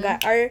and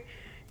got our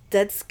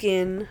dead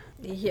skin.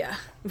 Yeah.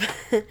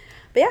 But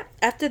yeah,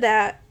 after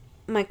that,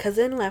 my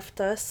cousin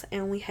left us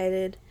and we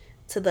headed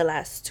to the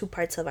last 2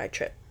 parts of our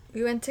trip.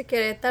 We went to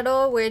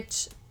Querétaro,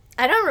 which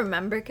I don't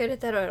remember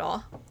Querétaro at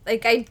all.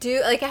 Like I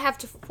do, like I have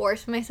to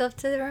force myself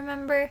to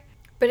remember.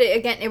 But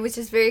it was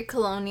just very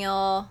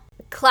colonial.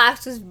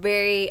 Class was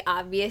very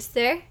obvious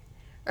there.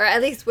 Or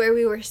at least where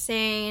we were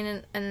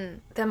staying and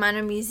the amount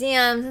of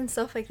museums and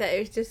stuff like that.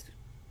 It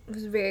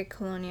was very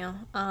colonial.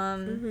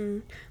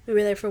 We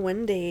were there for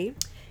 1 day.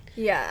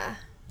 Yeah.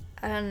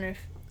 I don't know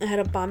if... I had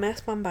a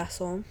bomb-ass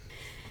bombazo.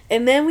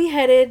 And then we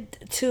headed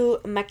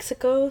to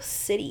Mexico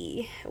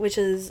City, which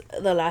is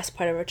the last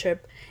part of our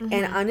trip.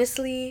 And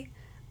honestly,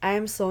 I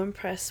am so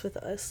impressed with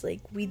us. Like,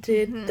 we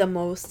did the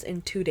most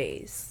in 2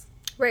 days.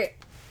 Right.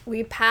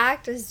 We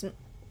packed as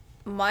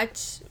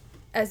much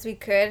as we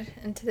could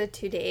into the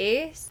 2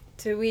 days.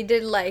 So we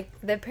did like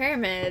the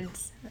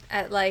pyramids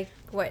at like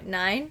what,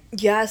 9?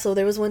 Yeah, so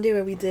there was one day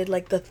where we did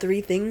like the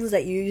 3 things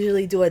that you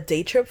usually do a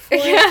day trip for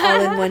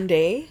all in 1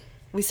 day.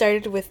 We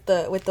started with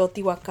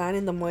Teotihuacan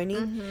in the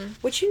morning,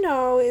 which you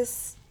know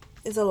is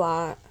a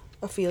lot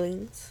of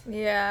feelings.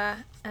 Yeah,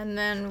 and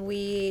then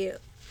we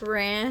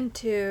ran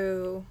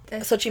to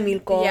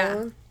Xochimilco.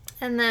 Yeah.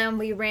 And then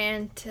we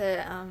ran to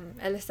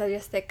El Estadio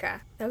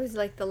Azteca. That was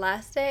like the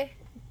last day.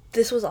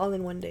 This was all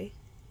in 1 day.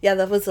 Yeah,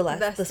 that was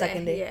the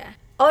second day. Yeah.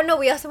 Oh no,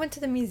 we also went to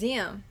the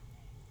museum.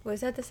 Was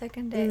that the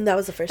second day? That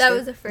was the first day. That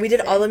was the first We did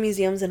day. all the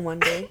museums in 1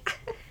 day.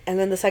 And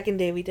then the second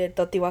day we did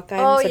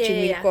Teotihuacan,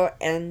 Xochimilco,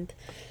 and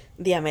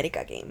the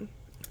America game.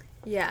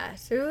 Yeah,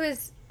 so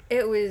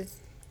it was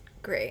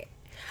great.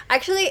 I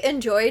actually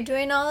enjoyed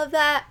doing all of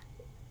that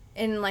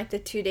in like the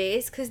 2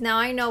 days, because now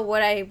I know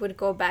what I would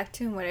go back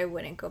to and what I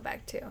wouldn't go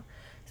back to.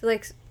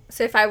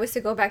 So if I was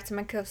to go back to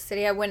Mexico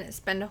City, I wouldn't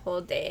spend a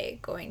whole day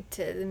going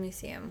to the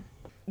museum.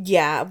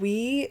 Yeah,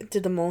 we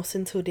did the most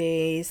in 2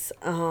 days.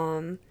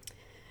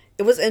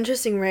 It was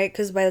interesting, right?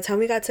 Because by the time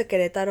we got to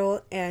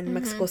Querétaro and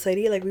Mexico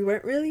City, like we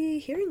weren't really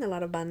hearing a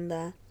lot of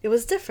banda. It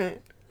was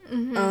different.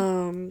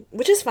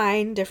 Which is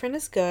fine. Different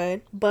is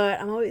good. But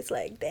I'm always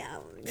like,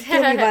 damn, give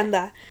me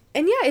banda.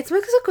 And yeah, it's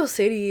Mexico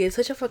City. It's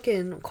such a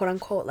fucking quote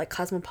unquote like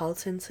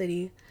cosmopolitan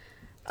city.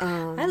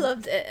 I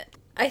loved it.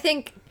 I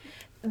think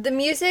the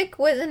music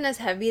wasn't as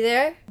heavy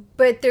there,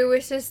 but there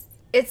was just,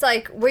 it's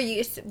like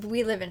we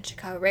live in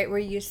Chicago, right? We're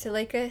used to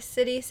like a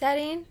city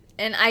setting,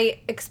 and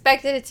I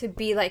expected it to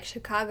be like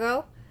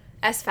Chicago,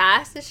 as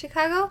fast as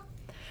Chicago,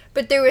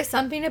 but there was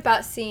something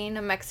about seeing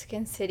a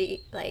Mexican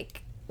city,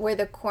 like where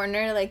the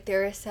corner, like they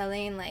were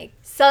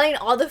selling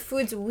all the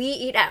foods we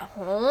eat at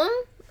home,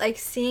 like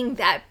seeing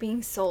that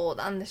being sold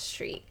on the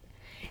street,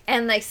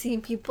 and like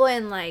seeing people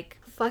in like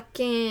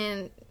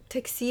fucking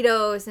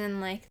tuxedos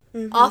and like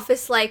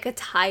office like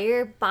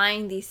attire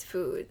buying these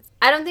foods.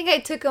 I don't think I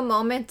took a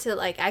moment to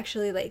like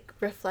actually like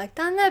reflect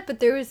on that, but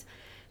there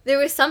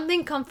was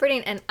something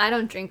comforting, and I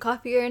don't drink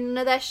coffee or none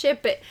of that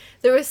shit, but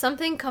there was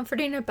something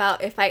comforting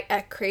about if I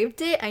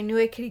craved it, I knew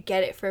I could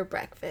get it for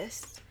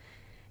breakfast.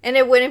 And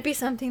it wouldn't be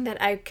something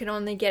that I could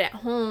only get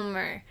at home,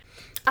 or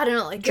I don't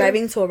know, like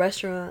driving to a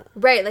restaurant.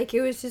 Right, like it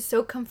was just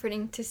so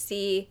comforting to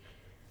see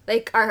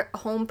like our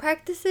home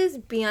practices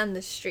be on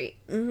the street.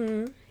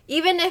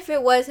 Even if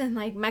it wasn't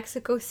like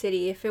Mexico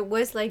City, if it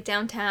was like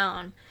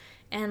downtown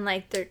and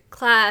like their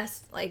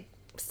class like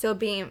still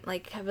being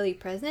like heavily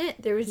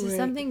present, there was just Right.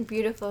 something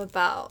beautiful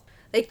about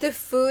like the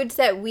foods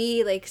that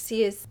we like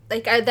see as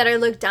like that are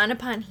looked down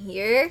upon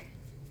here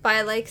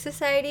by like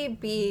society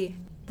be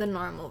the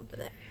norm over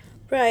there.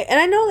 Right. And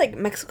I know like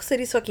Mexico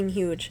City's fucking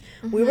huge.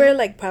 We were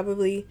like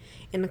probably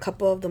in a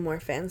couple of the more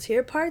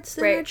fancier parts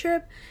in our Right.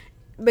 trip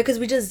because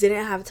we just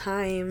didn't have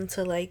time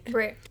to like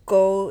Right.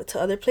 go to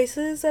other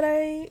places that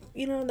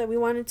that we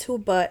wanted to,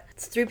 but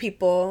it's 3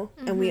 people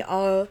and we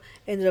all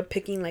ended up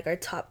picking like our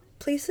top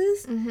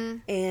places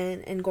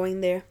and going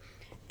there.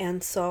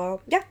 And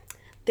so, yeah,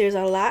 there's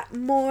a lot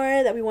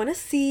more that we want to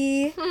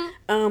see.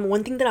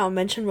 One thing that I'll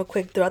mention real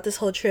quick throughout this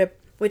whole trip,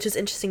 which is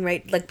interesting,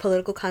 right? Like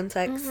political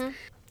context.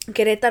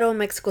 Querétaro,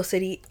 Mexico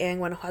City, and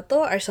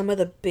Guanajuato are some of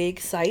the big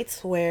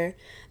sites where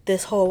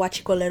this whole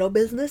huachicolero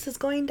business is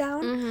going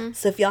down.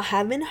 So if y'all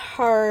haven't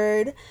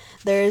heard,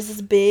 there's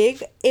this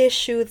big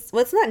issue.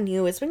 Well, it's not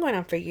new. It's been going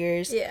on for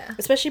years. Yeah.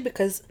 Especially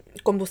because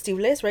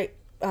combustibles, right?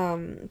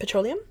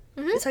 Petroleum,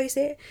 is how you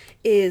say it,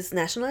 is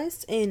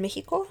nationalized in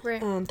Mexico. Right.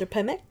 Through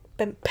Pemex.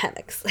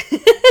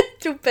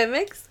 Through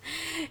Pemex.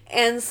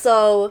 And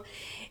so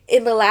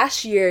in the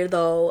last year,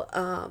 though,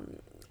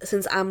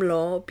 since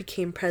AMLO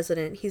became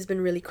president, he's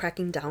been really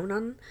cracking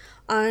down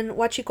on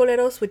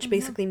huachicoleros, which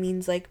basically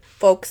means like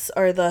folks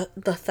or the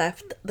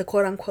theft, the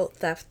quote unquote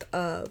theft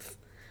of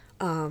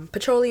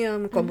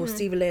petroleum,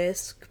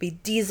 combustibles, could be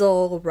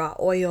diesel, raw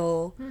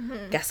oil,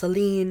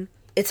 gasoline.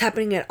 It's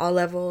happening at all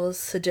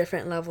levels, to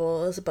different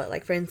levels, but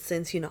like for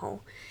instance,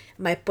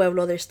 my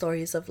pueblo, there's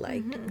stories of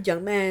like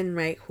young men,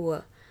 right,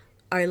 who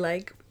are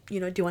like, do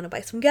you want to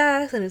buy some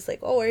gas? And it's like,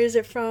 oh, where is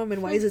it from?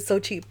 And why is it so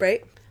cheap,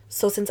 right?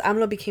 So since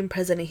AMLO became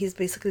president, he's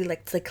basically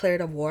like declared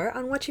a war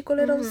on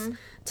huachicoleros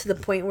to the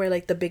point where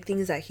like the big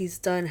things that he's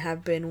done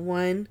have been,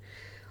 one,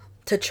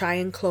 to try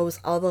and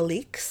close all the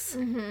leaks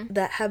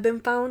that have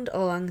been found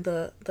along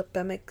the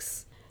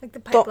Pemex, Like the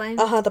pipeline.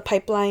 the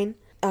pipeline,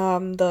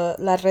 the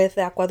La Red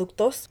de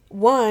Acueductos.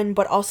 One,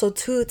 but also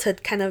two, to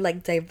kind of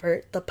like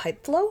divert the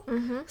pipe flow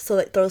so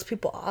that throws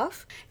people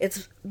off.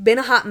 It's been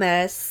a hot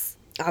mess,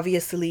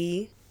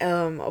 obviously.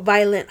 A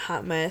violent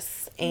hot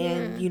mess,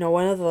 and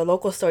one of the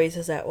local stories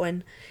is that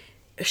when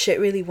shit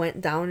really went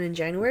down in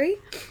January,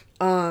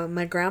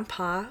 my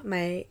grandpa,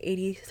 my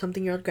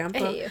 80-something-year-old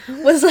grandpa,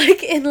 was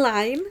like in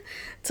line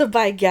to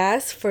buy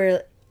gas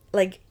for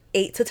like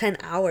 8 to 10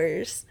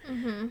 hours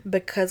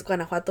because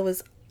Guanajuato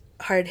was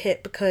hard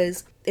hit,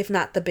 because if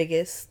not the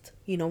biggest,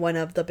 one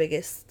of the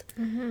biggest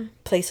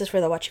places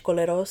for the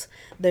huachicoleros.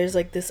 There's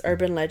like this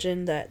urban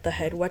legend that the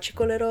head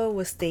huachicolero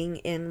was staying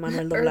in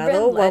Manuel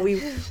Doblado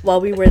while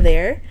we were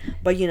there,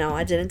 but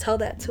I didn't tell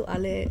that to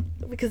Ale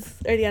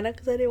because I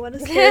didn't want to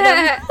scare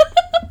them.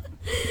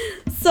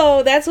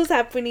 So that's what's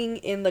happening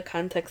in the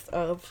context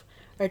of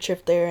our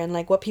trip there, and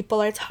like what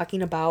people are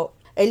talking about,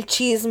 el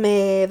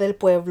chisme del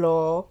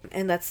pueblo,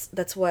 and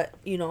that's what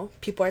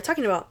people are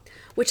talking about,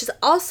 which is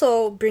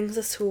also brings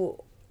us to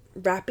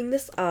wrapping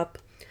this up,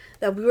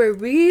 that we were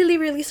really,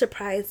 really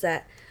surprised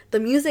that the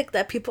music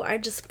that people are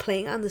just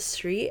playing on the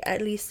street, at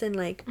least in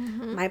like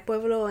my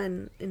pueblo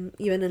and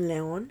even in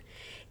León,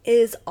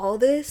 is all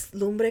this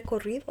lumbre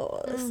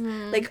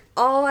corridos. Like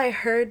all I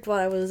heard while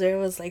I was there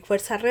was like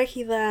Fuerza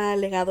Régida,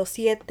 Legado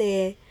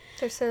 7,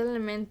 Tercer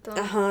Elemento.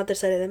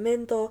 Tercer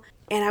Elemento,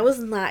 and I was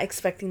not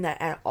expecting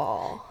that at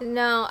all.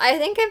 No, I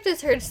think I've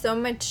just heard so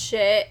much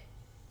shit,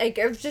 like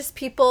of just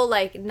people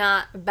like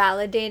not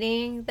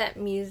validating that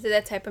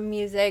type of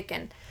music,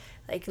 and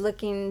like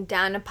looking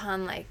down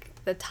upon like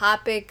the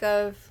topic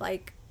of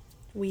like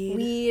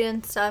weed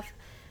and stuff.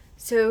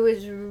 So it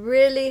was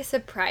really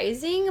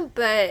surprising,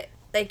 but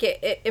like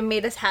it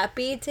made us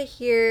happy to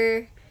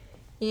hear,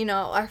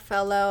 our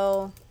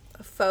fellow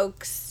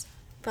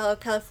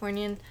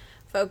Californian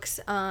folks,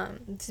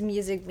 this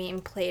music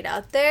being played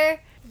out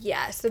there.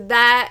 Yeah, so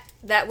that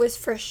was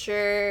for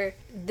sure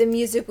the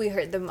music we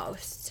heard the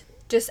most.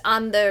 Just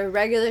on the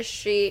regular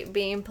street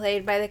being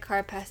played by the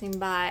car passing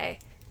by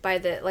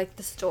the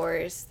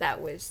stores,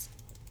 that was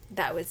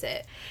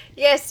it.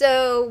 Yeah,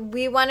 so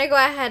we want to go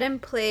ahead and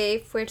play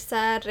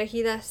Fuerza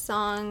Regida's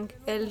song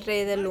El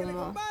Rey del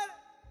Humo.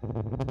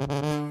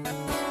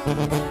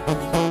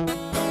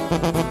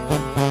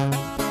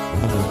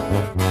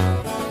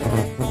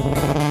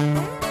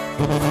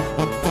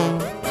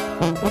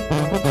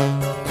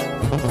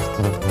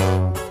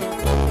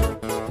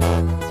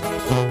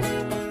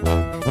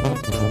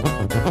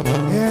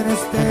 En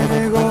este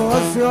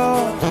negocio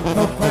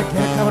no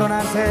cualquier cabrón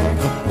hace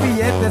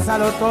billetes a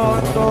lo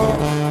tonto.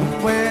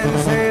 Un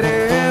buen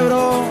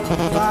cerebro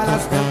para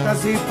las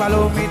cuentas y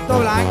palomito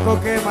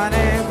blanco que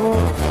manejo.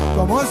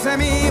 ¿Cómo se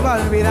me iba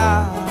a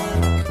olvidar?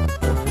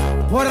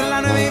 Por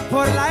la 9 y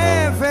por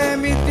la F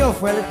mi tío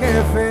fue el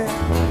jefe,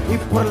 y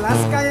por las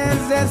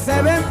calles de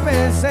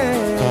CBPC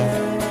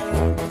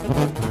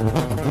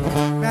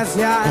me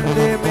hacían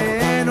de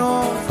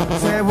menos,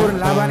 se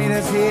burlaban y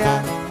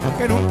decían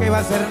que nunca iba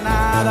a hacer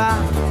nada.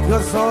 Yo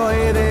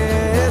soy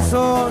de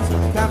esos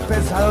que han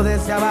empezado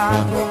desde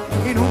abajo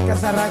y nunca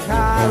se ha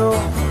rajado.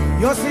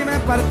 Yo sí me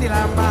partí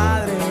la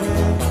madre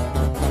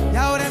y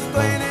ahora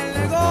estoy en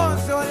el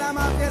negocio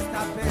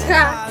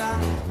Got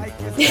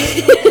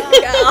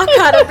all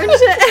caught up in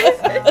shit.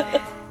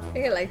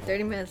 We got like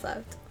 30 minutes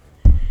left.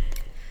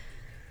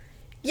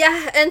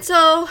 Yeah, and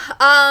so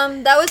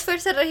that was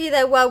Fuerza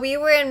Regida. While we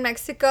were in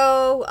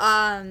Mexico,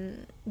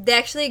 they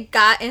actually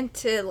got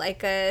into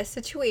like a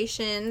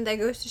situation that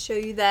goes to show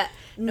you that.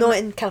 No,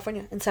 in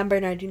California, in San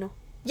Bernardino.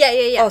 Yeah.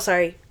 Oh,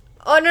 sorry.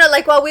 Oh no,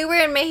 like while we were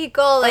in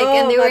Mexico, like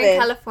and they my were in bad.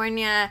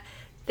 California,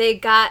 they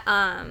got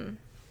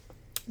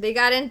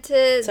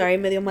into. Sorry,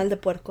 me dio mal de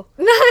puerco.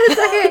 No, it's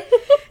okay.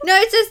 No,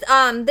 it's just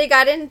they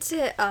got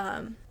into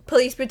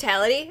police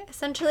brutality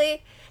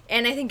essentially,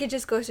 and I think it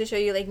just goes to show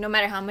you like no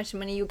matter how much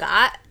money you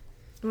got,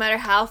 no matter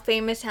how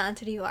famous,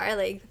 talented you are,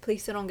 like the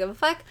police don't give a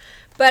fuck.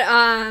 But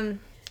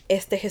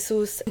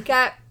Jesus. he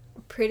got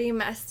pretty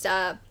messed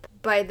up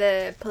by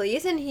the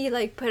police, and he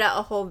like put out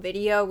a whole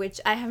video which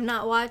I have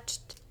not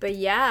watched, but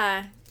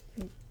yeah,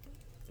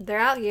 they're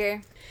out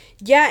here.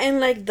 Yeah, and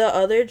like the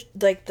other,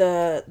 like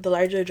the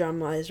larger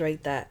drama is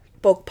right that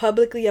spoke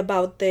publicly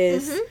about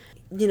this,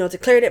 you know,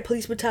 declared it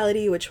police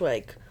brutality, which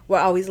like we're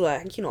always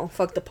like, you know,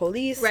 fuck the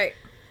police. Right.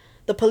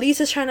 The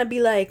police is trying to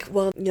be like,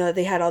 well, you know,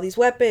 they had all these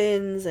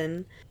weapons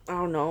and I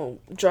don't know,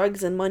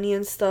 drugs and money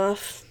and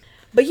stuff.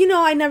 But you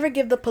know, I never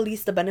give the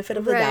police the benefit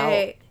of the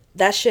doubt.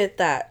 That shit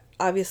that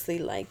obviously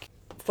like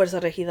Fuerza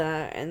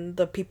Regida and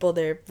the people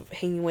they're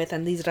hanging with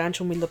and these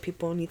Rancho Humilde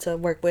people need to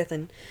work with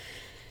and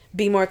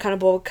be more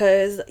accountable,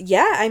 because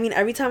yeah, I mean,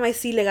 every time I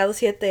see Legado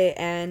 7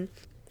 and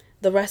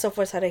the rest of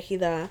Fuerza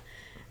Regida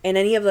and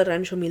any of the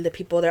Rancho Humilde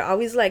people, they're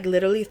always like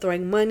literally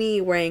throwing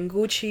money, wearing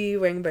Gucci,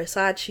 wearing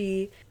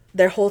Versace.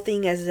 Their whole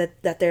thing is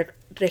that they're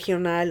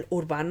regional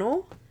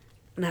urbano,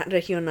 not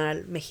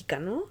regional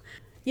mexicano,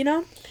 you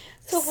know?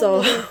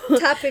 So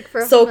Topic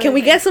for so can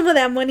we get some of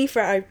that money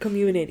for our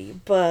community?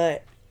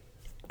 But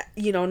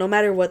you know, no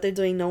matter what they're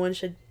doing, no one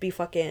should be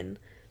fucking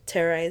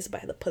terrorized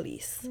by the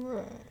police.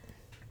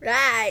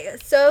 Right,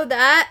 so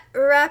that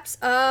wraps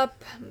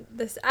up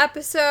this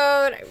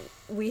episode.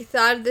 We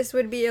thought this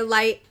would be a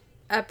light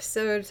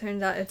episode.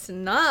 Turns out it's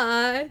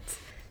not.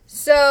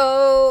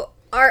 So,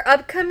 our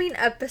upcoming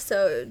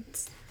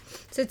episodes.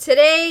 So,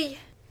 today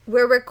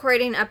we're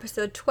recording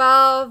episode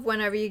 12.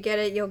 Whenever you get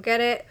it, you'll get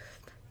it.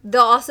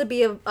 There'll also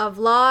be a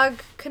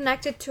vlog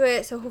connected to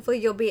it. So, hopefully,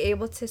 you'll be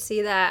able to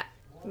see that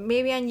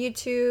maybe on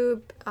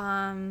YouTube,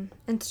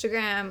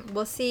 Instagram.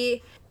 We'll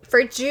see.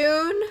 For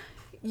June,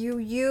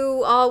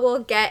 you all will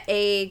get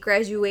a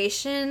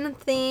graduation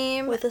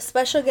theme With a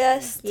special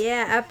guest.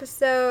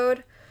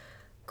 episode.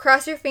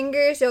 Cross your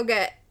fingers, you'll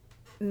get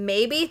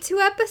maybe 2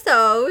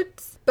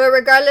 episodes, but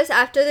regardless,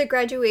 after the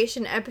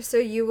graduation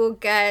episode you will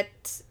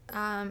get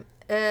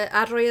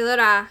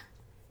Arrolladora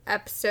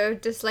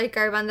episode. Just like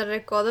our Banda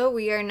Recodo,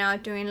 we are now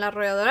doing La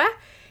Arrolladora,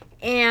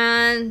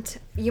 and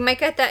you might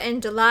get that in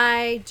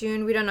July,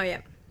 June, we don't know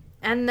yet.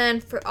 And then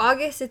for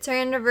August, it's our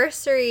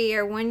anniversary,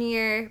 our 1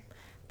 year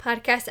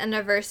podcast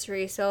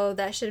anniversary, so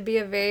that should be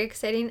a very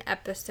exciting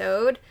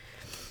episode.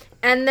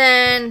 And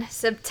then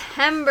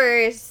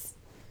September's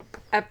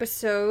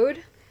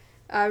episode,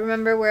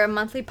 remember we're a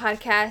monthly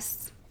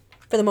podcast,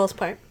 For the most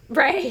part.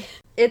 right?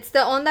 It's the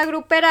Onda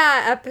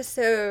Grupera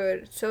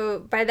episode. So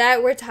by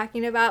that we're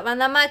talking about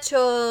Banda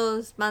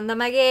Machos, Banda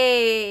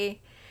Maguey,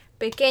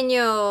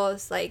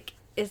 Pequeños. Like,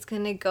 it's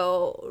gonna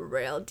go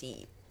real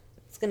deep.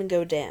 Gonna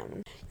go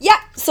down. Yeah,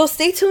 so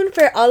stay tuned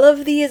for all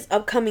of these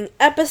upcoming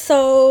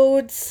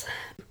episodes.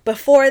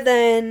 Before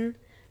then,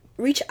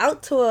 reach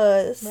out to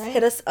us. Right.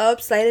 Hit us up,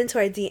 slide into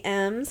our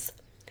DMs.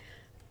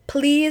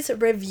 Please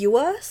review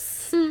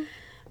us.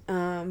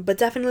 But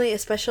definitely,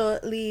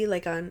 especially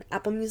like on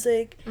Apple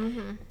Music,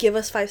 give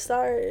us 5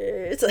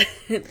 stars.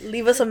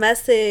 Leave us a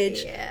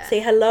message. Yeah. Say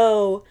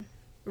hello.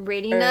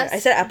 Rating Or, us. I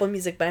said Apple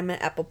Music, but I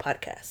meant Apple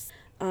Podcasts.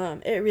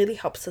 It really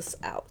helps us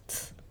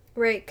out.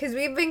 Right, because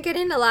we've been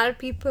getting a lot of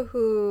people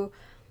who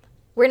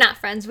we're not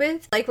friends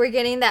with. Like, we're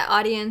getting that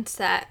audience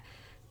that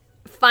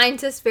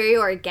finds us very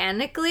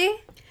organically.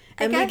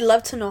 And we'd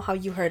love to know how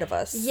you heard of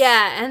us.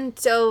 Yeah, and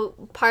so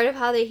part of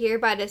how they hear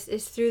about us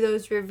is through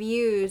those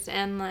reviews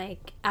and,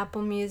 like,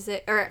 Apple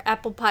Music or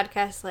Apple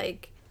Podcasts,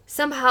 like,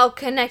 somehow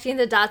connecting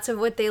the dots of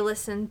what they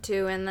listen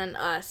to and then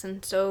us.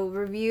 And so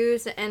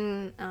reviews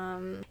and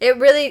it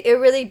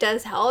really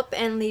does help,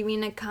 and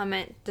leaving a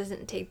comment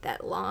doesn't take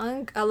that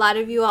long. A lot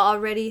of you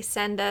already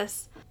send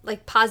us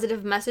like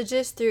positive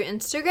messages through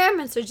Instagram,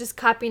 and so just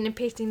copying and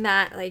pasting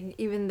that, like,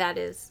 even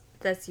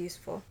that's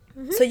useful.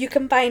 So you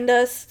can find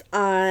us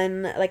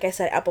on, like I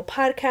said, Apple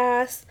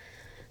Podcasts,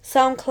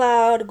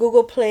 SoundCloud,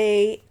 Google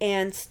Play,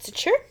 and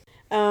Stitcher.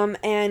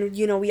 And,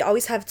 you know, we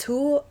always have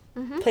 2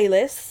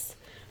 playlists.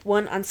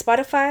 One on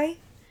Spotify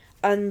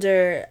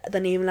under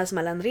the name Las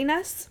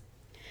Malandrinas.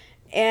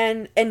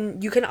 And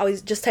you can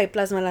always just type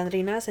Las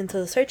Malandrinas into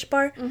the search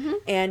bar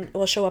and it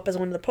will show up as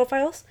one of the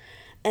profiles.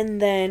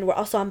 And then we're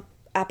also on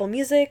Apple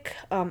Music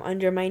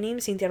under my name,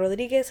 Cynthia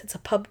Rodriguez.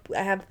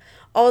 I have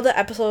all the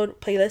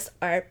episode playlists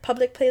are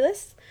public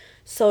playlists.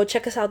 So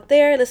check us out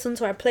there, listen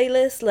to our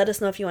playlist, let us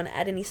know if you want to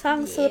add any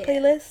songs to the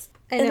playlist.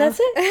 And that's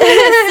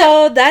it.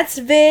 So that's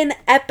been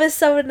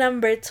episode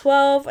number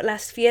 12,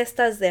 Las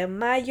Fiestas de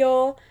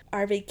Mayo,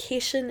 our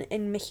vacation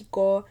in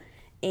Mexico,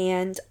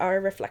 and our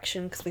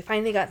reflection, because we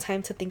finally got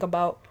time to think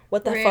about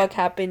what the fuck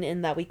happened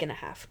in that week and a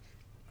half.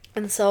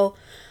 And so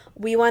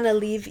we want to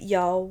leave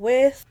y'all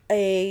with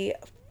a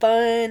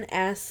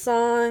fun-ass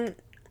song.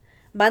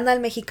 Banda El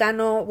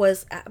Mexicano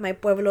was at my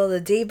pueblo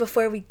the day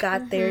before we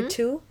got there,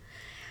 too.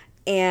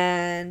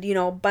 And, you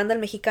know, Banda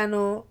El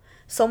Mexicano,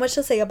 so much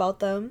to say about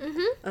them.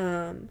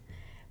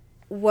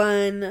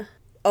 One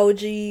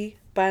OG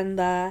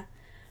banda,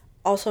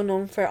 also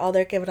known for all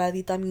their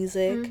quebradita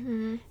music.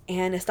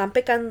 And están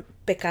pecando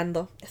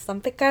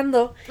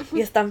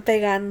y están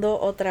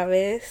pegando otra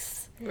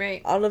vez.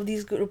 Right. All of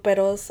these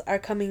gruperos are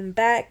coming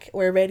back.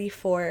 We're ready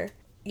for,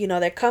 you know,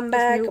 their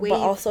comeback, but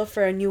also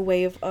for a new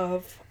wave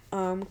of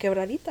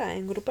quebradita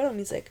and grupero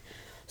music.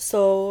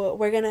 So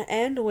we're gonna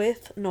end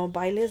with No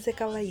Bailes de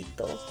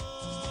Caballito.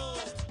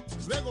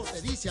 Luego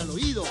te dice al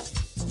oído: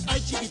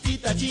 ay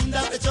chiquitita,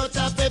 chinda,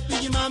 pechocha,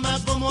 pepi y mamá,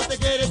 ¿cómo te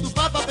quiere tu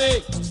papá,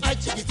 pe? Ay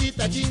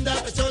chiquitita, chinda,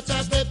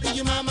 pechocha, pepi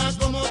y mamá,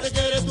 ¿cómo te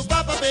quiere tu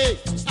papá, pe?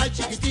 Ay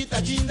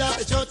chiquitita, chinda,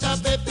 pechocha,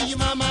 pepi y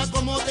mamá,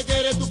 ¿cómo te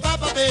quiere tu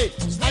papá, pe?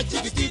 Ay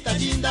chiquitita,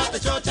 chinda,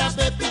 pechocha,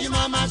 pepi y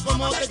mamá,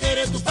 ¿cómo te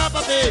quiere tu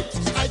papá, pe?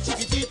 Ay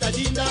chiquitita,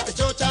 chinda,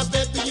 pechocha,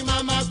 pepi y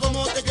mamá,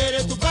 ¿cómo te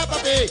quiere tu papá,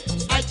 pe?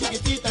 Ay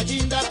chiquitita,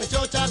 chinda,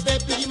 pechocha,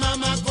 pepi y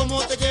mamá,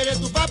 ¿cómo te quiere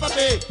tu papá,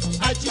 pe?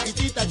 Ay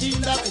chiquitita,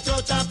 chinda,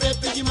 pechocha,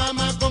 pepi y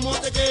mamá, ¿cómo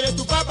te quiere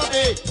tu papá,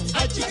 pe?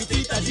 Ay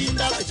chiquitita,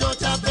 linda,